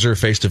Max Scherzer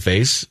face to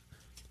face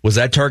was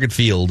at Target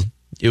Field.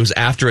 It was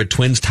after a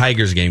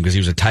Twins-Tigers game because he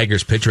was a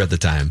Tigers pitcher at the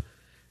time.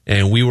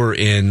 And we were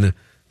in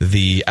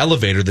the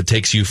elevator that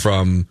takes you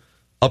from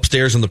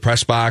upstairs in the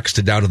press box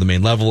to down to the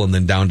main level and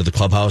then down to the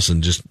clubhouse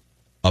and just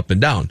up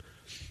and down.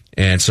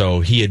 And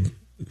so he had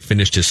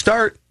finished his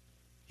start.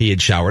 He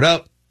had showered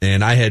up,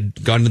 and I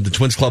had gone to the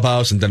Twins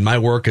clubhouse and done my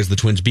work as the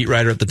Twins beat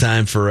writer at the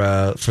time for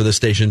the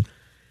station.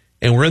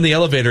 And we're in the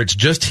elevator. It's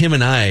just him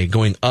and I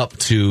going up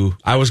to,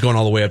 I was going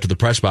all the way up to the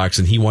press box,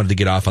 and he wanted to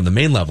get off on the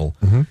main level.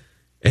 Mm-hmm.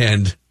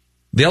 And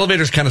the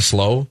elevator's kind of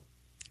slow.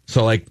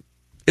 So like,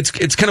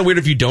 it's kind of weird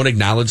if you don't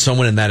acknowledge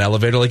someone in that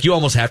elevator. Like, you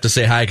almost have to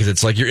say hi because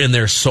it's like you're in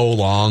there so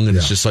long, and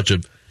it's just such a.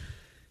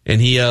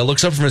 And he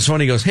looks up from his phone.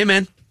 And he goes, "Hey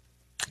man,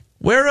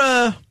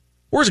 where's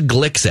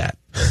Glicks at?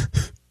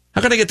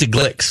 How can I get to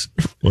Glicks?"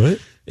 What?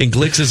 And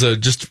Glicks is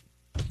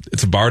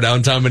it's a bar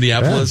downtown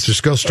Minneapolis. Yeah,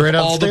 just go straight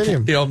out the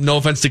stadium. No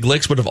offense to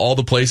Glicks, but of all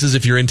the places,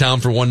 if you're in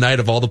town for one night,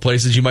 of all the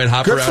places you might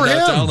hop around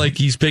downtown, like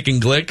he's picking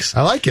Glicks.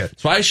 I like it.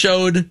 So I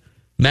showed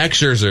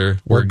Max Scherzer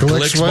where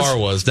Glicks bar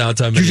was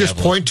downtown Minneapolis. You just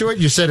point to it?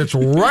 You said it's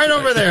right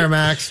over there,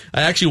 Max.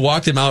 I actually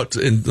walked him out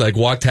and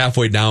walked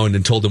halfway down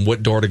and told him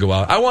what door to go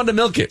out. I wanted to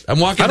milk it. I'm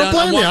walking down. I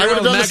don't blame you. I would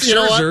have done Max this. You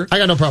know what? I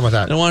got no problem with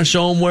that. I want to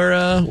show him where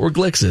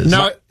Glicks is.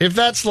 Now, if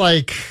that's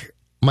like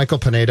Michael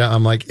Pineda,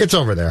 I'm like, it's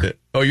over there.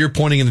 Oh, you're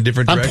pointing in a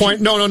different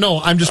direction? No.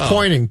 I'm just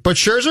pointing. But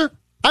Scherzer,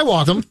 I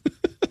walk him.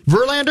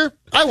 Verlander,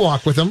 I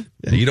walk with him.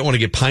 Yeah, you don't want to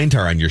get pine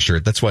tar on your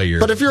shirt. That's why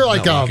you're. But if you're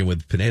like walking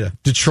with Pineda,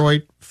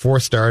 Detroit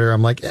fourth starter,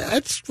 I'm like,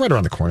 it's right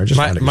around the corner.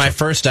 Just my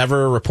first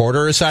ever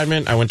reporter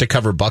assignment, I went to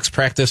cover Bucks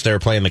practice. They were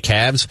playing the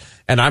Cavs,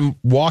 and I'm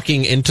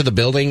walking into the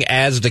building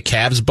as the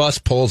Cavs bus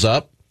pulls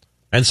up,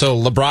 and so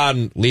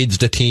LeBron leads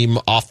the team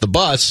off the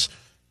bus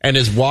and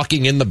is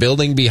walking in the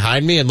building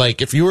behind me. And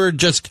like, if you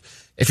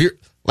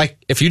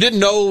didn't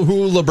know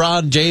who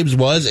LeBron James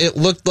was, it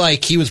looked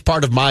like he was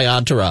part of my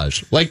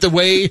entourage. Like the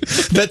way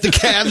that the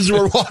Cavs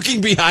were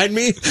walking behind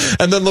me,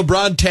 and then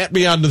LeBron tapped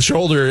me on the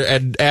shoulder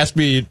and asked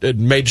me and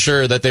made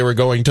sure that they were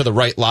going to the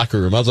right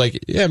locker room. I was like,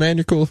 "Yeah, man,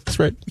 you're cool.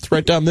 It's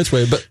right down this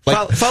way." But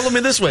like, follow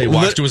me this way.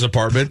 Walks to his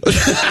apartment.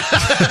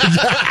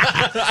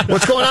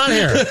 What's going on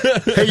here?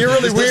 Hey, you're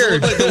really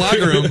weird. Like the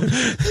locker room.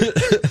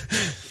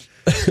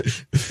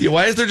 Yeah,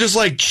 why is there just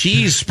like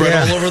cheese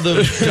spread all over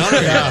the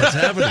counter? What's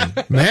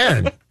happening?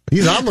 Man,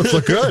 these omelets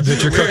look good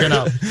that you're cooking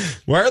up.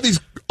 Why are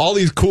all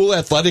these cool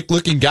athletic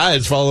looking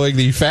guys following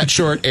the fat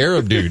short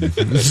Arab dude?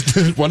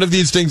 One of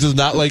these things is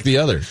not like the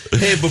other.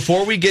 Hey,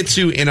 before we get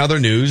to in other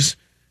news,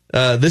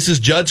 this is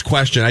Judd's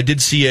question. I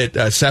did see it.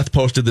 Seth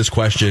posted this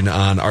question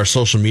on our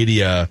social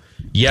media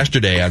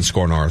yesterday on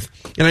Score North,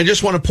 and I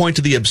just want to point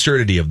to the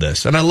absurdity of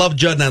this. And I love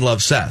Judd and I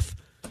love Seth,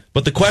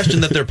 but the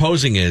question that they're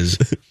posing is,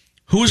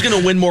 who's going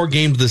to win more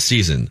games this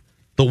season,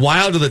 the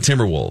Wild or the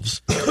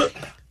Timberwolves?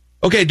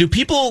 Okay, do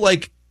people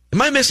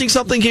am I missing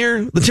something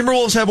here? The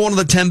Timberwolves have one of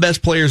the 10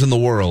 best players in the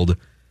world,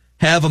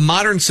 have a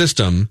modern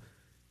system,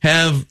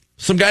 have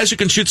some guys who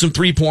can shoot some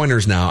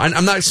 3-pointers now.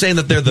 I'm not saying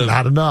that they're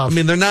not enough. I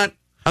mean, they're not.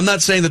 I'm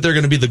not saying that they're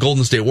going to be the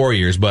Golden State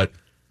Warriors, but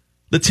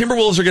the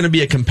Timberwolves are going to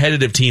be a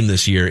competitive team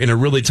this year in a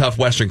really tough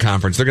Western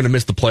Conference. They're going to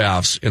miss the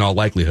playoffs in all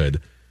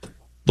likelihood.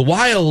 The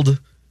Wild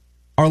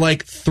are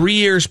like 3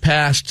 years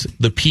past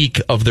the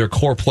peak of their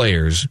core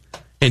players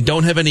and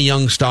don't have any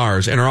young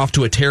stars and are off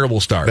to a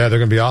terrible start. Yeah, they're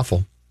going to be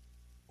awful.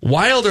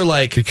 Wild are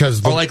like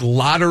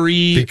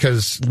lottery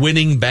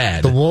winning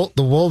bad. The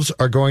Wolves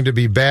are going to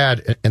be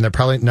bad, and they're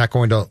probably not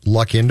going to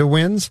luck into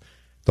wins.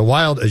 The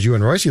Wild, as you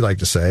and Royce like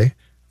to say,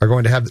 are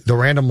going to have the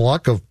random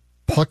luck of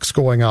pucks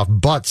going off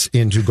butts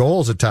into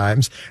goals at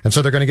times, and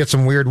so they're going to get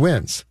some weird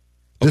wins.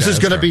 This is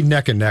going to be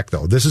neck and neck,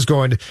 though. This is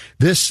going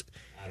to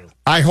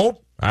I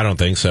don't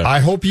think so. I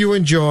hope you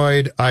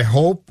enjoyed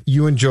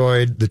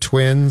the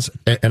Twins,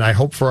 and I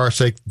hope for our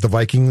sake the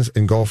Vikings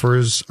and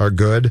Gophers are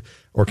good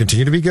or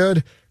continue to be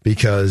good,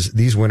 because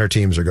these winter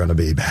teams are going to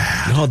be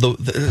bad. No, I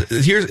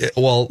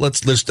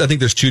think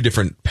there's two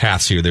different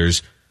paths here.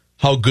 There's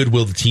how good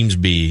will the teams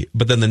be,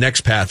 but then the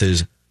next path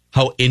is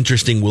how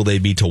interesting will they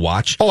be to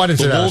watch. Oh, I didn't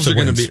say that.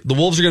 The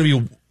Wolves are going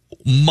to be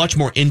much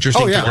more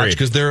interesting to watch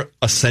because they're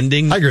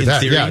ascending. I agree with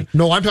that. Theory. Yeah.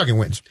 No, I'm talking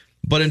wins.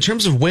 But in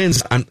terms of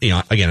wins, I'm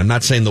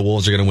not saying the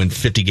Wolves are going to win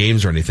 50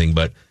 games or anything,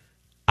 but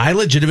I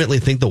legitimately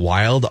think the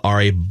Wild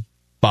are a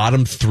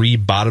bottom 3,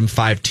 bottom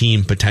 5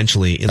 team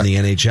potentially in the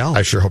NHL.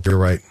 I sure hope you're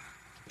right.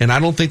 And I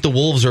don't think the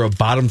Wolves are a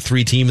bottom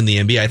 3 team in the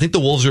NBA. I think the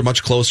Wolves are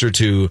much closer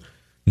to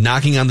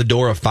knocking on the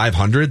door of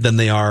 500 than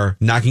they are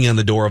knocking on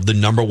the door of the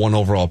number 1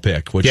 overall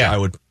pick, which I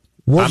would.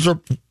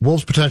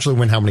 Wolves potentially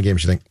win how many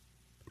games, you think?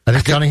 I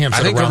think Cunningham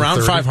said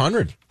around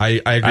 500. I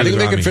agree. I think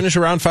they could finish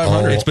around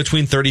 500. It's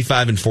between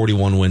 35 and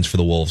 41 wins for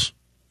the Wolves.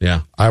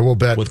 Yeah. I will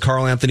bet. With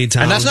Karl Anthony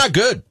Towns. And that's not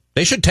good.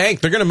 They should tank.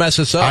 They're going to mess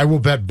us up. I will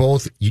bet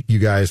both you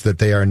guys that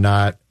they are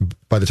not,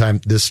 by the time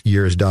this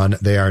year is done,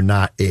 they are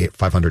not a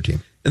 500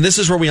 team. And this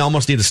is where we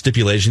almost need a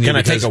stipulation. Can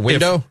I take a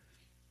window?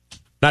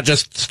 Not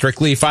just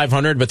strictly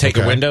 500, but take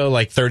a window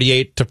like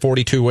 38 to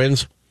 42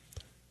 wins?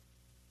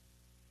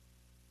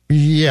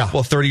 Yeah.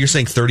 Well, you're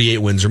saying 38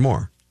 wins or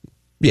more.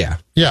 Yeah.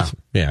 Yeah.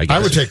 Yeah. I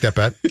would take that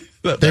bet.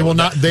 They will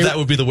not. That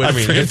would be the winner.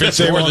 If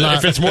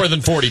it's more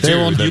than 42,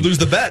 you lose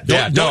the bet.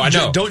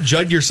 Don't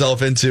judge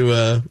yourself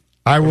into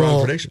I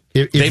will. Prediction.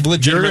 They've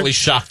legitimately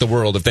shocked the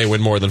world if they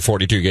win more than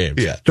 42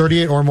 games. Yeah.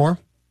 38 or more?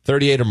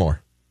 38 or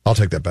more. I'll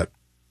take that bet.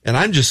 And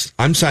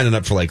I'm signing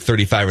up for like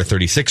 35 or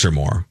 36 or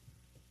more.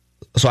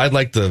 So I'd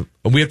like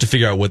we have to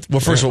figure out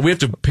first of all, we have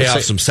to pay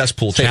off some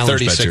cesspool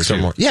challenge bets here.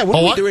 Or more. Yeah, what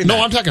are we doing?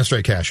 No, I'm talking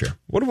straight cash here.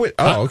 What are we?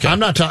 Oh, okay. I'm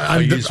not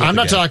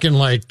talking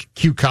like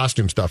cute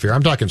costume stuff here.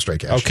 I'm talking straight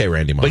cash. Okay,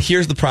 Randy Moss. But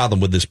here's the problem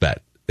with this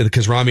bet,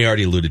 because Rami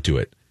already alluded to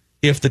it.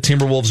 If the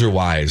Timberwolves are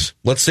wise,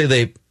 let's say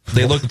they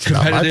look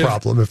competitive. Not my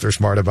problem if they're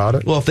smart about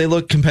it. Well, if they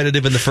look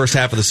competitive in the first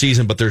half of the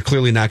season, but they're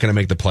clearly not going to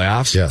make the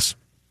playoffs. Yes.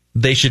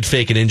 They should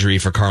fake an injury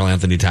for Karl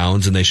Anthony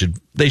Towns, and they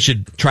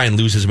should try and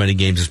lose as many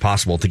games as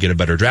possible to get a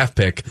better draft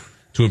pick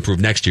to improve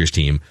next year's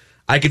team.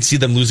 I could see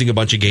them losing a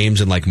bunch of games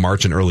in like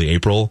March and early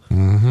April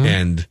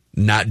and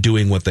not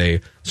doing what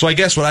they... So I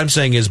guess what I'm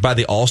saying is by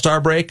the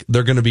All-Star break,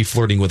 they're going to be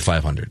flirting with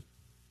 500.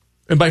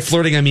 And by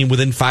flirting, I mean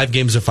within 5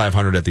 games of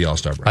 500 at the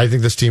All-Star break. I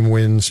think this team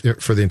wins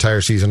for the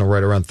entire season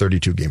right around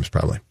 32 games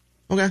probably.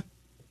 Okay.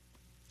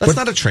 That's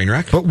not a train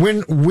wreck. But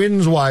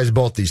wins-wise,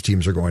 both these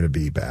teams are going to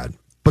be bad.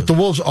 But the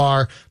Wolves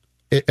are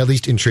at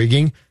least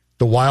intriguing.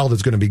 The Wild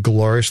is going to be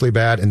gloriously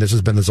bad, and this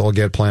has been the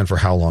Zolgad plan for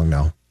how long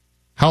now?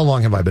 How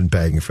long have I been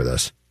begging for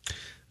this?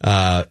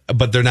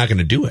 But they're not going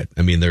to do it.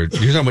 I mean, you're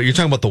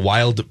talking about the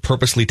Wild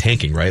purposely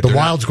tanking, right? But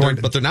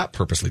they're not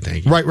purposely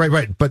tanking.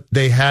 Right. But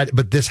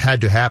this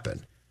had to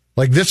happen.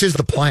 Like, this is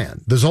the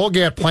plan. The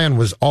Zolgad plan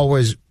was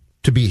always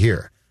to be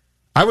here.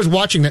 I was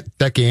watching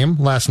that game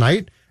last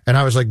night, and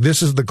I was like,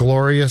 this is the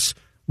glorious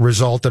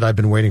result that I've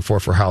been waiting for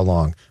how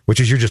long? Which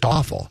is you're just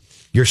awful.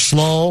 You're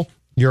slow.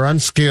 You're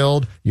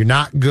unskilled. You're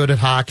not good at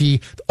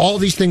hockey. All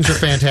these things are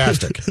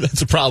fantastic.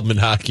 That's a problem in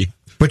hockey.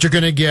 But you're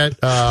going to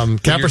get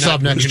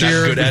Kaprizov next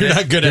year.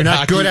 You're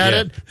not good at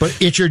it, but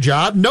it's your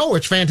job? No,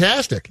 it's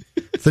fantastic.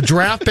 The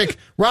draft pick.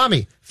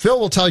 Rami, Phil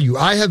will tell you,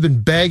 I have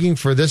been begging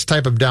for this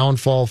type of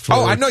downfall for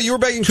I know you were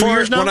begging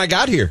for it when I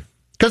got here.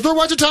 Because there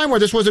was a time where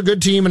this was a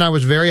good team, and I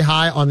was very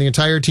high on the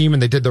entire team,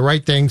 and they did the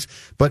right things.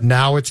 But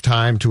now it's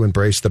time to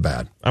embrace the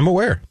bad. I'm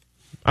aware.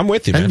 I'm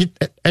with you, man.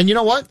 And you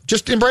know what?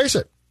 Just embrace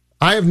it.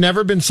 I have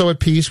never been so at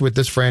peace with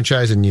this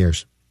franchise in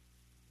years.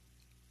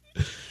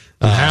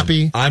 I'm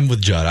happy. I'm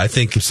with Judd. I'm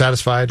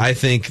satisfied. I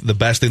think the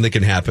best thing that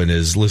can happen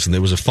is, listen, there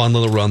was a fun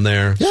little run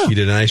there. Yeah. You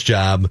did a nice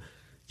job.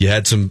 You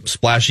had some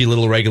splashy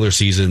little regular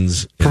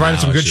seasons. Provided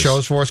some good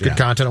shows for us, good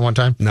content at one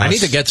time. I need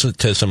to get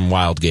to some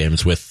Wild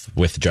games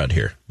with Judd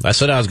here. I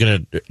said I was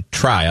going to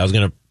try. I was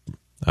going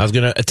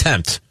to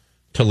attempt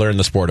to learn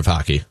the sport of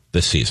hockey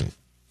this season.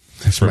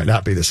 This might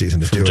not be the season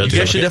to do it. You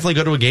guys should definitely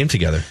go to a game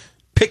together.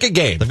 Pick a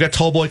game. They've got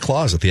Tall Boy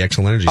Claws at the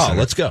Excel Energy Center. Oh,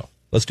 let's go.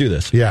 Let's do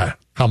this. Yeah.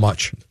 How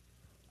much?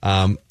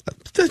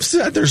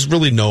 There's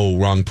really no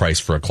wrong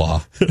price for a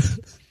claw.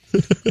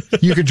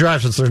 You can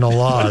drive since there are no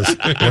laws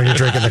when you're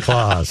drinking the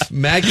claws.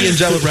 Maggie and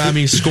Judd with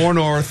Rami, Score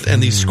North,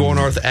 and the Score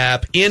North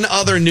app. In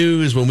other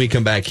news, when we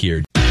come back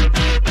here.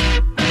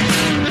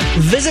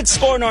 Visit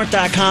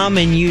scorenorth.com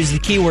and use the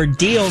keyword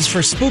deals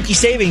for spooky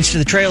savings to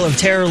the Trail of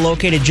Terror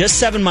located just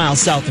 7 miles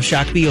south of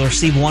Shakopee. You'll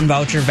receive 1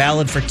 voucher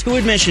valid for 2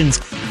 admissions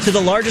to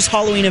the largest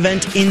Halloween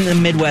event in the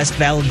Midwest,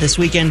 valid this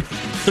weekend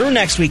through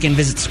next weekend.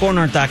 Visit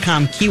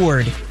scorenorth.com,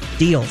 keyword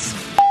deals.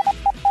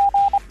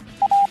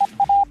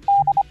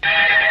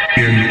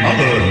 In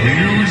other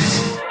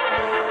news,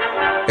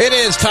 it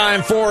is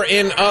time for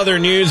In Other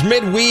News.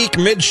 Midweek,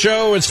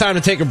 mid-show, it's time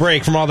to take a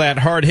break from all that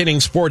hard-hitting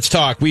sports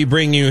talk we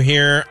bring you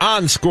here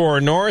on Score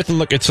North and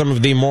look at some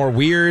of the more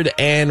weird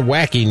and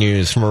wacky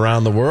news from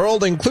around the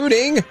world,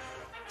 including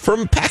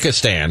from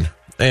Pakistan.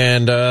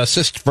 And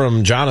assist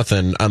from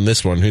Jonathan on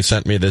this one, who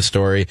sent me this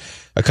story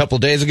a couple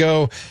days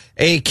ago.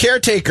 A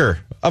caretaker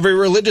of a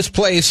religious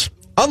place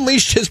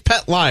unleashed his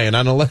pet lion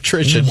on an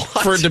electrician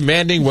for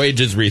demanding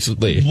wages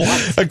recently.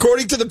 What?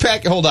 According to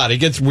the hold on, it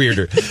gets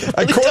weirder.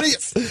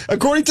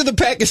 According to the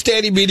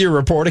Pakistani media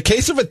report, a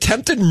case of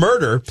attempted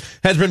murder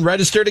has been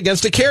registered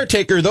against a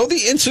caretaker. Though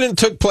the incident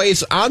took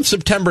place on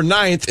September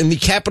 9th in the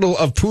capital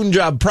of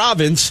Punjab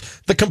province,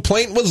 the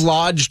complaint was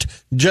lodged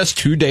just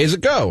 2 days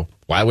ago.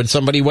 Why would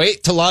somebody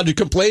wait to lodge a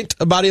complaint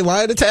about a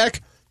lion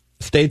attack?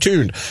 Stay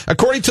tuned.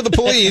 According to the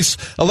police,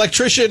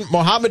 electrician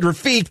Mohammed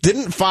Rafiq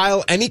didn't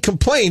file any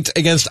complaint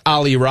against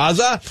Ali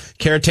Raza,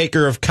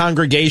 caretaker of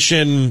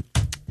congregation,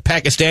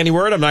 Pakistani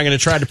word I'm not going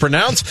to try to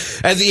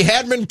pronounce, as he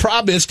had been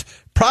promised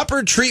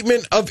proper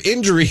treatment of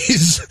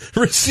injuries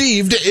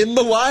received in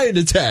the lion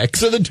attack.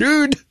 So the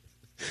dude...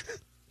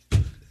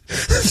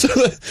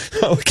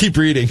 I'll keep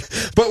reading.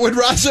 But when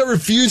Raza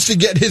refused to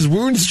get his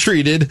wounds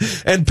treated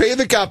and pay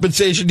the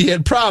compensation he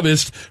had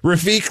promised,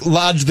 Rafiq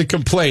lodged the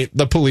complaint,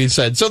 the police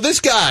said. So this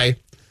guy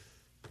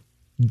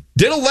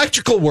did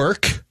electrical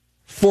work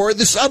for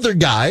this other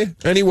guy,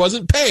 and he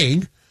wasn't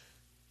paying,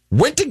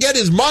 went to get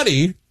his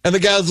money, and the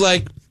guy was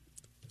like,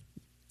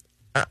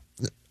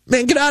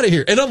 man, get out of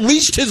here, and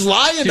unleashed his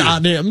lion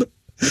on him,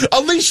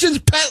 unleashed his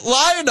pet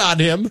lion on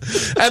him,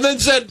 and then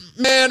said,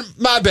 man,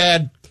 my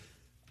bad.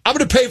 I'm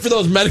going to pay for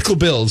those medical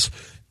bills.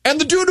 And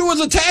the dude who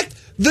was attacked,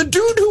 the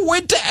dude who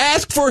went to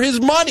ask for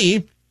his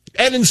money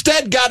and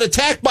instead got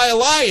attacked by a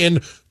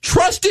lion,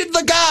 trusted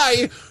the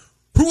guy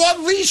who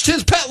unleashed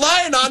his pet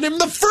lion on him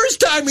the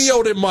first time he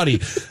owed him money.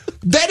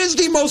 That is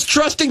the most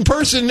trusting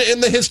person in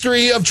the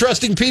history of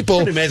trusting people.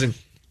 Pretty amazing.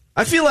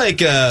 I feel like...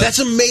 that's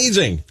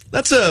amazing.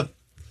 That's an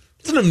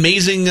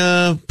amazing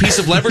piece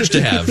of leverage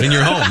to have in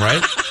your home,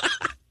 right?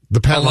 The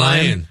pet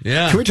lion.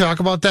 Yeah. Can we talk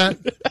about that?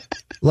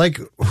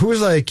 Like,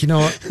 who's like, you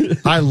know,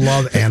 I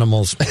love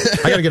animals.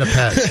 I got to get a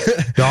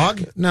pet.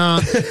 Dog? No.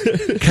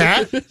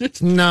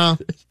 Cat? No.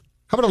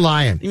 How about a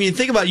lion? I mean,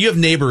 think about it. You have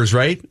neighbors,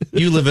 right?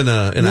 You live in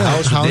a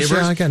house with neighbors.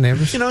 Yeah, I got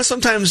neighbors. You know,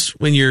 sometimes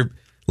when you're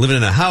living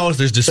in a house,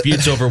 there's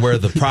disputes over where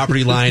the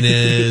property line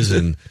is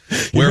and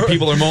where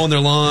people are mowing their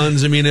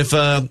lawns. I mean, if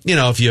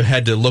you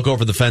had to look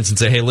over the fence and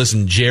say, hey,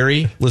 listen,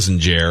 Jer,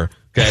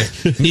 okay,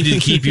 need to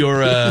keep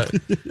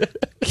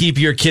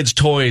your kids'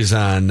 toys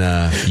on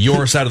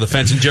your side of the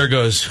fence. And Jer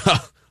goes,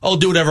 I'll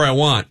do whatever I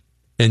want.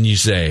 And you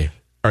say,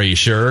 are you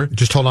sure?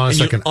 Just hold on a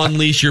second. You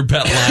unleash your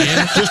pet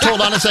lion. Just hold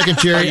on a second,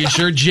 Jerry. Are you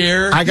sure,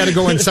 Jer? I got to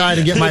go inside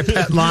and get my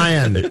pet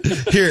lion.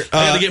 Here,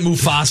 I got to get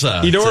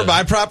Mufasa. You know where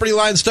my property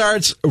line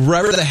starts?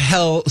 Wherever the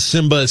hell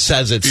Simba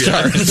says it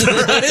starts.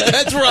 Right?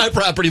 That's where my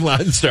property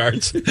line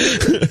starts.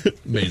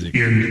 Amazing.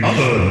 in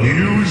other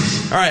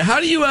news, All right, how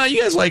do you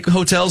guys like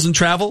hotels and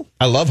travel?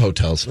 I love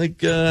hotels.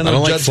 Like I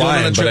don't like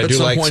flying, but I do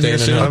like staying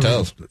in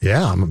hotels.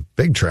 Yeah, I'm a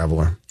big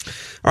traveler.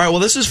 All right, well,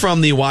 this is from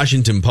the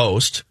Washington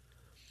Post.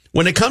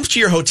 When it comes to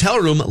your hotel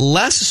room,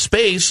 less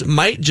space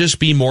might just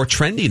be more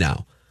trendy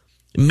now.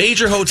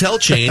 Major hotel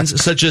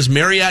chains such as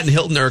Marriott and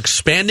Hilton are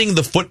expanding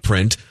the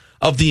footprint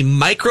of the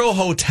micro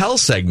hotel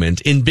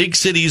segment in big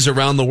cities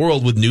around the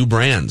world with new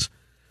brands.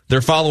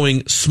 They're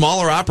following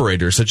smaller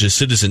operators such as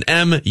Citizen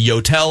M,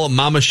 Yotel,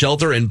 Mama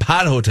Shelter, and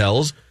Pod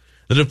Hotels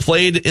that have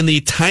played in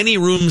the tiny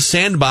room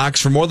sandbox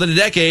for more than a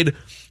decade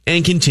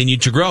and continue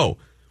to grow.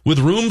 With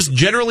rooms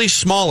generally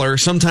smaller,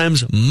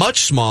 sometimes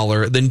much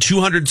smaller than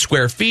 200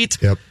 square feet,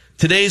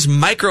 today's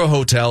micro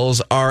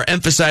hotels are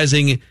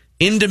emphasizing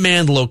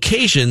in-demand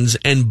locations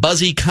and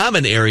buzzy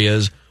common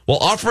areas while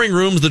offering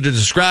rooms that are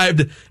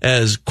described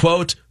as,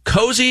 quote,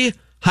 cozy,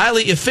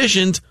 highly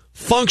efficient,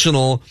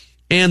 functional,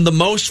 and the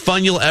most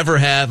fun you'll ever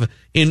have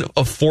in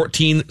a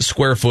 14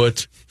 square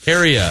foot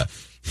area,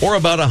 or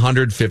about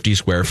 150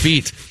 square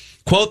feet.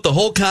 Quote, the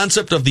whole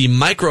concept of the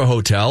micro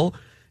hotel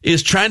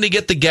is trying to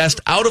get the guest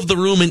out of the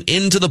room and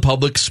into the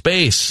public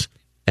space,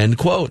 end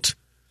quote.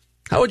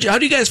 How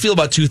do you guys feel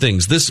about two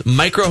things? This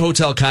micro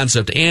hotel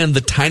concept and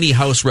the tiny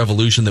house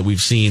revolution that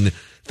we've seen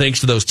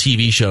thanks to those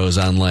TV shows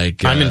on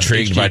like... I'm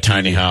intrigued by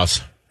tiny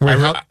house. Wait,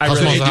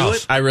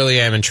 I really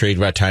am intrigued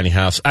by tiny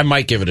house. I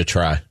might give it a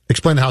try.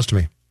 Explain the house to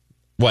me.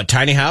 What,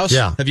 tiny house?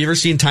 Yeah. Have you ever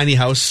seen tiny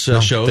house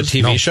shows?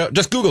 The TV show?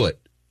 Just Google it.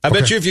 I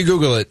bet you if you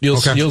Google it,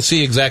 you'll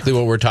see exactly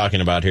what we're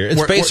talking about here.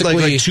 It's basically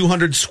like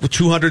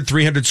 200,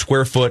 300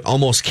 square foot,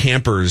 almost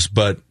campers,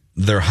 but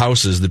they're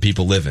houses that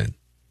people live in.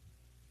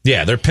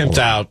 Yeah, they're pimped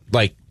out.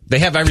 Like, they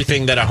have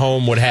everything that a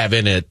home would have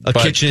in it. A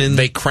kitchen.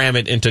 They cram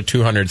it into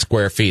 200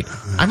 square feet.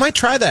 I might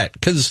try that,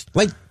 because,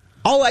 like,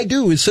 all I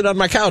do is sit on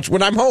my couch.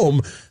 When I'm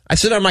home, I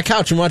sit on my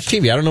couch and watch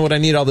TV. I don't know what I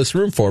need all this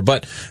room for,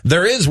 but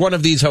there is one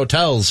of these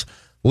hotels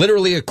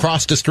literally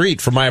across the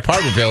street from my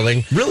apartment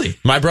building. Really?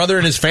 My brother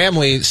and his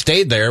family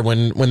stayed there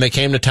when they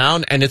came to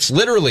town, and it's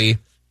literally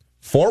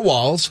 4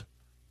 walls,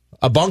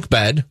 a bunk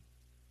bed,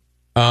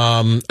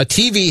 a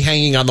TV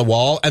hanging on the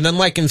wall, and then,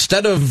 like,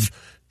 instead of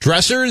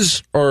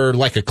dressers or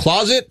like a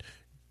closet,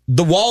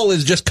 the wall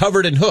is just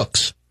covered in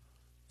hooks.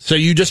 So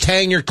you just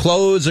hang your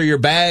clothes or your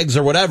bags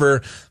or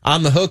whatever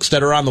on the hooks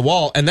that are on the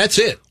wall, and that's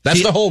it.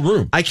 That's the whole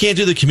room. I can't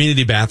do the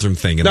community bathroom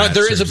thing. No,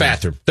 there is a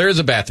bathroom. There is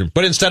a bathroom.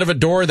 But instead of a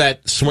door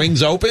that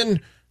swings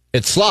open,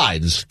 it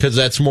slides, because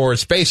that's more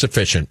space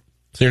efficient.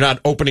 So you're not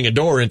opening a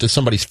door into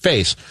somebody's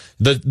face.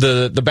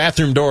 The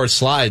bathroom door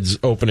slides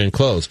open and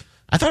close.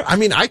 I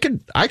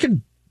could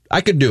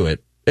do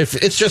it. If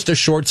it's just a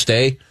short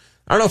stay.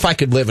 I don't know if I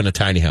could live in a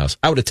tiny house.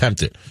 I would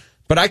attempt it.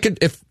 But I could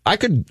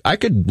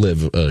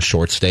live a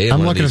short stay in I'm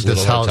one looking of these at this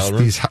little house, hotel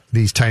rooms.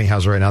 these tiny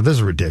houses right now. This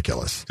is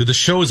ridiculous. Dude, the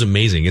show is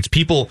amazing. It's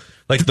people,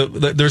 like,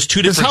 there's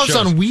two different shows. This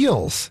house on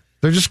wheels.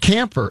 They're just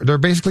They're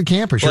basically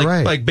campers. You're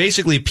right. Like,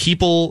 basically,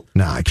 people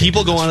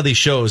go onto these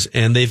shows,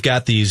 and they've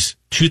got these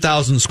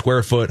 2,000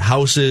 square foot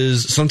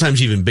houses,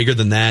 sometimes even bigger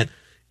than that,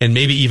 and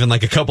maybe even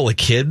like a couple of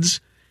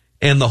kids.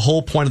 And the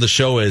whole point of the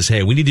show is,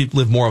 hey, we need to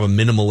live more of a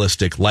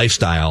minimalistic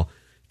lifestyle.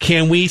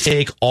 Can we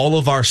take all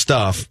of our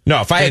stuff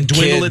and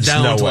dwindle it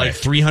down to like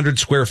 300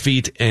 square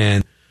feet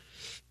and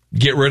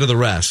get rid of the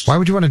rest? Why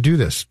would you want to do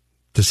this?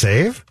 To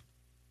save?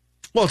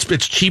 Well,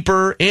 it's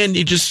cheaper, and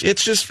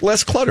it's just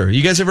less clutter.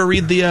 You guys ever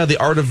read the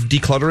Art of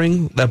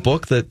Decluttering, that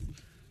book that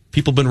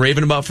people have been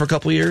raving about for a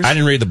couple of years? I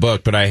didn't read the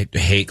book, but I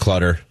hate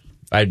clutter.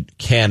 I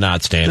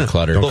cannot stand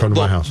clutter. Don't come to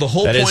my house.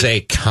 That is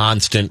a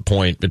constant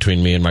point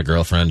between me and my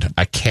girlfriend.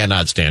 I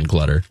cannot stand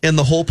clutter. And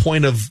the whole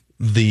point of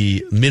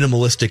the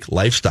minimalistic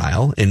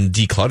lifestyle and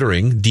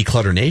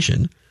Declutter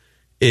Nation,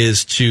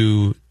 is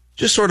to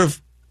just sort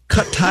of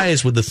cut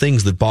ties with the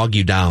things that bog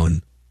you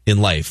down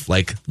in life,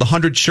 like the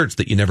 100 shirts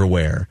that you never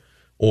wear,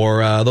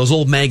 or those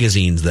old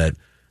magazines that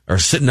are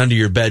sitting under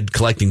your bed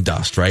collecting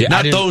dust, right? Yeah,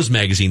 Not those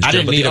magazines,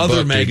 but the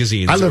other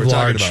magazines I live that we're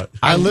large. talking about.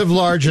 I live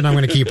large, and I'm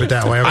going to keep it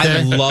that way,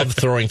 okay? I love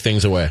throwing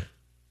things away.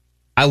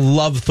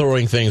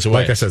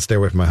 Like I said, stay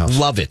away from my house.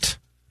 Love it.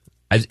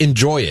 I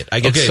enjoy it. I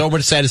get so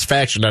much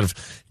satisfaction out of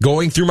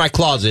going through my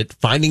closet,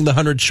 finding the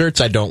 100 shirts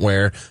I don't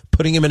wear,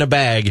 putting them in a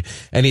bag,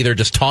 and either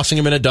just tossing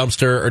them in a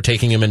dumpster or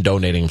taking them and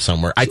donating them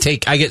somewhere. I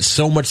get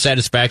so much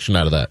satisfaction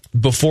out of that.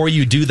 Before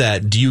you do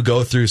that, do you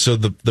go through, so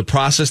the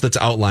process that's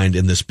outlined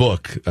in this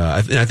book,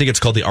 I think it's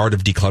called The Art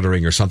of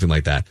Decluttering or something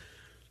like that.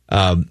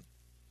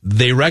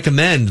 They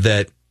recommend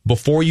that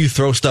before you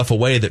throw stuff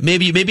away, that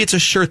maybe it's a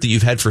shirt that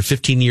you've had for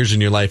 15 years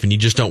in your life and you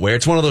just don't wear.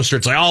 It's one of those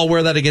shirts like, I'll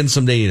wear that again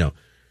someday,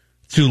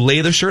 To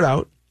lay the shirt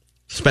out,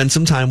 spend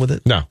some time with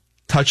it. No.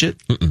 Touch it.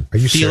 Are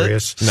you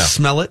serious? No.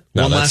 Smell it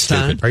one last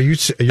time. Are you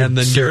and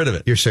then get rid of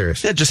it. You're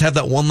serious? Yeah, just have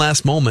that one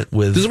last moment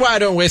with. This is why I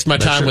don't waste my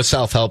time with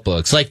self-help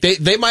books. Like,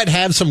 they might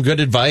have some good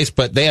advice,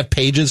 but they have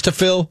pages to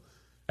fill.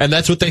 And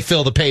that's what they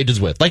fill the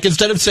pages with. Like,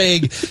 instead of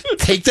saying,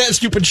 take that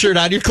stupid shirt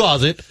out of your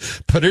closet,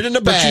 put it in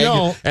a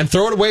bag, and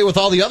throw it away with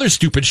all the other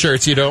stupid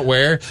shirts you don't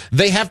wear,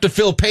 they have to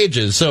fill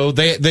pages. So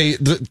they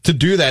to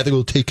do that, they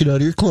go, take it out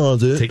of your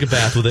closet. Take a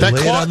bath with it. Lay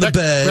it on the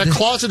bed. That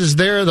closet is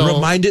there, though.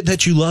 Remind it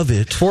that you love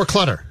it. For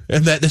clutter.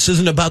 And that this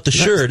isn't about the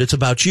shirt, it's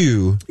about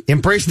you.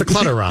 Embrace the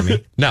clutter,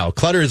 Rami. No,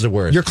 clutter is a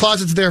word. Your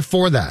closet's there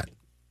for that.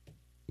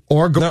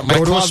 Or go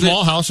to a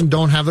small house and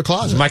don't have the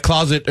closet. My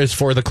closet is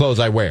for the clothes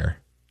I wear.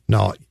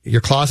 No,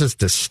 your closet's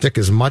to stick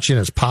as much in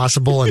as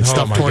possible and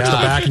stuff towards the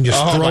back and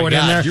just throw it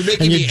in there.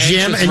 And you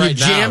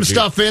jam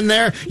stuff in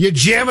there. You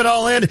jam it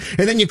all in,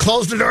 and then you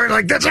close the door and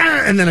like that's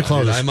and then it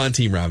closes. I'm on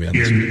Team Robbie on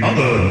this. In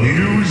other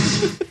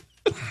news,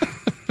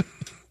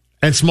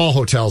 and small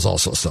hotels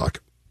also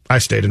suck. I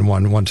stayed in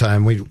one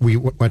time. We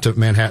went to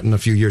Manhattan a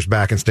few years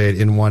back and stayed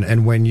in one.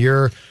 And when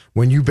you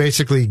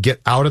basically get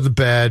out of the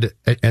bed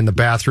and the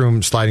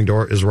bathroom sliding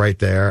door is right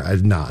there,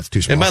 it's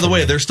too small. And by the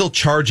way, they're still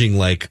charging a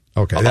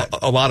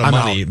lot of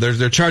money.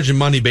 They're charging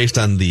money based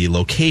on the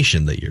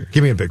location that you're.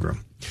 Give me a big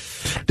room.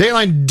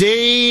 Dateline,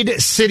 Dade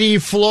City,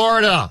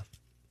 Florida.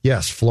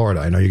 Yes,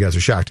 Florida. I know you guys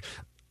are shocked.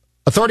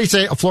 Authorities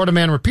say a Florida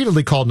man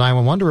repeatedly called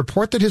 911 to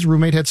report that his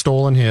roommate had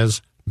stolen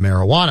his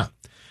marijuana.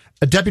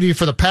 A deputy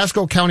for the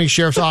Pasco County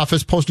Sheriff's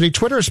Office posted a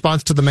Twitter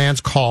response to the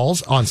man's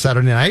calls on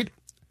Saturday night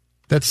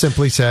that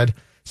simply said,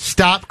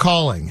 "Stop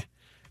calling."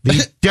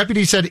 The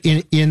deputy said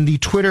in the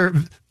Twitter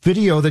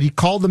video that he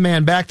called the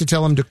man back to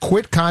tell him to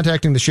quit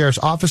contacting the sheriff's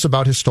office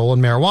about his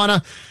stolen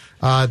marijuana.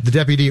 The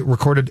deputy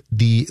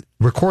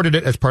recorded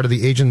it as part of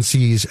the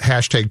agency's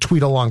hashtag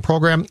tweet along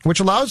program,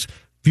 which allows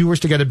viewers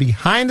to get a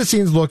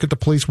behind-the-scenes look at the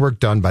police work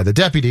done by the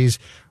deputies.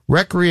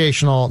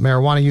 Recreational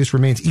marijuana use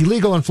remains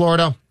illegal in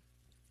Florida.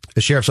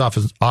 The sheriff's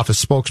office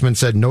spokesman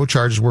said no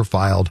charges were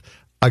filed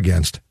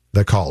against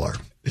the caller.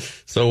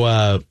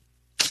 So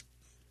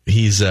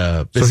he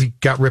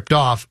got ripped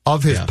off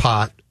of his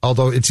pot,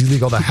 although it's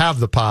illegal to have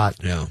the pot.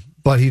 Yeah.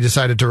 But he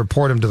decided to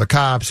report him to the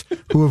cops,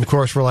 who, of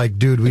course, were like,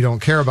 dude, we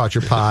don't care about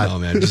your pot. No,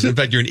 man. In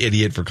fact, you're an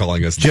idiot for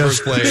calling us in the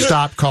Just first place.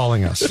 stop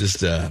calling us. Just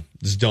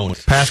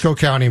don't. Pasco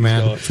County,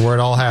 man. It's where it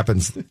all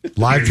happens.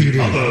 Live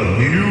PD.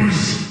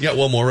 News? You got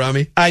one more,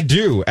 Rami? I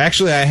do.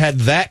 Actually, I had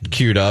that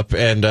queued up,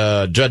 and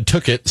Judd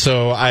took it,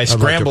 so I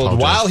scrambled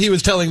while he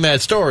was telling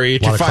that story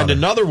to find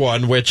another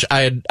one, which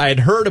I had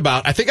heard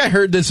about. I think I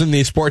heard this in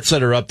the Sports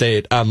Center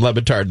update on Le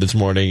Batard this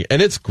morning,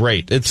 and it's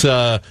great. It's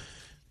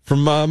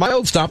from my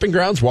old stomping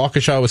grounds,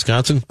 Waukesha,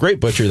 Wisconsin. Great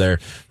butcher there.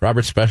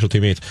 Robert's Specialty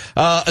Meats.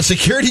 A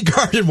security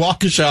guard in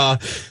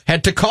Waukesha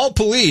had to call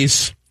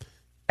police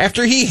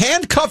after he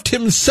handcuffed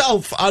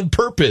himself on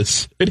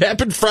purpose. It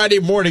happened Friday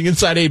morning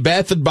inside a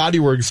Bath and Body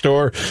Works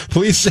store.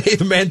 Police say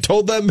the man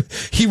told them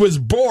he was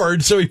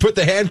bored, so he put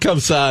the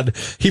handcuffs on.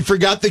 He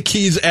forgot the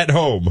keys at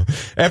home.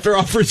 After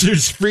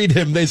officers freed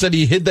him, they said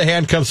he hid the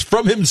handcuffs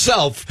from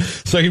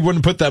himself so he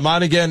wouldn't put them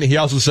on again. He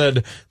also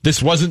said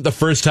this wasn't the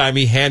first time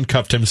he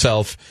handcuffed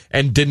himself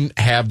and didn't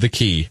have the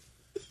key.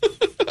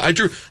 By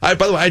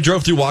the way, I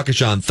drove through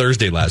Waukesha on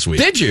Thursday last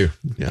week. Did you?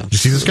 Yeah. Did you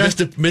see this guy?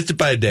 Missed it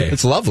by a day.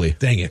 It's lovely.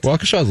 Dang it.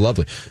 Waukesha is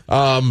lovely.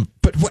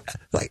 But what,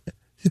 like,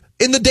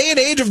 in the day and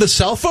age of the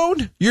cell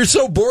phone, you're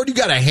so bored you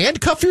got to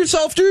handcuff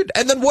yourself, dude?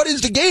 And then what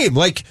is the game?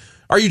 Like,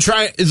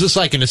 is this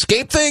like an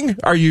escape thing?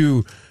 Are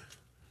you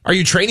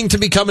training to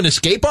become an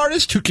escape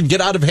artist who can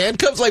get out of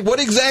handcuffs? Like, what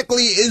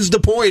exactly is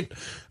the point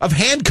of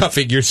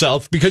handcuffing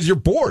yourself because you're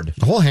bored?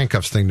 The whole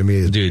handcuffs thing to me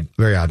is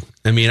very odd.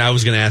 I mean, I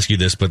was going to ask you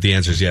this, but the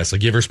answer is yes.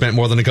 Like, you ever spent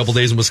more than a couple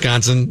days in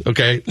Wisconsin?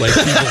 Okay. Like,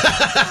 people.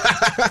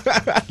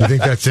 You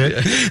think that's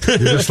it?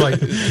 You're just like,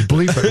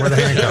 bleep it. Where the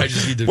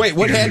handcuffs? Wait,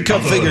 what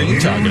handcuff thing are you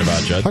talking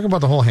about, Judd? Talking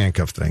about the whole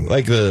handcuff thing.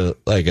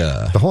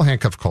 The whole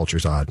handcuff culture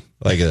is odd.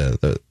 Like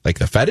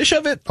the fetish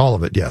of it? All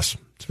of it, yes.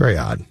 It's very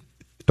odd.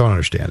 Don't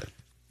understand it.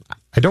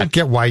 I don't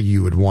get why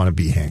you would want to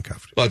be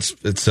handcuffed. Well,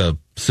 it's a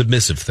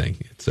submissive thing.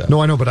 No,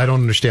 I know, but I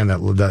don't understand that.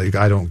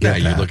 I don't get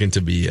that. You're looking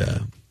to be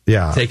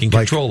taking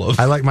like, control of.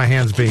 I like my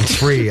hands being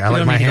free. I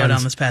like my hands. Go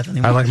down this path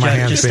anymore. I like my Judd,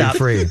 hands being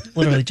free.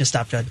 Literally, just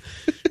stop, Judd.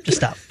 Just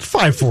stop.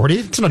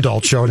 5:40. It's an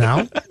adult show now.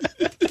 I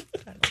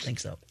don't think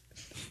so.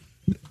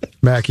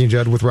 Mackie and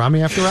Judd with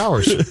Rami After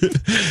Hours.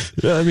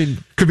 I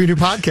mean, could be a new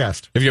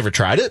podcast. Have you ever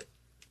tried it?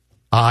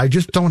 I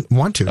just don't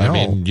want to. I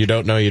mean, you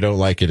don't know you don't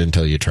like it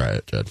until you try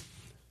it, Judd.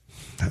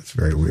 That's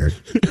very weird.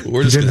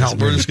 We're just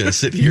going to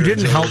sit here. You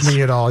didn't help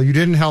me at all. You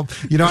didn't help.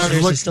 You know,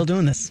 I was still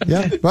doing this.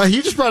 Yeah. Well,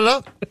 he just brought it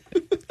up.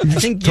 I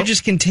think you're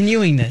just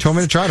continuing this. Told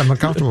me to try it. I'm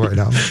uncomfortable right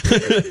now.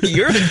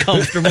 You're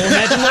uncomfortable.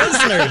 Imagine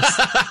listeners.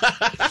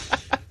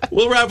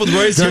 We'll wrap with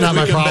Royce. They're not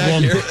my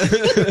problem.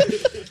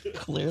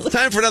 Clearly.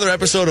 Time for another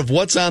episode of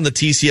What's on the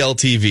TCL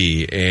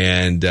TV.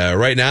 And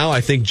right now,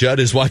 I think Judd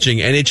is watching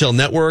NHL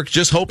Network,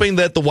 just hoping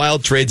that the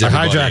Wild trades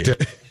everybody. I hijacked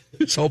it.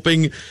 Just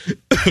hoping,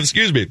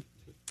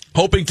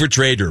 hoping for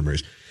trade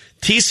rumors.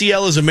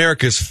 TCL is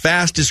America's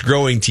fastest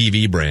growing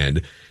TV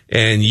brand,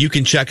 and you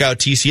can check out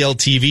TCL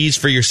TVs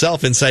for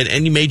yourself inside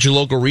any major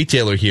local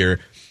retailer here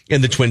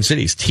in the Twin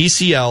Cities.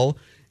 TCL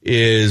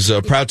is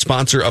a proud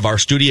sponsor of our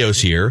studios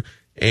here,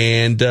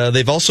 and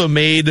they've also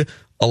made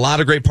a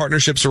lot of great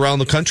partnerships around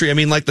the country. I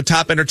mean, like the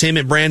top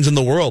entertainment brands in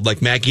the world,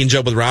 like Mackie and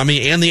Judd with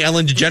Rami and the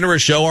Ellen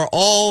DeGeneres Show, are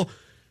all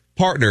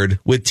partnered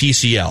with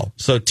TCL.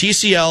 So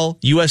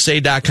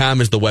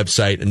TCLUSA.com is the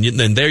website, and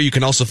then there you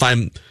can also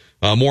find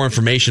more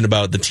information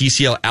about the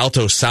TCL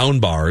Alto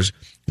soundbars,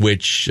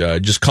 which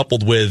just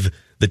coupled with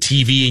the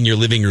TV in your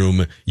living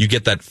room, you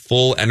get that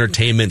full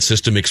entertainment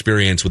system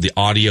experience with the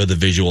audio, the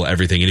visual,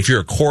 everything. And if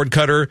you're a cord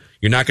cutter,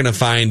 you're not going to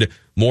find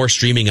more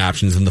streaming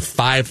options than the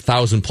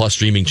 5,000 plus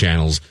streaming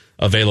channels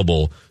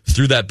available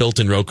through that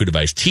built-in Roku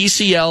device.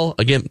 TCL,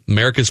 again,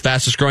 America's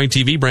fastest growing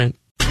TV brand.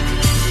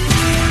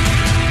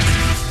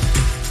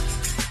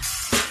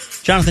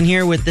 Jonathan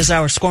here with this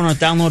hour's Score North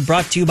download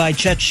brought to you by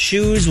Chet's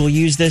Shoes. We'll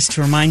use this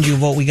to remind you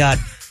of what we got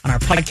on our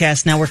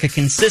podcast network. It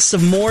consists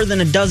of more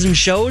than a dozen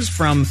shows,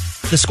 from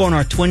the Score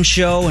North Twin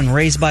Show and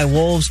Raised by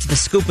Wolves to The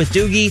Scoop with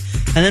Doogie,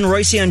 and then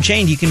Royce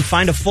Unchained. You can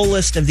find a full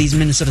list of these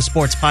Minnesota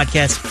sports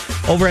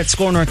podcasts over at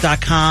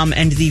scorenorth.com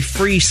and the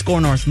free Score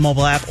North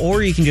mobile app,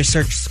 or you can just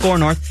search Score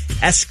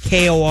North,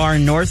 S-K-O-R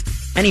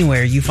North,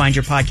 anywhere you find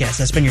your podcast.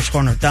 That's been your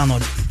Score North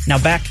download. Now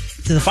back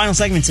to the final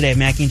segment today of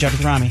Mackie and Judd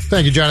with Rami.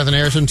 Thank you, Jonathan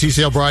Harrison,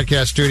 TCL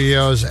Broadcast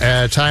Studios.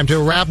 Time to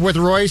wrap with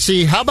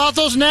Royce. How about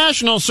those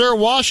Nationals, sir?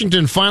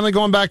 Washington finally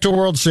going back to a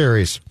World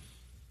Series.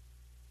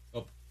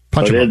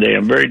 Did they?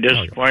 I'm very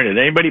disappointed.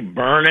 Anybody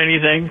burn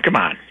anything? Come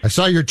on. I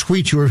saw your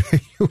tweet. You were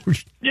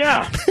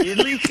Yeah, you at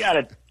least got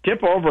to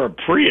tip over a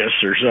Prius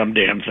or some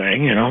damn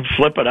thing,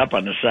 flip it up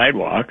on the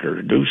sidewalk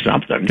or do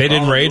something. They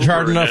didn't rage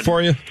hard enough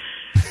for you?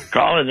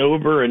 Call an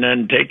Uber and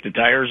then take the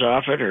tires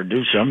off it or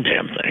do some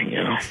damn thing,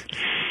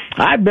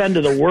 I've been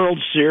to the World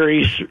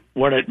Series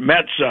when it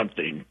meant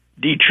something.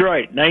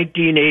 Detroit,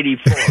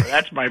 1984.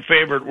 That's my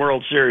favorite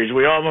World Series.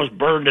 We almost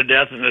burned to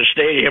death in the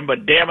stadium,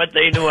 but damn it,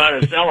 they knew how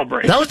to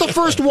celebrate. That was the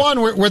first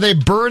one where they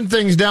burned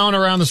things down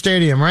around the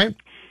stadium, right?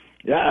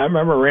 Yeah, I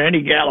remember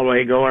Randy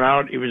Galloway going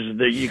out.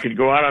 You could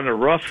go out on the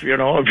roof, if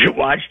you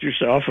watched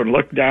yourself and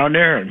look down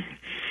there,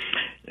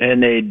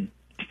 and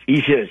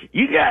he says,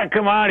 "You got to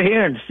come out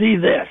here and see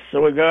this."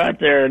 So we go out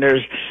there, and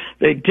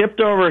they tipped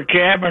over a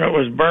cabin. It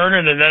was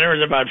burning, and then there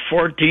was about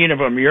 14 of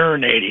them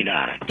urinating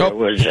on it. It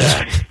was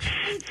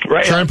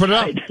right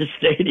outside the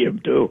stadium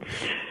too.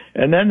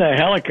 And then the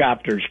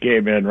helicopters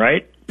came in,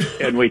 right?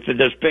 And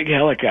this big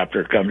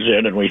helicopter comes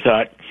in, and we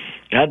thought,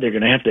 God, they're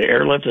going to have to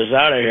airlift us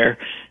out of here.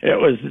 It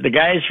was the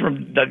guys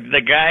from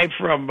the guy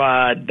from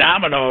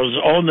Domino's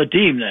owned the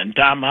team then,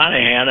 Tom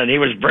Monahan, and he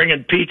was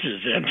bringing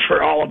pizzas in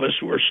for all of us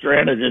who were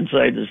stranded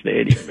inside the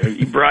stadium.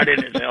 He brought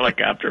in his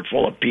helicopter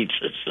full of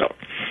pizzas. So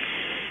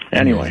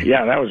anyway,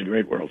 yeah, that was a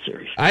great World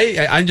Series.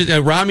 I'm just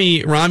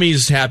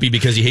Rami's happy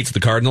because he hates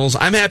the Cardinals.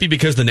 I'm happy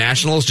because the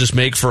Nationals just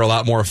make for a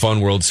lot more fun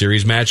World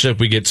Series matchup.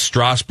 We get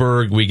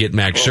Strasburg, we get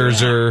Max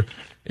Scherzer. Yeah.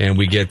 And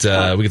we get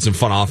some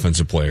fun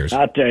offensive players.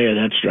 I'll tell you,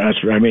 that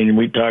Strasburg. I mean,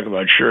 we talk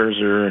about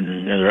Scherzer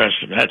and the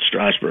rest of that.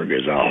 Strasburg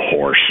is a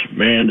horse,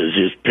 man. Is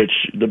his pitch,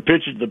 the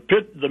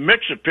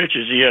mix of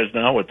pitches he has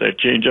now with that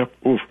changeup.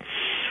 Oof.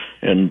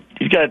 And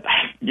he's got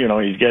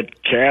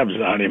calves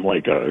on him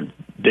like a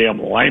damn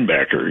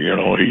linebacker.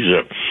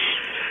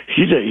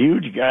 He's a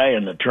huge guy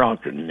in the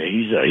trunk, and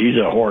he's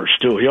a horse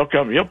too. He'll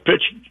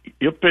pitch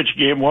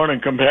game one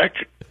and come back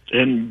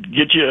and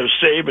get you a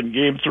save in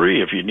game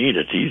 3 if you need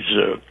it. He's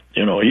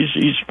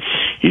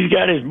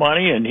got his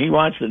money and he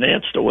wants the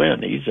Nats to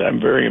win. I'm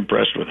very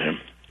impressed with him.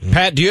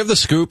 Pat, do you have the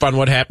scoop on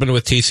what happened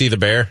with TC the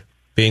Bear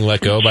being let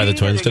go by the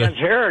Twins today?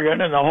 Against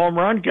Harrigan in the home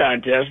run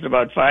contest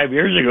about 5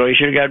 years ago. He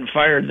should have gotten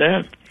fired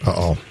then.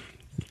 Uh-oh.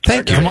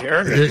 Thank you.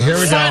 Here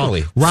we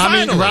Finally. go.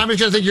 Rami's going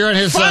to think you're on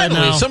his side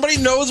now. Somebody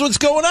knows what's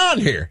going on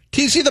here.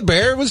 TC the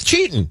Bear was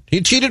cheating.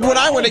 He cheated when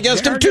I went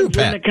against him too,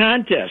 Pat. In the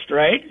contest,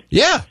 right?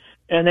 Yeah.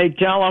 And they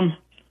tell him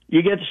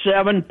you get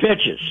 7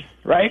 pitches,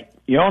 right?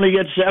 You only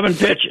get 7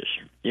 pitches.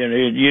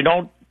 You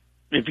don't.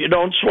 If you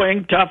don't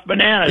swing, tough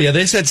bananas. Yeah,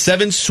 they said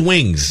 7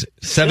 swings.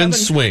 7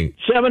 swings.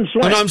 7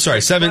 swings. Oh, no, I'm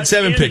sorry. 7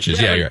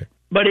 pitches. Yeah, you're right.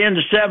 But in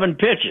the 7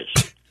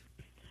 pitches.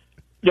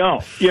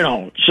 No,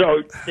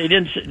 so they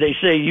didn't. They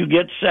say you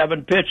get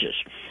 7 pitches,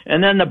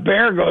 and then the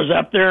Bear goes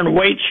up there and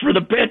waits for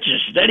the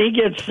pitches. Then he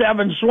gets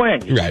 7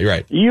 swings.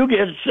 Right. You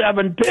get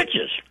 7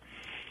 pitches.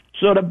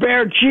 So the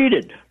Bear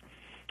cheated,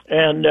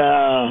 and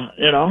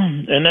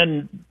and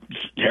then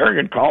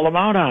Harrigan called him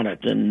out on it,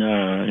 and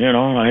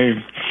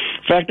in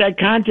fact, I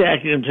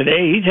contacted him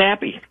today. He's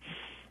happy.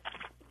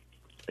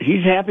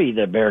 He's happy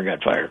the Bear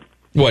got fired.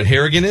 What,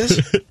 Harrigan is?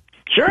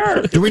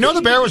 Sure. Do we know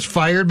the Bear was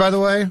fired, by the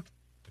way?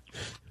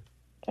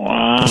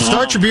 Wow. The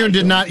Star Tribune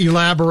did not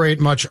elaborate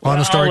much on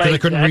the story because they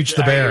couldn't reach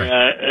the Bear.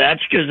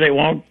 That's because they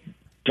won't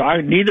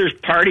talk. Neither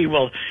party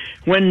will.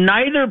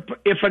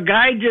 If a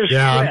guy just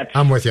quits.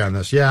 I'm with you on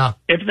this. Yeah.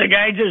 If the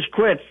guy just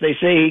quits, they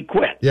say he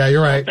quit. Yeah,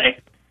 you're right.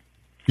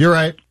 You're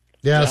right.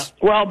 Yes.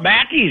 Yeah. Well,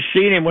 Mackey's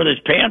seen him with his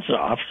pants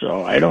off,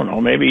 so I don't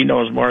know. Maybe he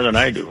knows more than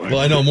I do. Well,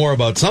 I know more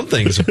about some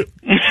things. Wouldn't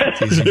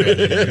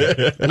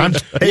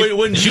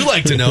you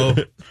like to know?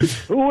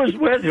 Who was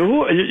with? Who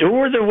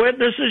were the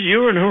witnesses?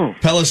 You and who?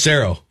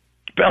 Pellicero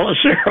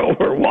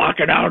were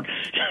walking out,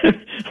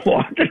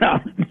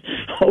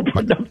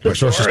 opened up the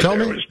sources door. Tell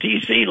there me. was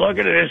TC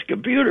looking at his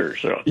computer.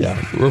 So yeah,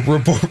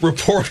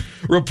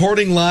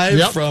 reporting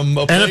live from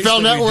a place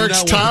NFL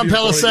Network's Tom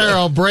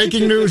Pellicero.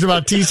 Breaking news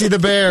about TC the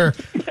Bear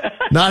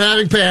not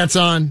having pants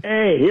on.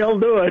 Hey, he'll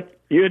do it.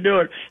 You do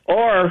it.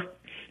 Or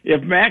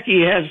if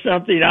Mackey has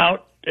something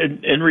out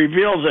and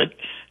reveals it,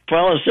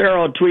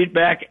 Pellicero will tweet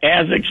back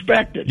as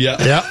expected. Yeah.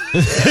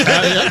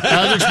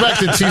 As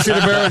expected. TC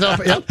the Bear was up.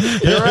 Yep.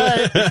 You're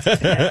right.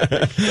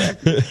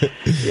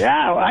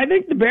 Yeah, I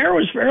think the Bear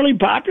was fairly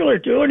popular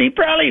too, and he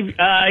probably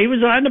he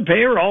was on the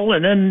payroll,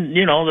 and then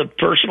the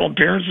personal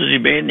appearances he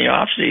made in the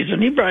off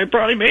season, he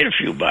probably made a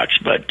few bucks.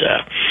 But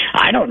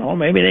I don't know.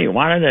 Maybe they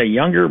wanted a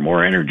younger,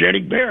 more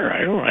energetic Bear.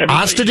 I don't know.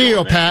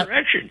 Astudillo, Pat.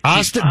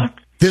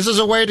 This is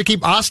a way to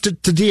keep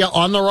Astudillo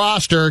on the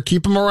roster,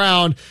 keep him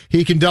around.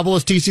 He can double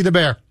as TC the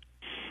Bear.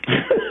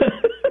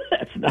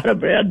 That's not a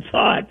bad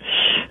thought.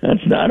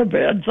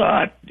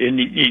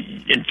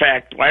 In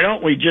fact, why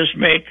don't we just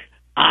make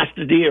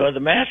Astudillo the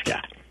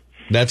mascot?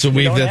 That's what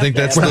I think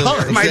that's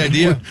the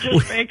idea.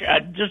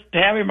 Just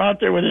have him out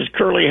there with his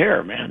curly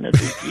hair, man.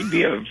 He'd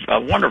be a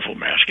wonderful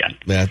mascot.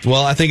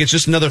 Well, I think it's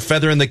just another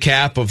feather in the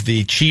cap of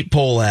the cheap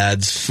poll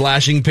ads,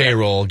 slashing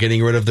payroll,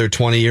 getting rid of their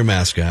 20-year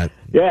mascot.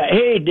 Yeah.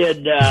 Hey,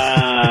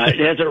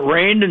 has it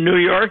rained in New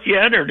York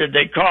yet, or did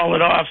they call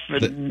it off?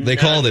 They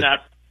called it.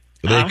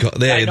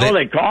 I know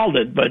they called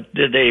it, but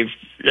did they?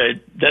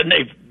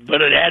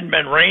 But it hadn't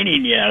been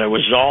raining yet. It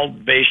was all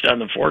based on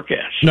the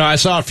forecast. No, I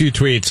saw a few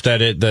tweets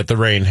that the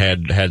rain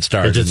had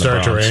started. It did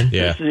start to rain.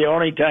 Yeah, this is the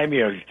only time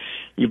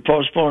you You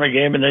postpone a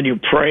game and then you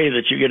pray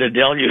that you get a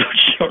deluge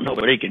so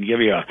nobody can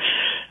give you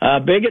a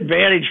big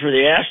advantage for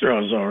the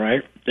Astros, though,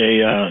 right? They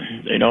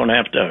don't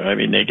have to. I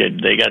mean, they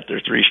got their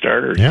 3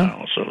 starters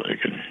now, so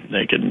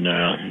they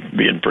can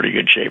be in pretty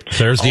good shape.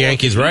 There's the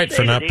Yankees right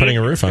for not putting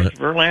a roof on it.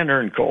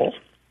 Verlander and Cole.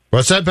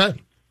 What's that, Pat?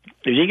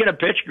 Is he going to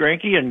pitch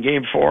Greinke in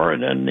Game 4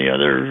 and then the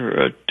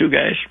other 2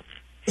 guys?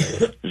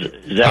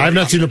 I've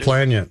not seen the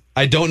plan yet.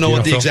 I don't know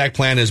what the exact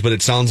plan is, but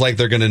it sounds like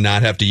they're going to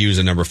not have to use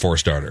a number 4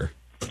 starter.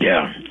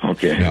 Yeah,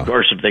 okay. Yeah. Of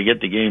course, if they get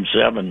to Game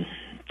 7,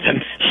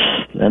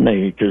 then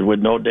because with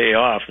no day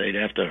off, they'd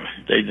have to.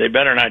 They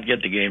better not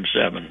get to Game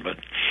 7, but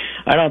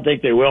I don't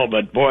think they will.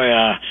 But boy,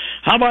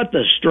 how about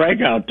the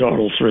strikeout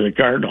totals for the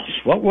Cardinals?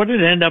 What did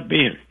it end up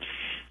being?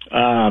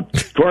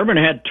 Corbin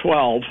had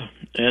 12,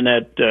 and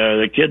that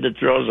the kid that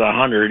throws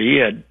 100, he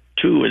had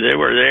 2. They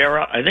were.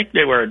 I think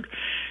they were.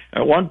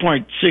 At one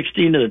point,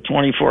 16 of the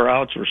 24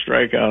 outs were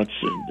strikeouts.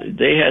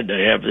 They had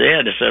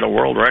to set a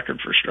world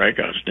record for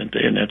strikeouts, didn't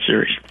they, in that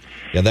series?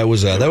 Yeah, that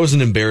was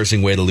an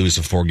embarrassing way to lose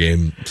a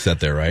 4-game set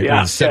there, right?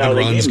 Yeah, 7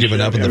 runs given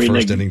up in the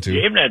first inning too.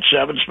 Gave him that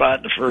 7 spot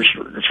in the first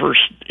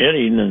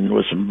inning, and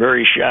with some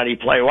very shoddy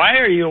play. Why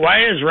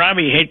does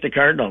Robbie hate the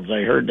Cardinals?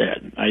 I heard that.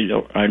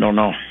 I don't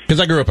know. Because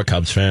I grew up a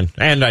Cubs fan,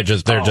 and they're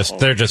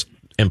just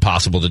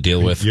impossible to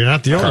deal with. You're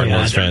not the only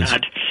Cardinals one.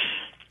 fans.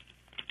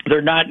 They're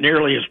not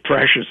nearly as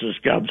precious as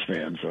Cubs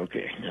fans.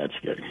 Okay, that's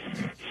good.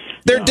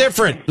 They're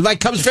different. Like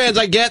Cubs fans,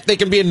 I get they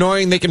can be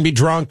annoying, they can be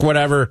drunk,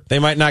 whatever. They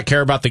might not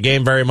care about the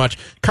game very much.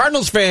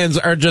 Cardinals fans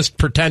are just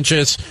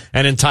pretentious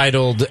and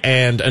entitled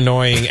and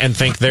annoying and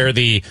think they're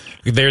the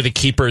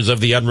keepers of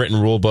the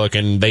unwritten rule book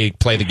and they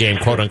play the game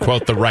quote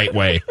unquote the right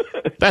way.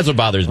 That's what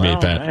bothers me,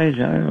 Pat.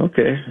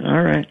 Okay,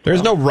 all right.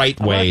 There's no right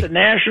way. How about the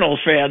Nationals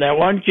fan? That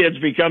one kid's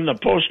become the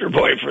poster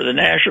boy for the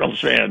Nationals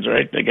fans,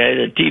 right? The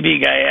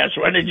TV guy asked,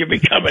 "When did you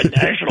become a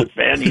Nationals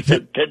fan?" He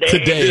said,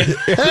 "Today."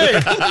 Hey,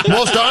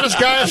 most honest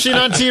guy I've seen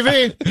on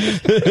TV.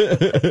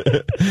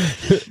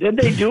 Did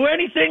they do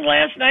anything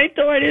last night,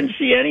 though? I didn't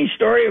see any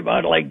story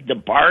about, like, the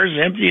bars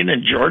emptying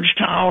in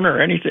Georgetown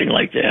or anything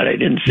like that. I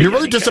didn't see. You're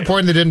really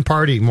disappointed they didn't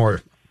party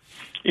more.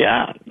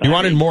 Yeah. You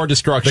wanted more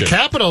destruction. The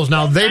Capitals,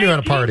 now they knew how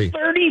to party.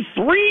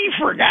 33,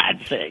 for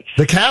God's sake.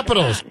 The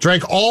Capitals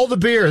drank all the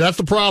beer. That's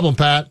the problem,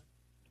 Pat.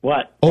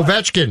 What?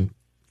 Ovechkin.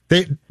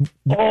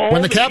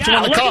 When the Caps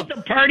won the look Cup. At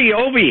the party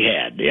Ovi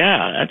had.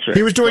 Yeah, that's right.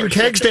 He was doing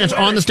keg stands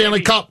on the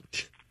Stanley Cup.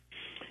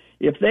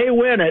 If they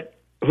win it,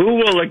 who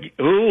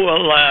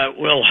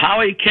will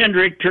Howie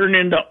Kendrick turn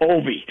into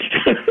Ovi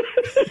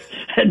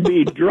and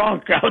be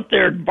drunk out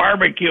there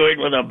barbecuing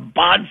with a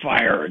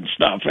bonfire and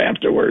stuff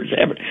afterwards,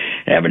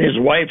 having his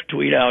wife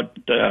tweet out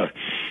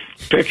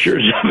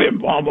pictures of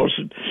him almost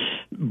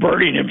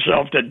burning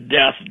himself to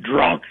death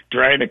drunk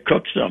trying to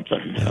cook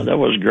something. That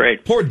was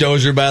great. Poor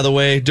Dozier, by the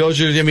way.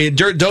 Dozier's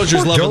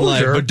loving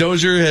life, but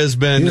Dozier has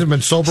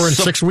been sober in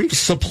 6 weeks,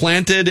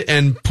 supplanted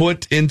and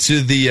put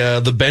into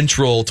the bench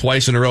role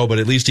twice in a row. But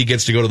at least he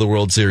gets to go to the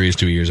World Series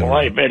 2 years in a row.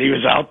 I bet he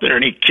was out there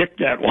and he kicked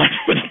that one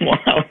with one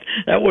out.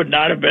 That would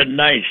not have been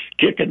nice,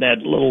 kicking that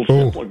little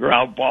simple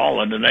ground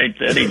ball in the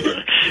ninth inning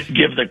to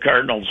give the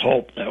Cardinals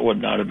hope. That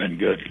would not have been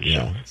good.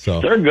 Yeah, so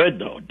they're good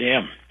though.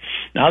 Damn.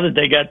 Now that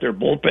they got their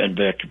bullpen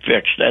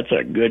fixed, that's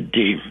a good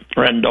team.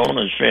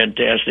 Rendon is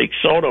fantastic.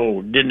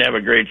 Soto didn't have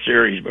a great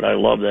series, but I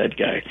love that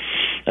guy.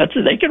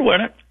 They could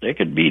win it. They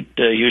could beat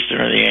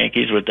Houston or the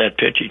Yankees with that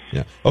pitching.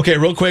 Yeah. Okay,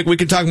 real quick, we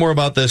can talk more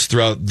about this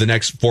throughout the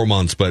next 4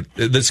 months, but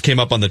this came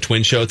up on the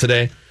Twin Show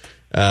today.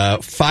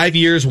 5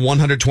 years,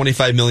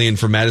 $125 million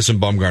for Madison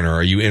Bumgarner.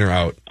 Are you in or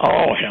out?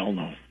 Oh, hell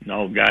no.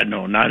 No, God,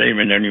 no. Not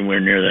even anywhere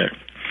near that.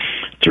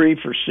 3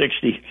 for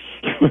 $60.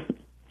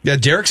 Yeah,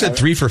 Derek said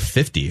 3 for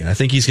 $50. I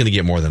think he's going to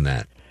get more than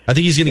that. I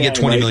think he's going to get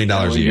 $20 million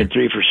a year.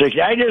 3 for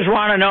 $60. I just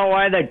want to know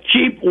why the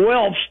cheap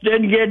Wilfs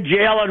didn't get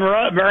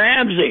Jalen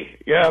Ramsey.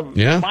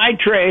 Yeah. My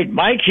trade,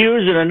 Mike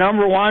Hughes and a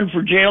number 1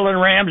 for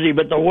Jalen Ramsey,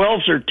 but the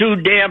Wilfs are too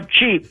damn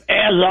cheap,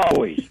 as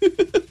always.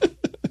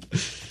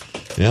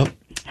 Yep.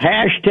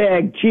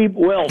 Hashtag cheap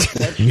Wilfs.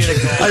 Let's get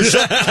it going.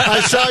 I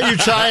saw you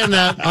trying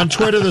that on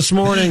Twitter this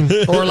morning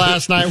or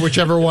last night,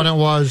 whichever one it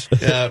was.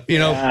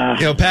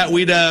 Pat,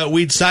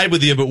 we'd side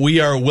with you, but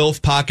we are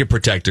Wilf pocket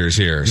protectors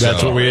here.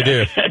 That's what we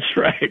do. That's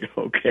right.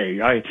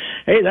 Okay.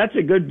 Hey, that's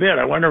a good bit.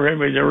 I wonder if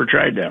anybody's ever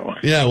tried that one.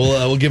 Yeah,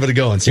 we'll give it a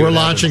go and see. We're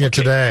launching it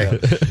today.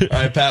 All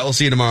right, Pat. We'll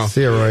see you tomorrow.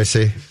 See you, Royce.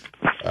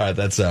 All right,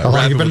 that's how long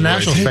have you been a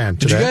Nationals fan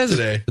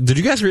today? Did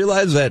you guys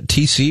realize that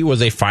TC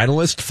was a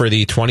finalist for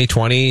the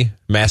 2020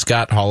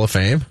 Mascot Hall of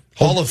Fame?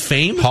 Hall of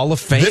Fame? Hall of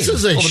Fame. This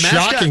is a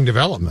shocking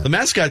development. The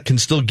mascot can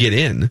still get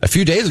in. A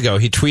few days ago,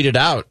 he tweeted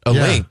out a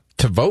link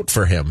to vote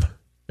for him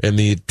in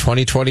the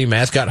 2020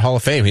 Mascot Hall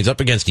of Fame. He's up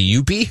against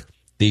Youppi,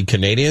 the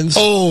Canadians.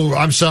 Oh,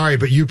 I'm sorry,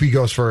 but Youppi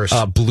goes first.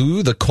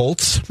 Blue, the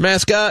Colts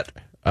mascot.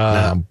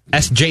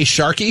 S.J.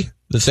 Sharkey,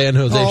 the San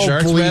Jose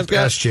Sharks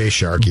mascot. S.J.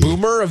 Sharkey.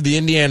 Boomer of the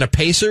Indiana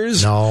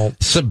Pacers. No.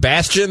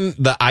 Sebastian,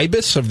 the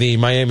Ibis of the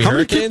Miami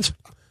Hurricanes.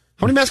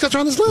 How many mascots are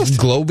on this list?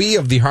 Globey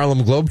of the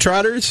Harlem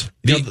Globetrotters.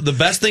 The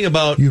best thing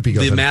about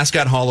the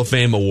Mascot Hall of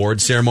Fame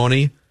award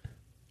ceremony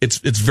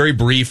it's very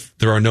brief.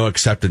 There are no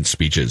acceptance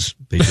speeches.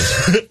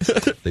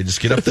 They just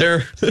get up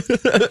there.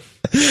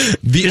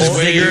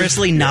 Just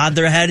vigorously nod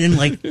their head and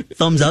like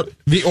thumbs up.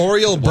 The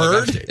Oriole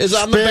bird is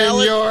on the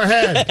ballot. Your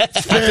head.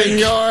 Spin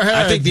your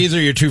head. I think these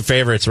are your two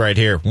favorites right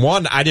here.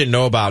 One I didn't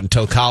know about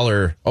until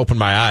Collar opened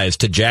my eyes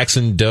to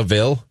Jackson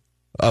DeVille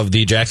of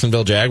the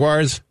Jacksonville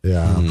Jaguars.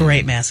 Yeah.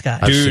 Great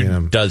mascot. I've seen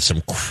him. Dude does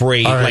some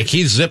crazy, All right. like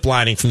he's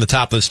ziplining from the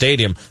top of the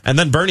stadium. And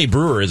then Bernie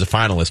Brewer is a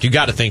finalist. You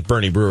got to think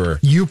Bernie Brewer.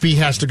 UP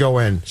has to go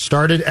in.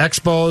 Started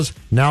Expos,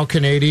 now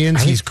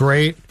Canadians. He's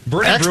great.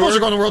 Expos are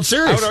going to the World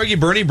Series. I would argue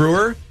Bernie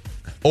Brewer,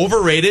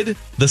 overrated.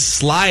 The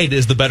slide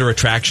is the better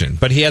attraction.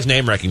 But he has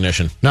name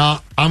recognition. No,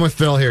 I'm with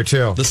Phil here,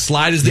 too. The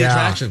slide is the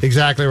attraction.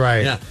 Exactly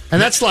right. Yeah.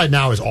 And that slide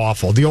now is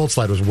awful. The old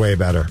slide was way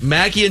better.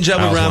 Mackie and Judd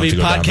I with also want Rami, to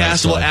go down that podcastable,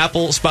 slide.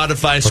 Apple,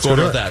 Spotify, Let's Score go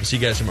do North it. app. See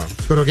you guys tomorrow.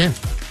 Let's go to a game.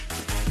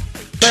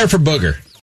 Fair for Booger.